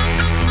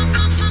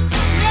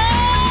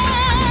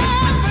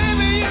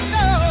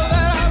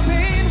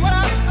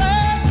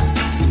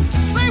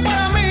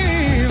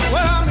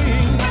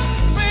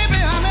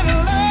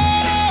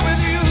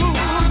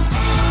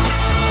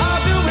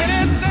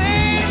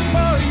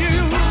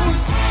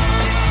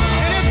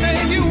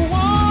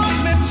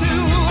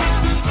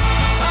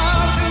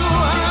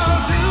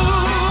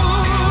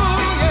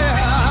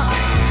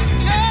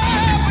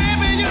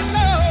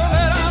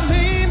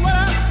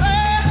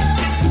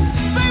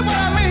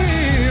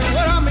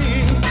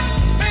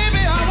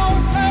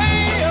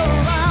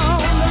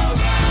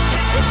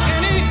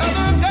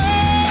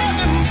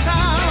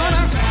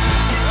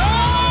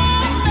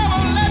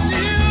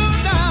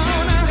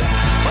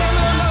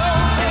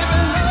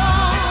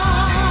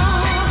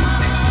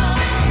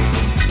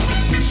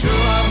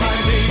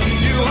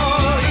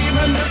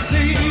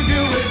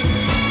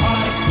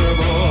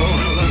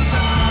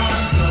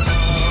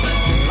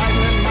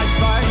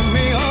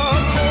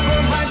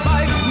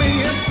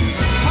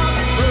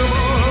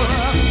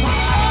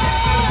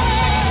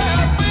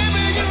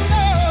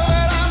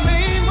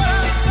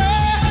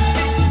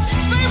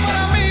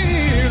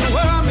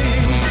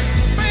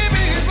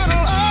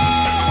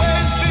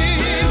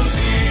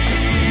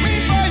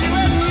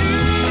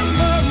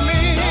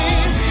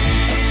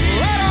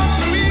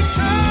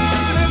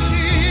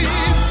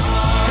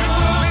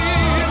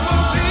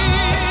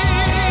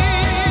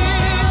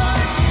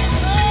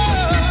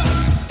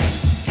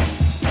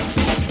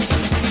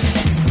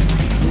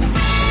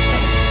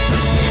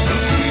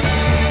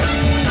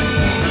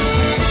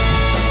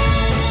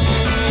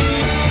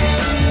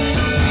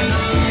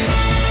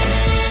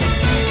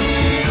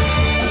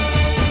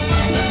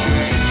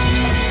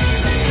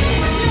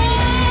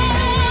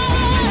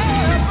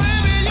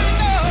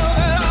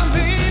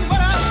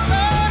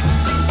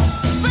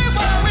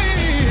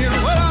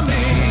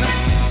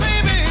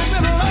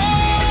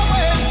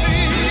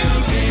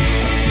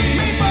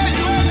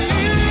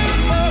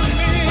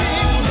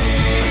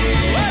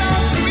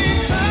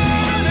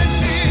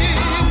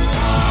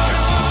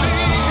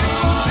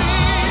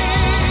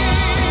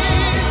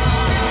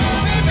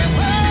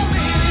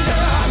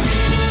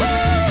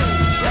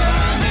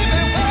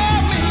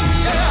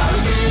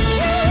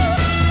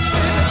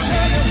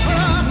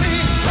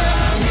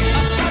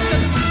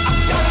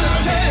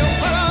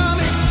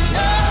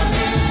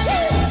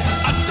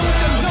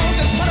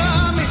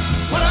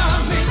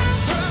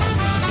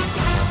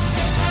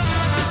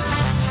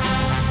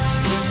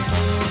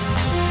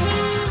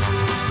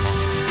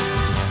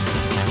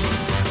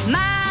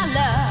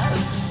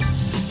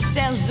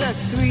 The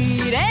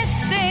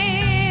sweetest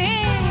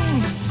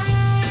things.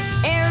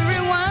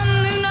 Everyone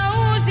who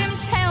knows him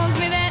tells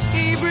me that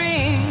he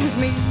brings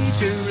me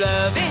true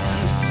loving.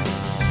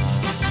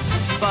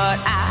 But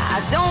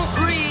I don't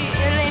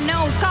really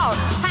know, 'cause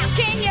how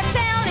can you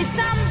tell if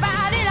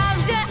somebody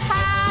loves you?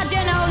 How'd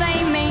you know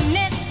they mean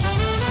it?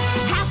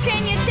 How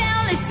can you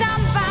tell if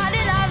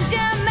somebody loves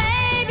you?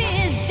 Maybe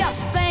it's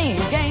just playing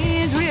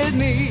games with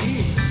me.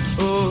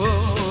 Oh,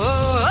 oh,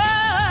 oh, oh.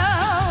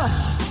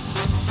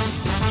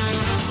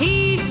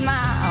 He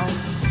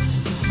smiles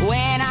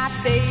when I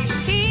take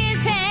his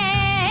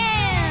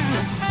hand.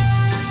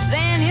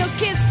 Then he'll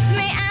kiss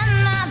me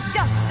and I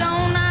just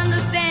don't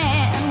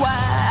understand why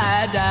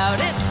I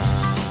doubt it.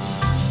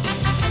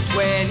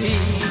 When he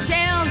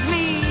tells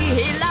me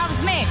he loves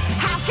me,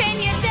 how can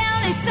you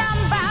tell if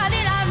somebody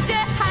loves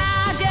you?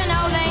 How'd you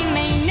know they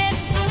mean it?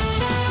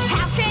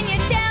 How can you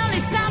tell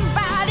if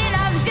somebody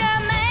loves you?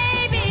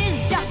 Maybe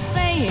it's just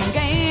playing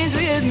games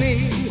with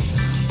me.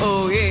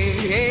 Oh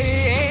yeah, yeah, yeah.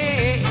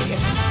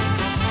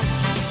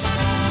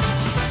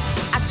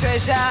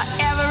 Treasure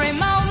every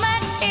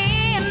moment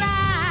he and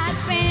I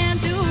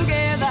spend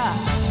together,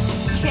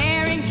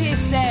 sharing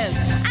kisses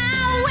I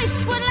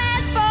wish would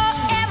last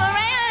forever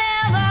and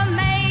ever.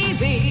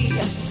 Maybe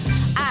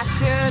I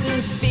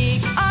shouldn't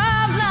speak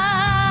of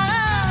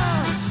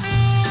love,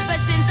 but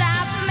since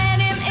I've met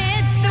him,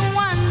 it's the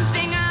one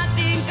thing I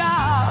think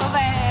of.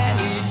 And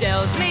he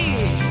tells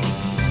me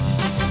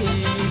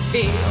he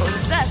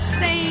feels the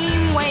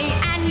same way,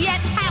 and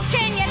yet how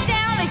can you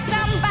tell me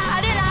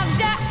somebody loves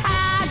you?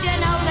 You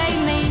know they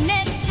mean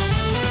it.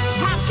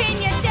 How can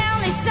you tell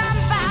me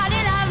somebody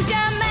loves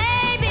you?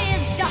 Maybe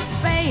it's just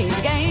playing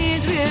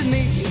games with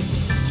me.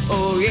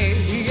 Oh yeah,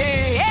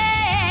 yeah,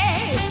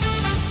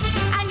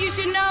 yeah. And you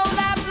should know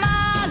that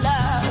my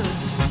love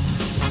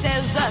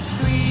says the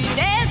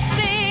sweetest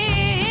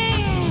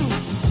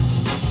things.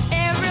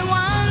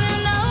 Everyone who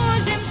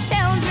knows him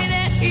tells me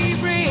that he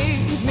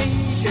brings me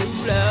true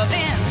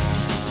loving.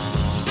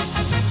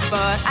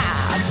 but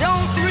I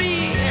don't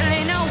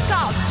really know.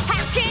 'Cause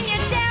how can you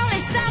tell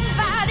if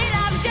somebody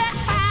loves you?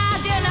 How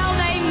do you know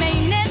they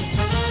mean it?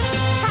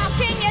 How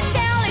can you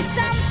tell if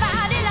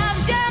somebody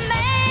loves you?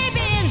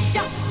 Maybe it's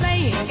just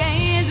playing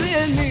games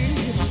with me.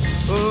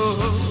 Oh,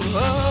 oh,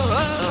 oh,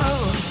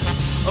 oh,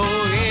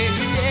 oh, yeah,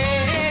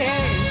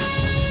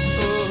 yeah.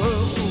 Oh,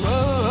 oh, oh,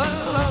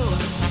 oh,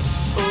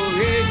 oh,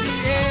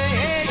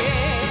 yeah,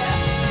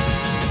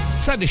 yeah.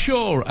 Sandy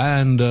Shaw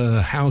and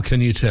How Can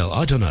You Tell?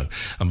 I don't know.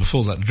 And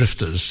before that,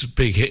 Drifters,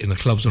 big hit in the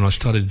clubs when I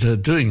started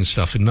doing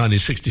stuff in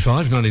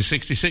 1965,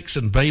 1966,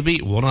 and Baby,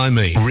 What I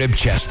Mean.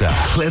 Ribchester,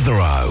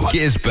 Clitheroe,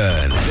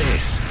 Gisburn.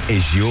 This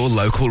is your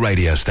local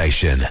radio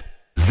station.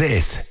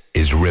 This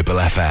is Ribble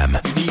FM.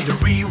 You need a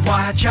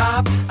rewire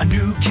job, a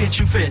new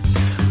kitchen fit,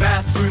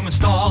 bathroom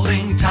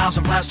installing, tiles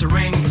and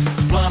plastering,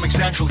 plumbing,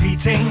 central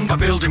heating, a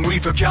building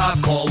refurb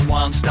job. Call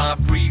One Stop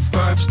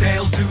Refurbs,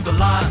 Dale to the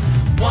lot.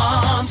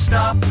 One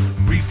Stop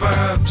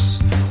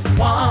Refurbs.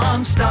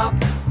 One Stop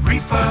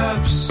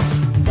Refurbs.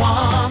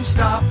 One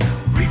Stop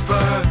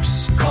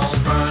Refurbs. Call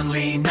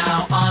Burnley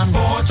now on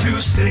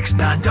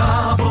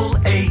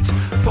 426-988.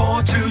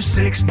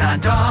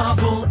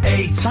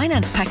 426-988.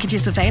 Finance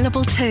packages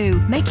available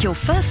too. Make your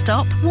first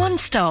stop One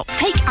Stop.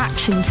 Take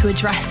action to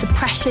address the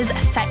pressures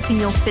affecting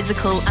your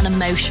physical and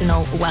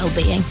emotional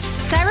well-being.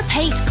 Sarah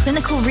Pate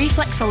Clinical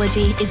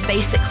Reflexology is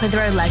based at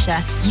Clitheroe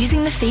Leisure.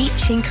 Using the feet,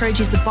 she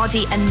encourages the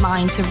body and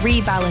mind to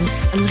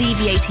rebalance,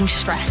 alleviating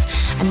stress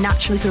and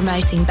naturally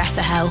promoting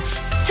better health.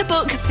 To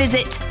book,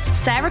 visit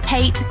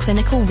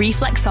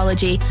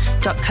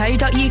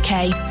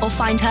sarahpateclinicalreflexology.co.uk or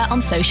find her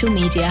on social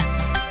media.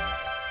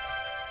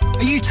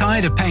 Are you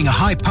tired of paying a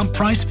high pump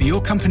price for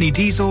your company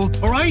diesel?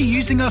 Or are you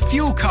using a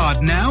fuel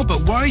card now but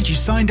worried you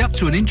signed up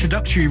to an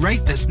introductory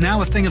rate that's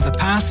now a thing of the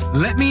past?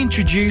 Let me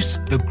introduce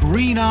the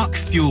Green Arc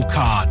Fuel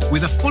Card.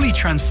 With a fully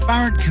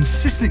transparent,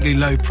 consistently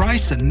low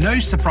price and no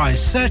surprise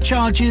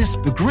surcharges,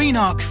 the Green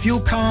Arc Fuel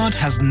Card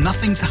has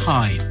nothing to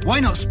hide.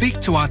 Why not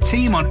speak to our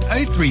team on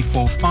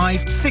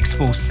 0345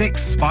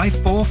 646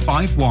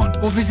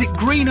 5451 or visit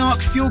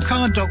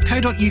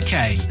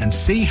greenarcfuelcard.co.uk and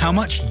see how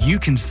much you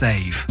can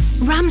save.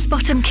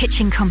 Ramsbottom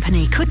Kitchen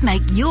Company could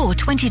make your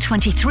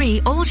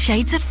 2023 all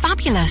shades of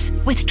fabulous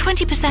with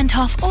 20%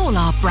 off all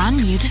our brand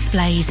new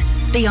displays.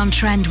 Be on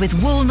trend with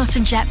walnut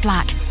and jet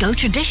black, go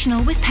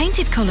traditional with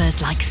painted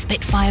colours like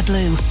Spitfire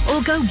Blue,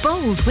 or go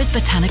bold with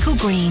botanical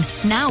green.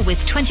 Now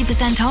with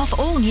 20% off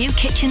all new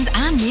kitchens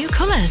and new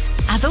colours.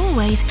 As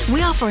always,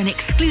 we offer an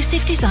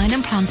exclusive design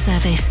and plan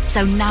service,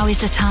 so now is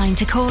the time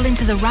to call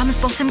into the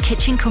Ramsbottom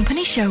Kitchen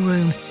Company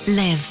showroom.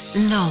 Live,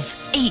 love,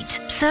 eat.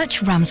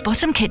 Search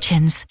Ramsbottom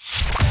Kitchens.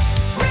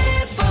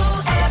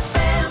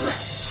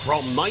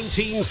 From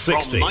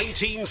 1960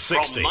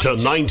 to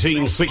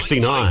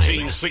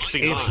 1969, it's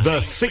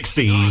the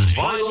 60s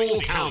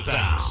Vinyl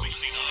Countdown.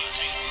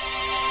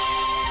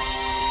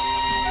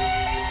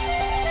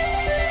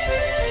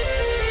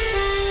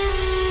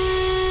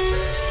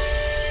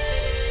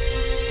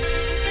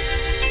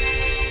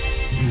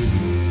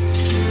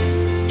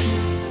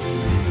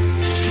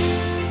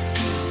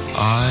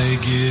 I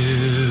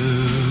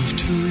give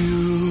to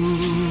you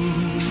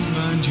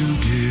and you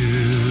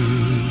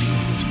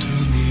give to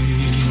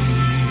me.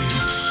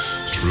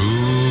 True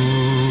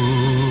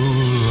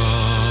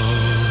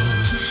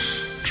love,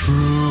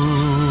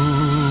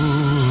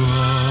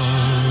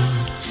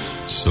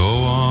 so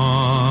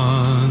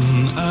on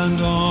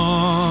and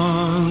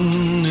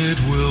on it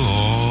will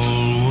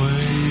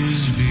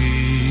always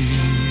be.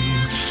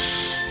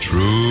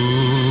 True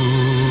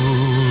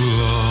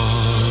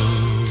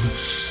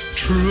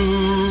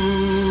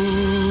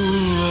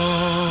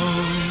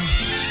love,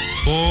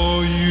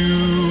 for you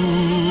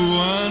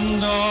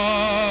and I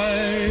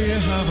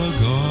have a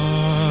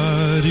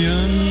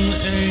guardian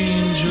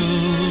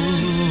angel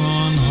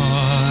on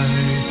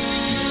high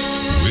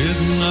with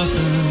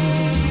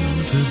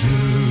nothing to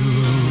do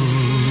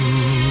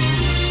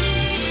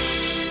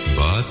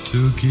but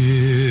to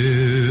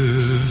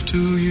give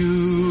to you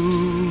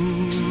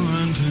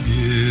and to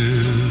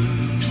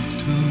give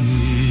to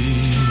me.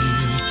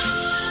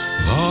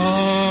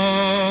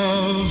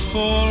 Love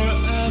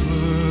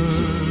forever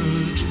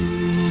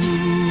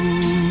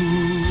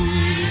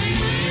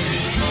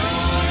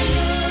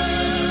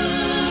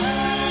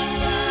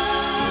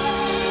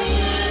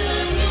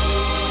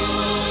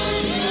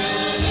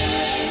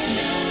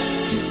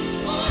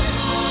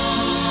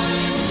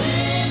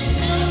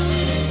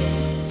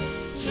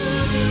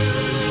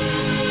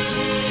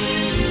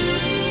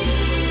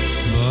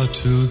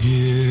to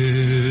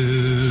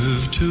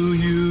give to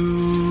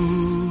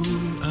you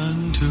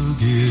and to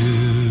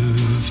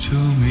give to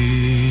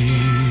me.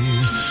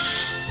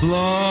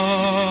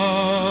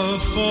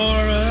 Love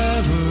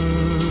forever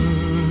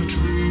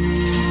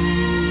true.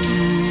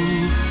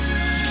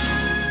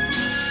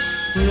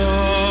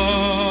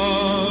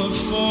 Love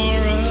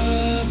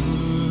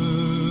forever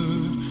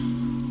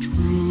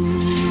true.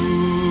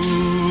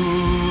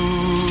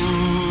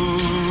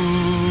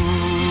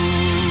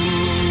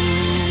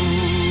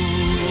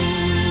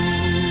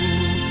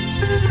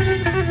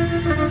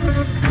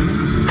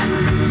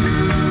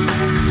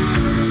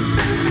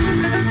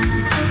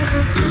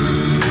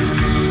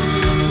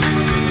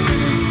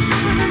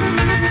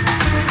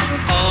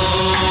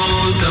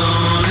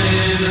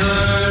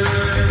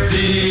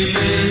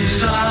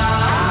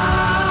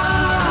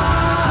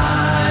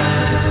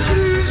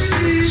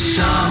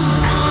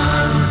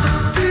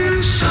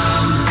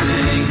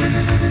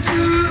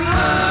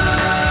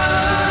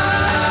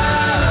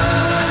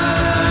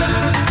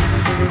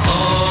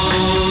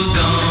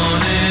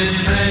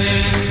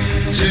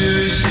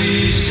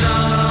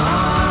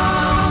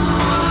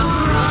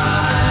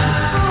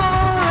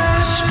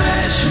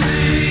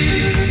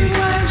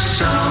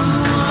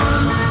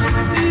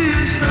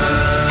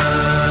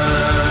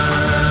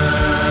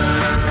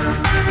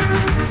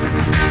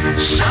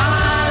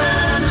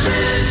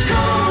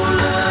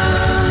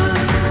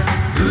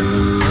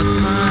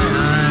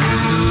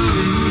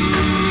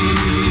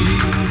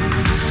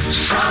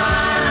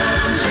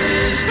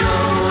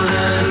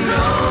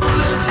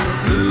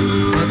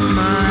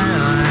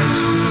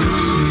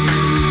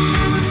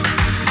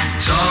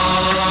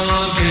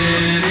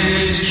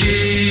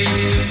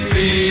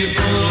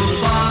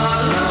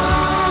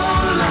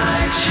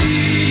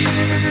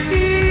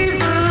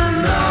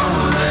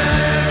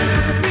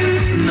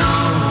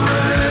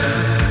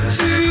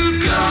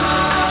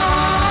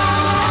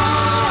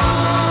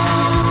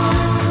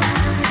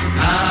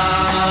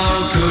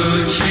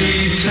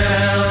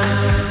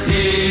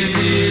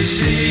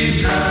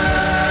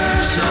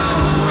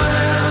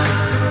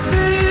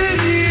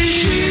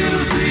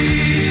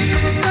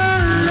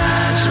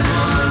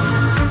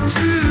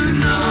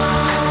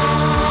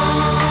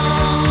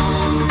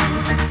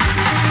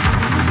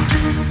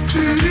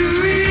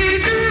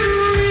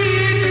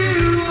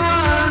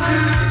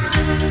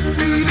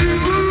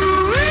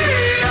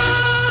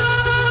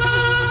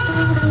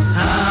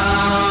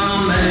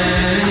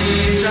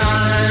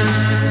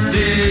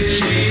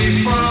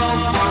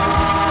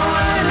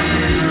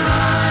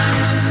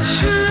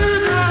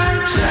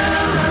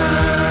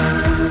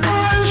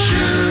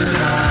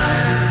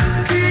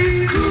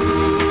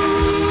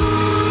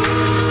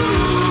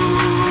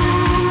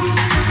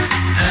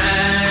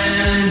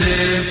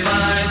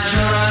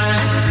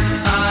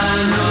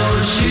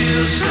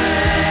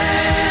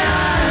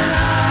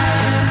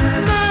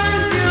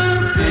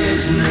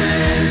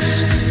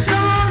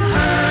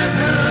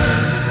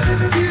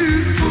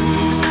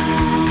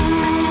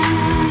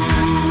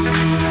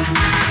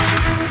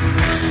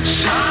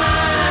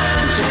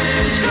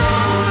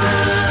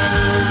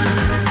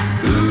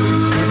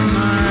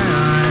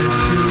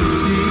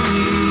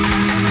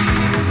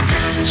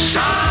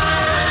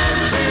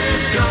 Silence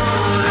is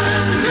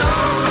golden,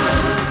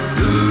 golden.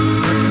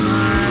 Open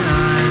my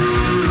eyes.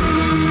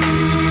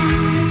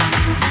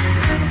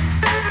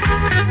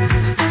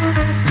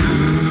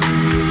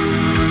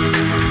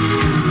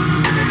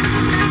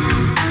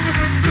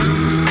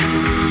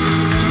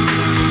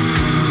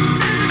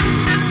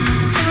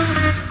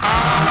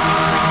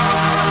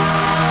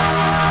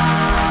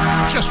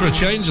 Just for a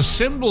change, the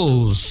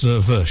Symbols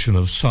version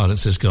of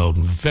Silence is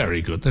Golden.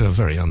 Very good. They were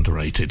very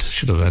underrated.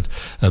 Should have had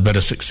a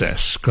better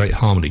success. Great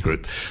harmony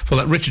group. For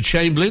that, Richard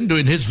Chamberlain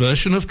doing his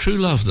version of True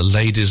Love. The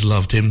ladies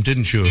loved him,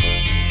 didn't you?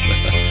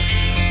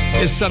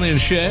 Here's Sonny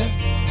and Cher.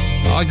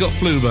 I Got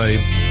Flu, Babe.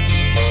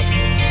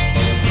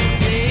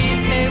 They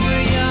say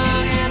we're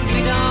young and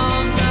we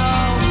don't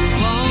know. We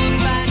won't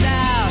find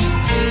out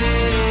till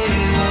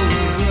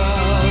we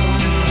grow.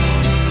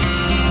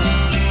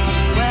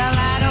 Well,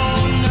 I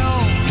don't know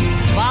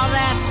if all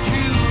that's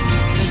true,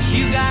 'cause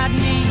you got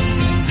me,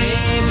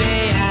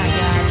 baby, I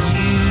got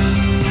you.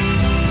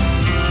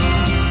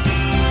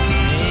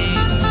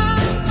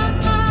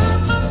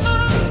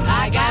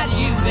 I got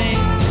you,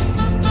 babe.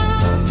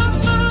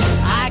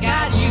 I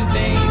got you,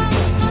 babe.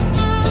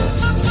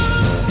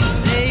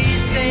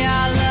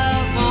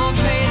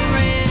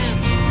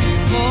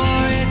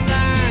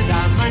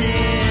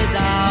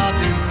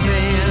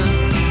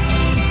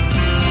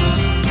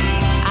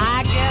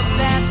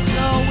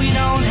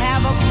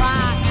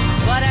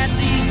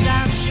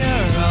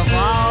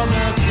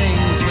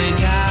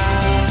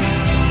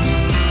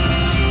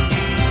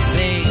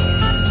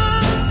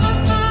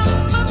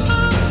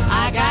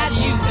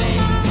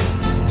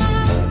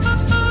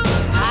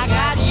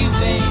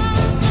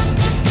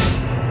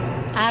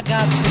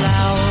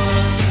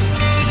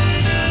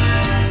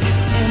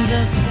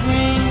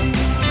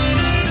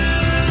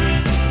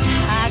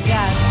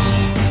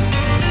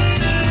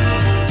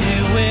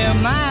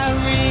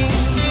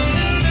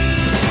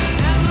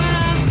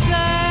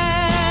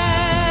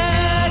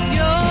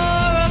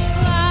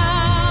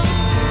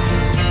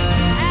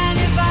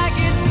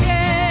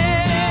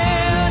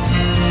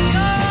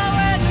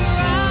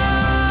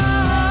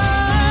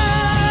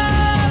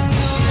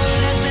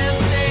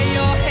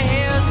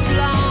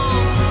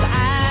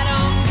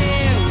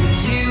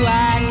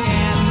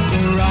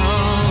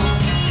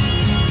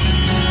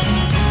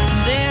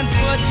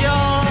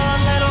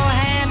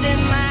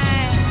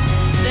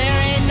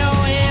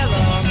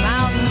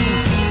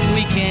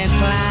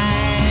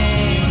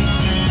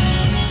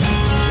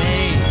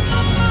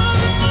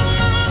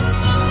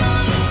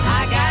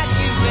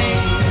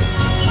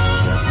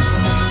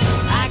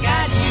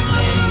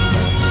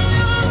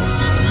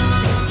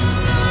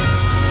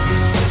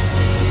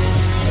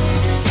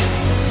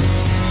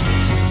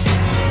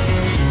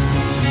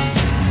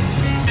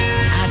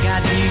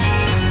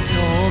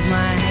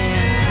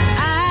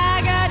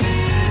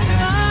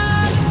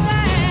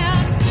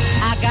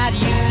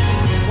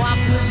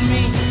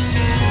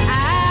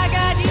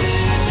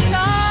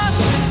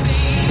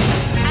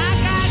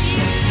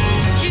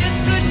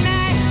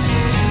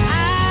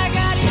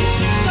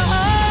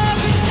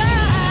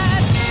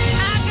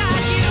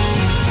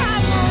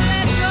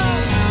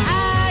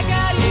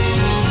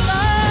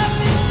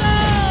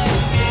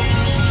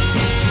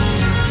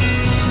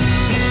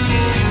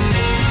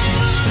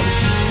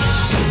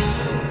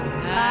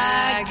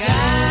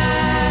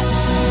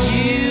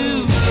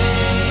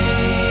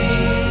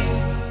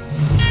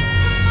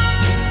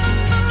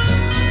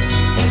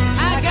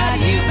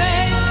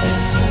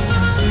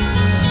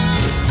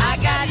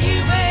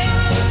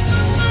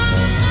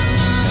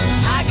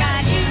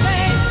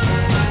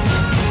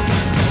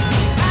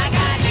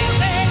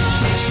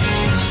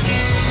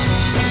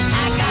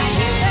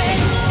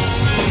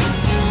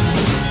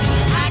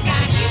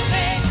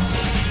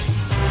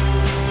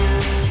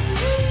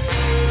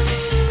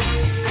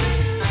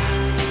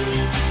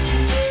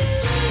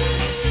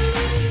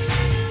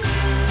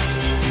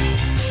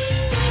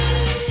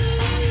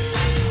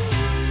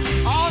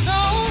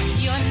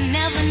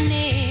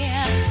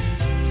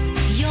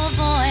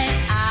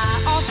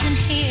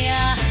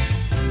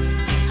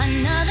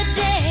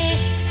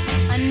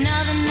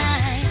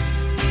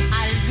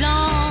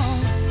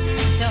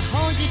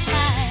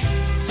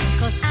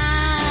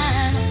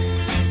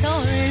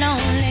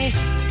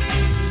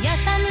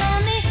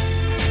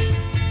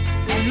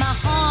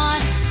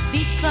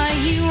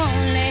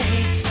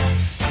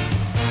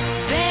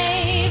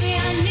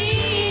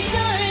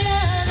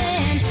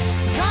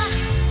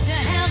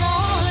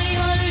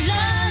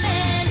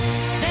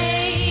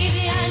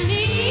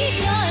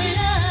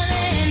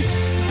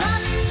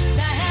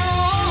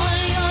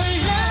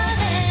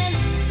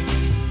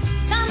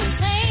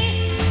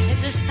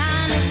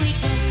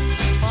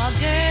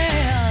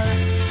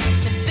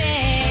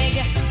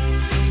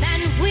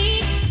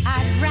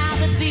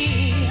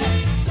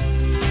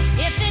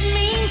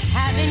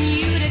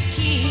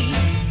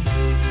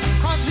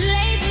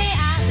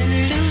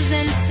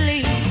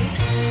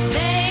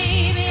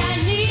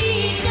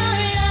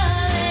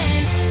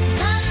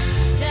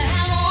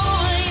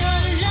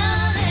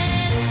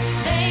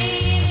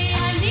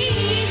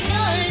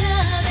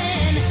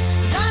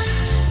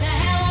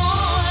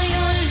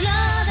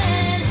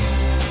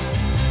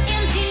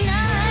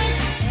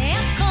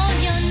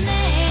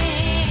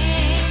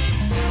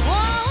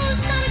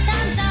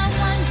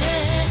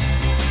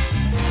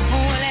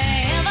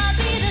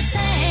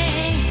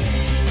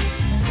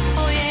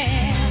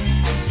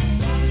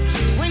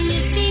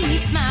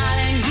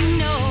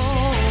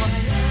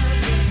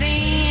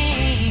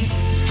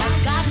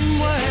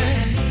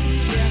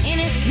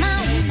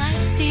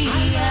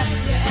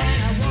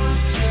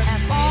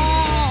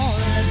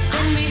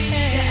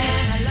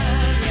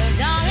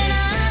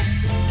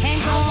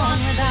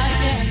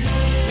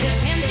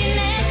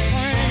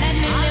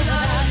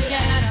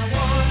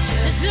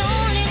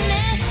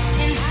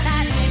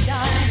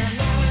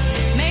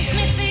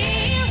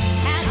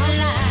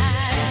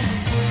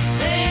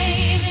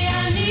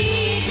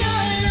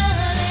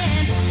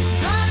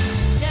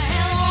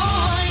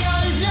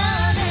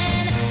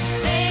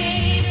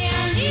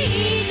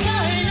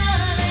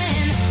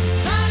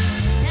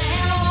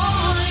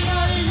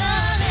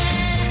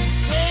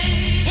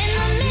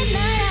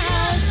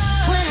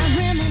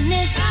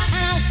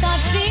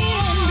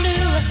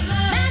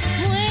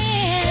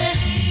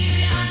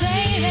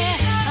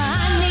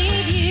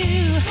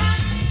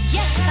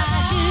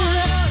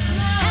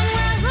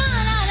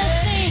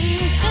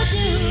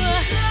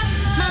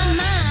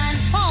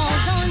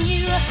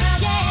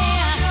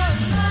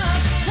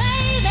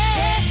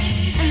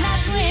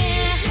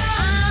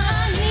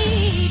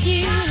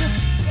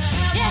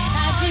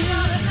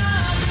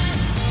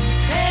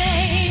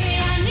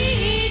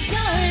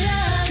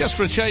 Just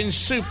for a change,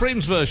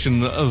 Supreme's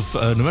version of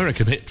an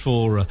American hit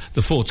for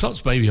the Four Tops,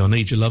 Baby I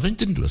Need Your Loving.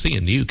 Didn't do a thing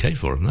in the UK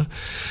for them, though.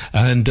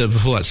 And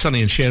before that,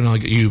 Sonny and Cher and I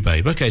Got You,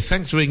 Babe. Okay,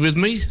 thanks for being with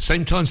me.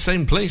 Same time,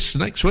 same place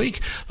next week.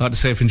 I'd like to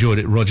say if you enjoyed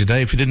it, Roger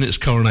Day. If you didn't, it's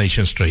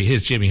Coronation Street.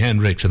 Here's Jimi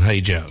Hendrix and Hey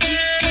Joe.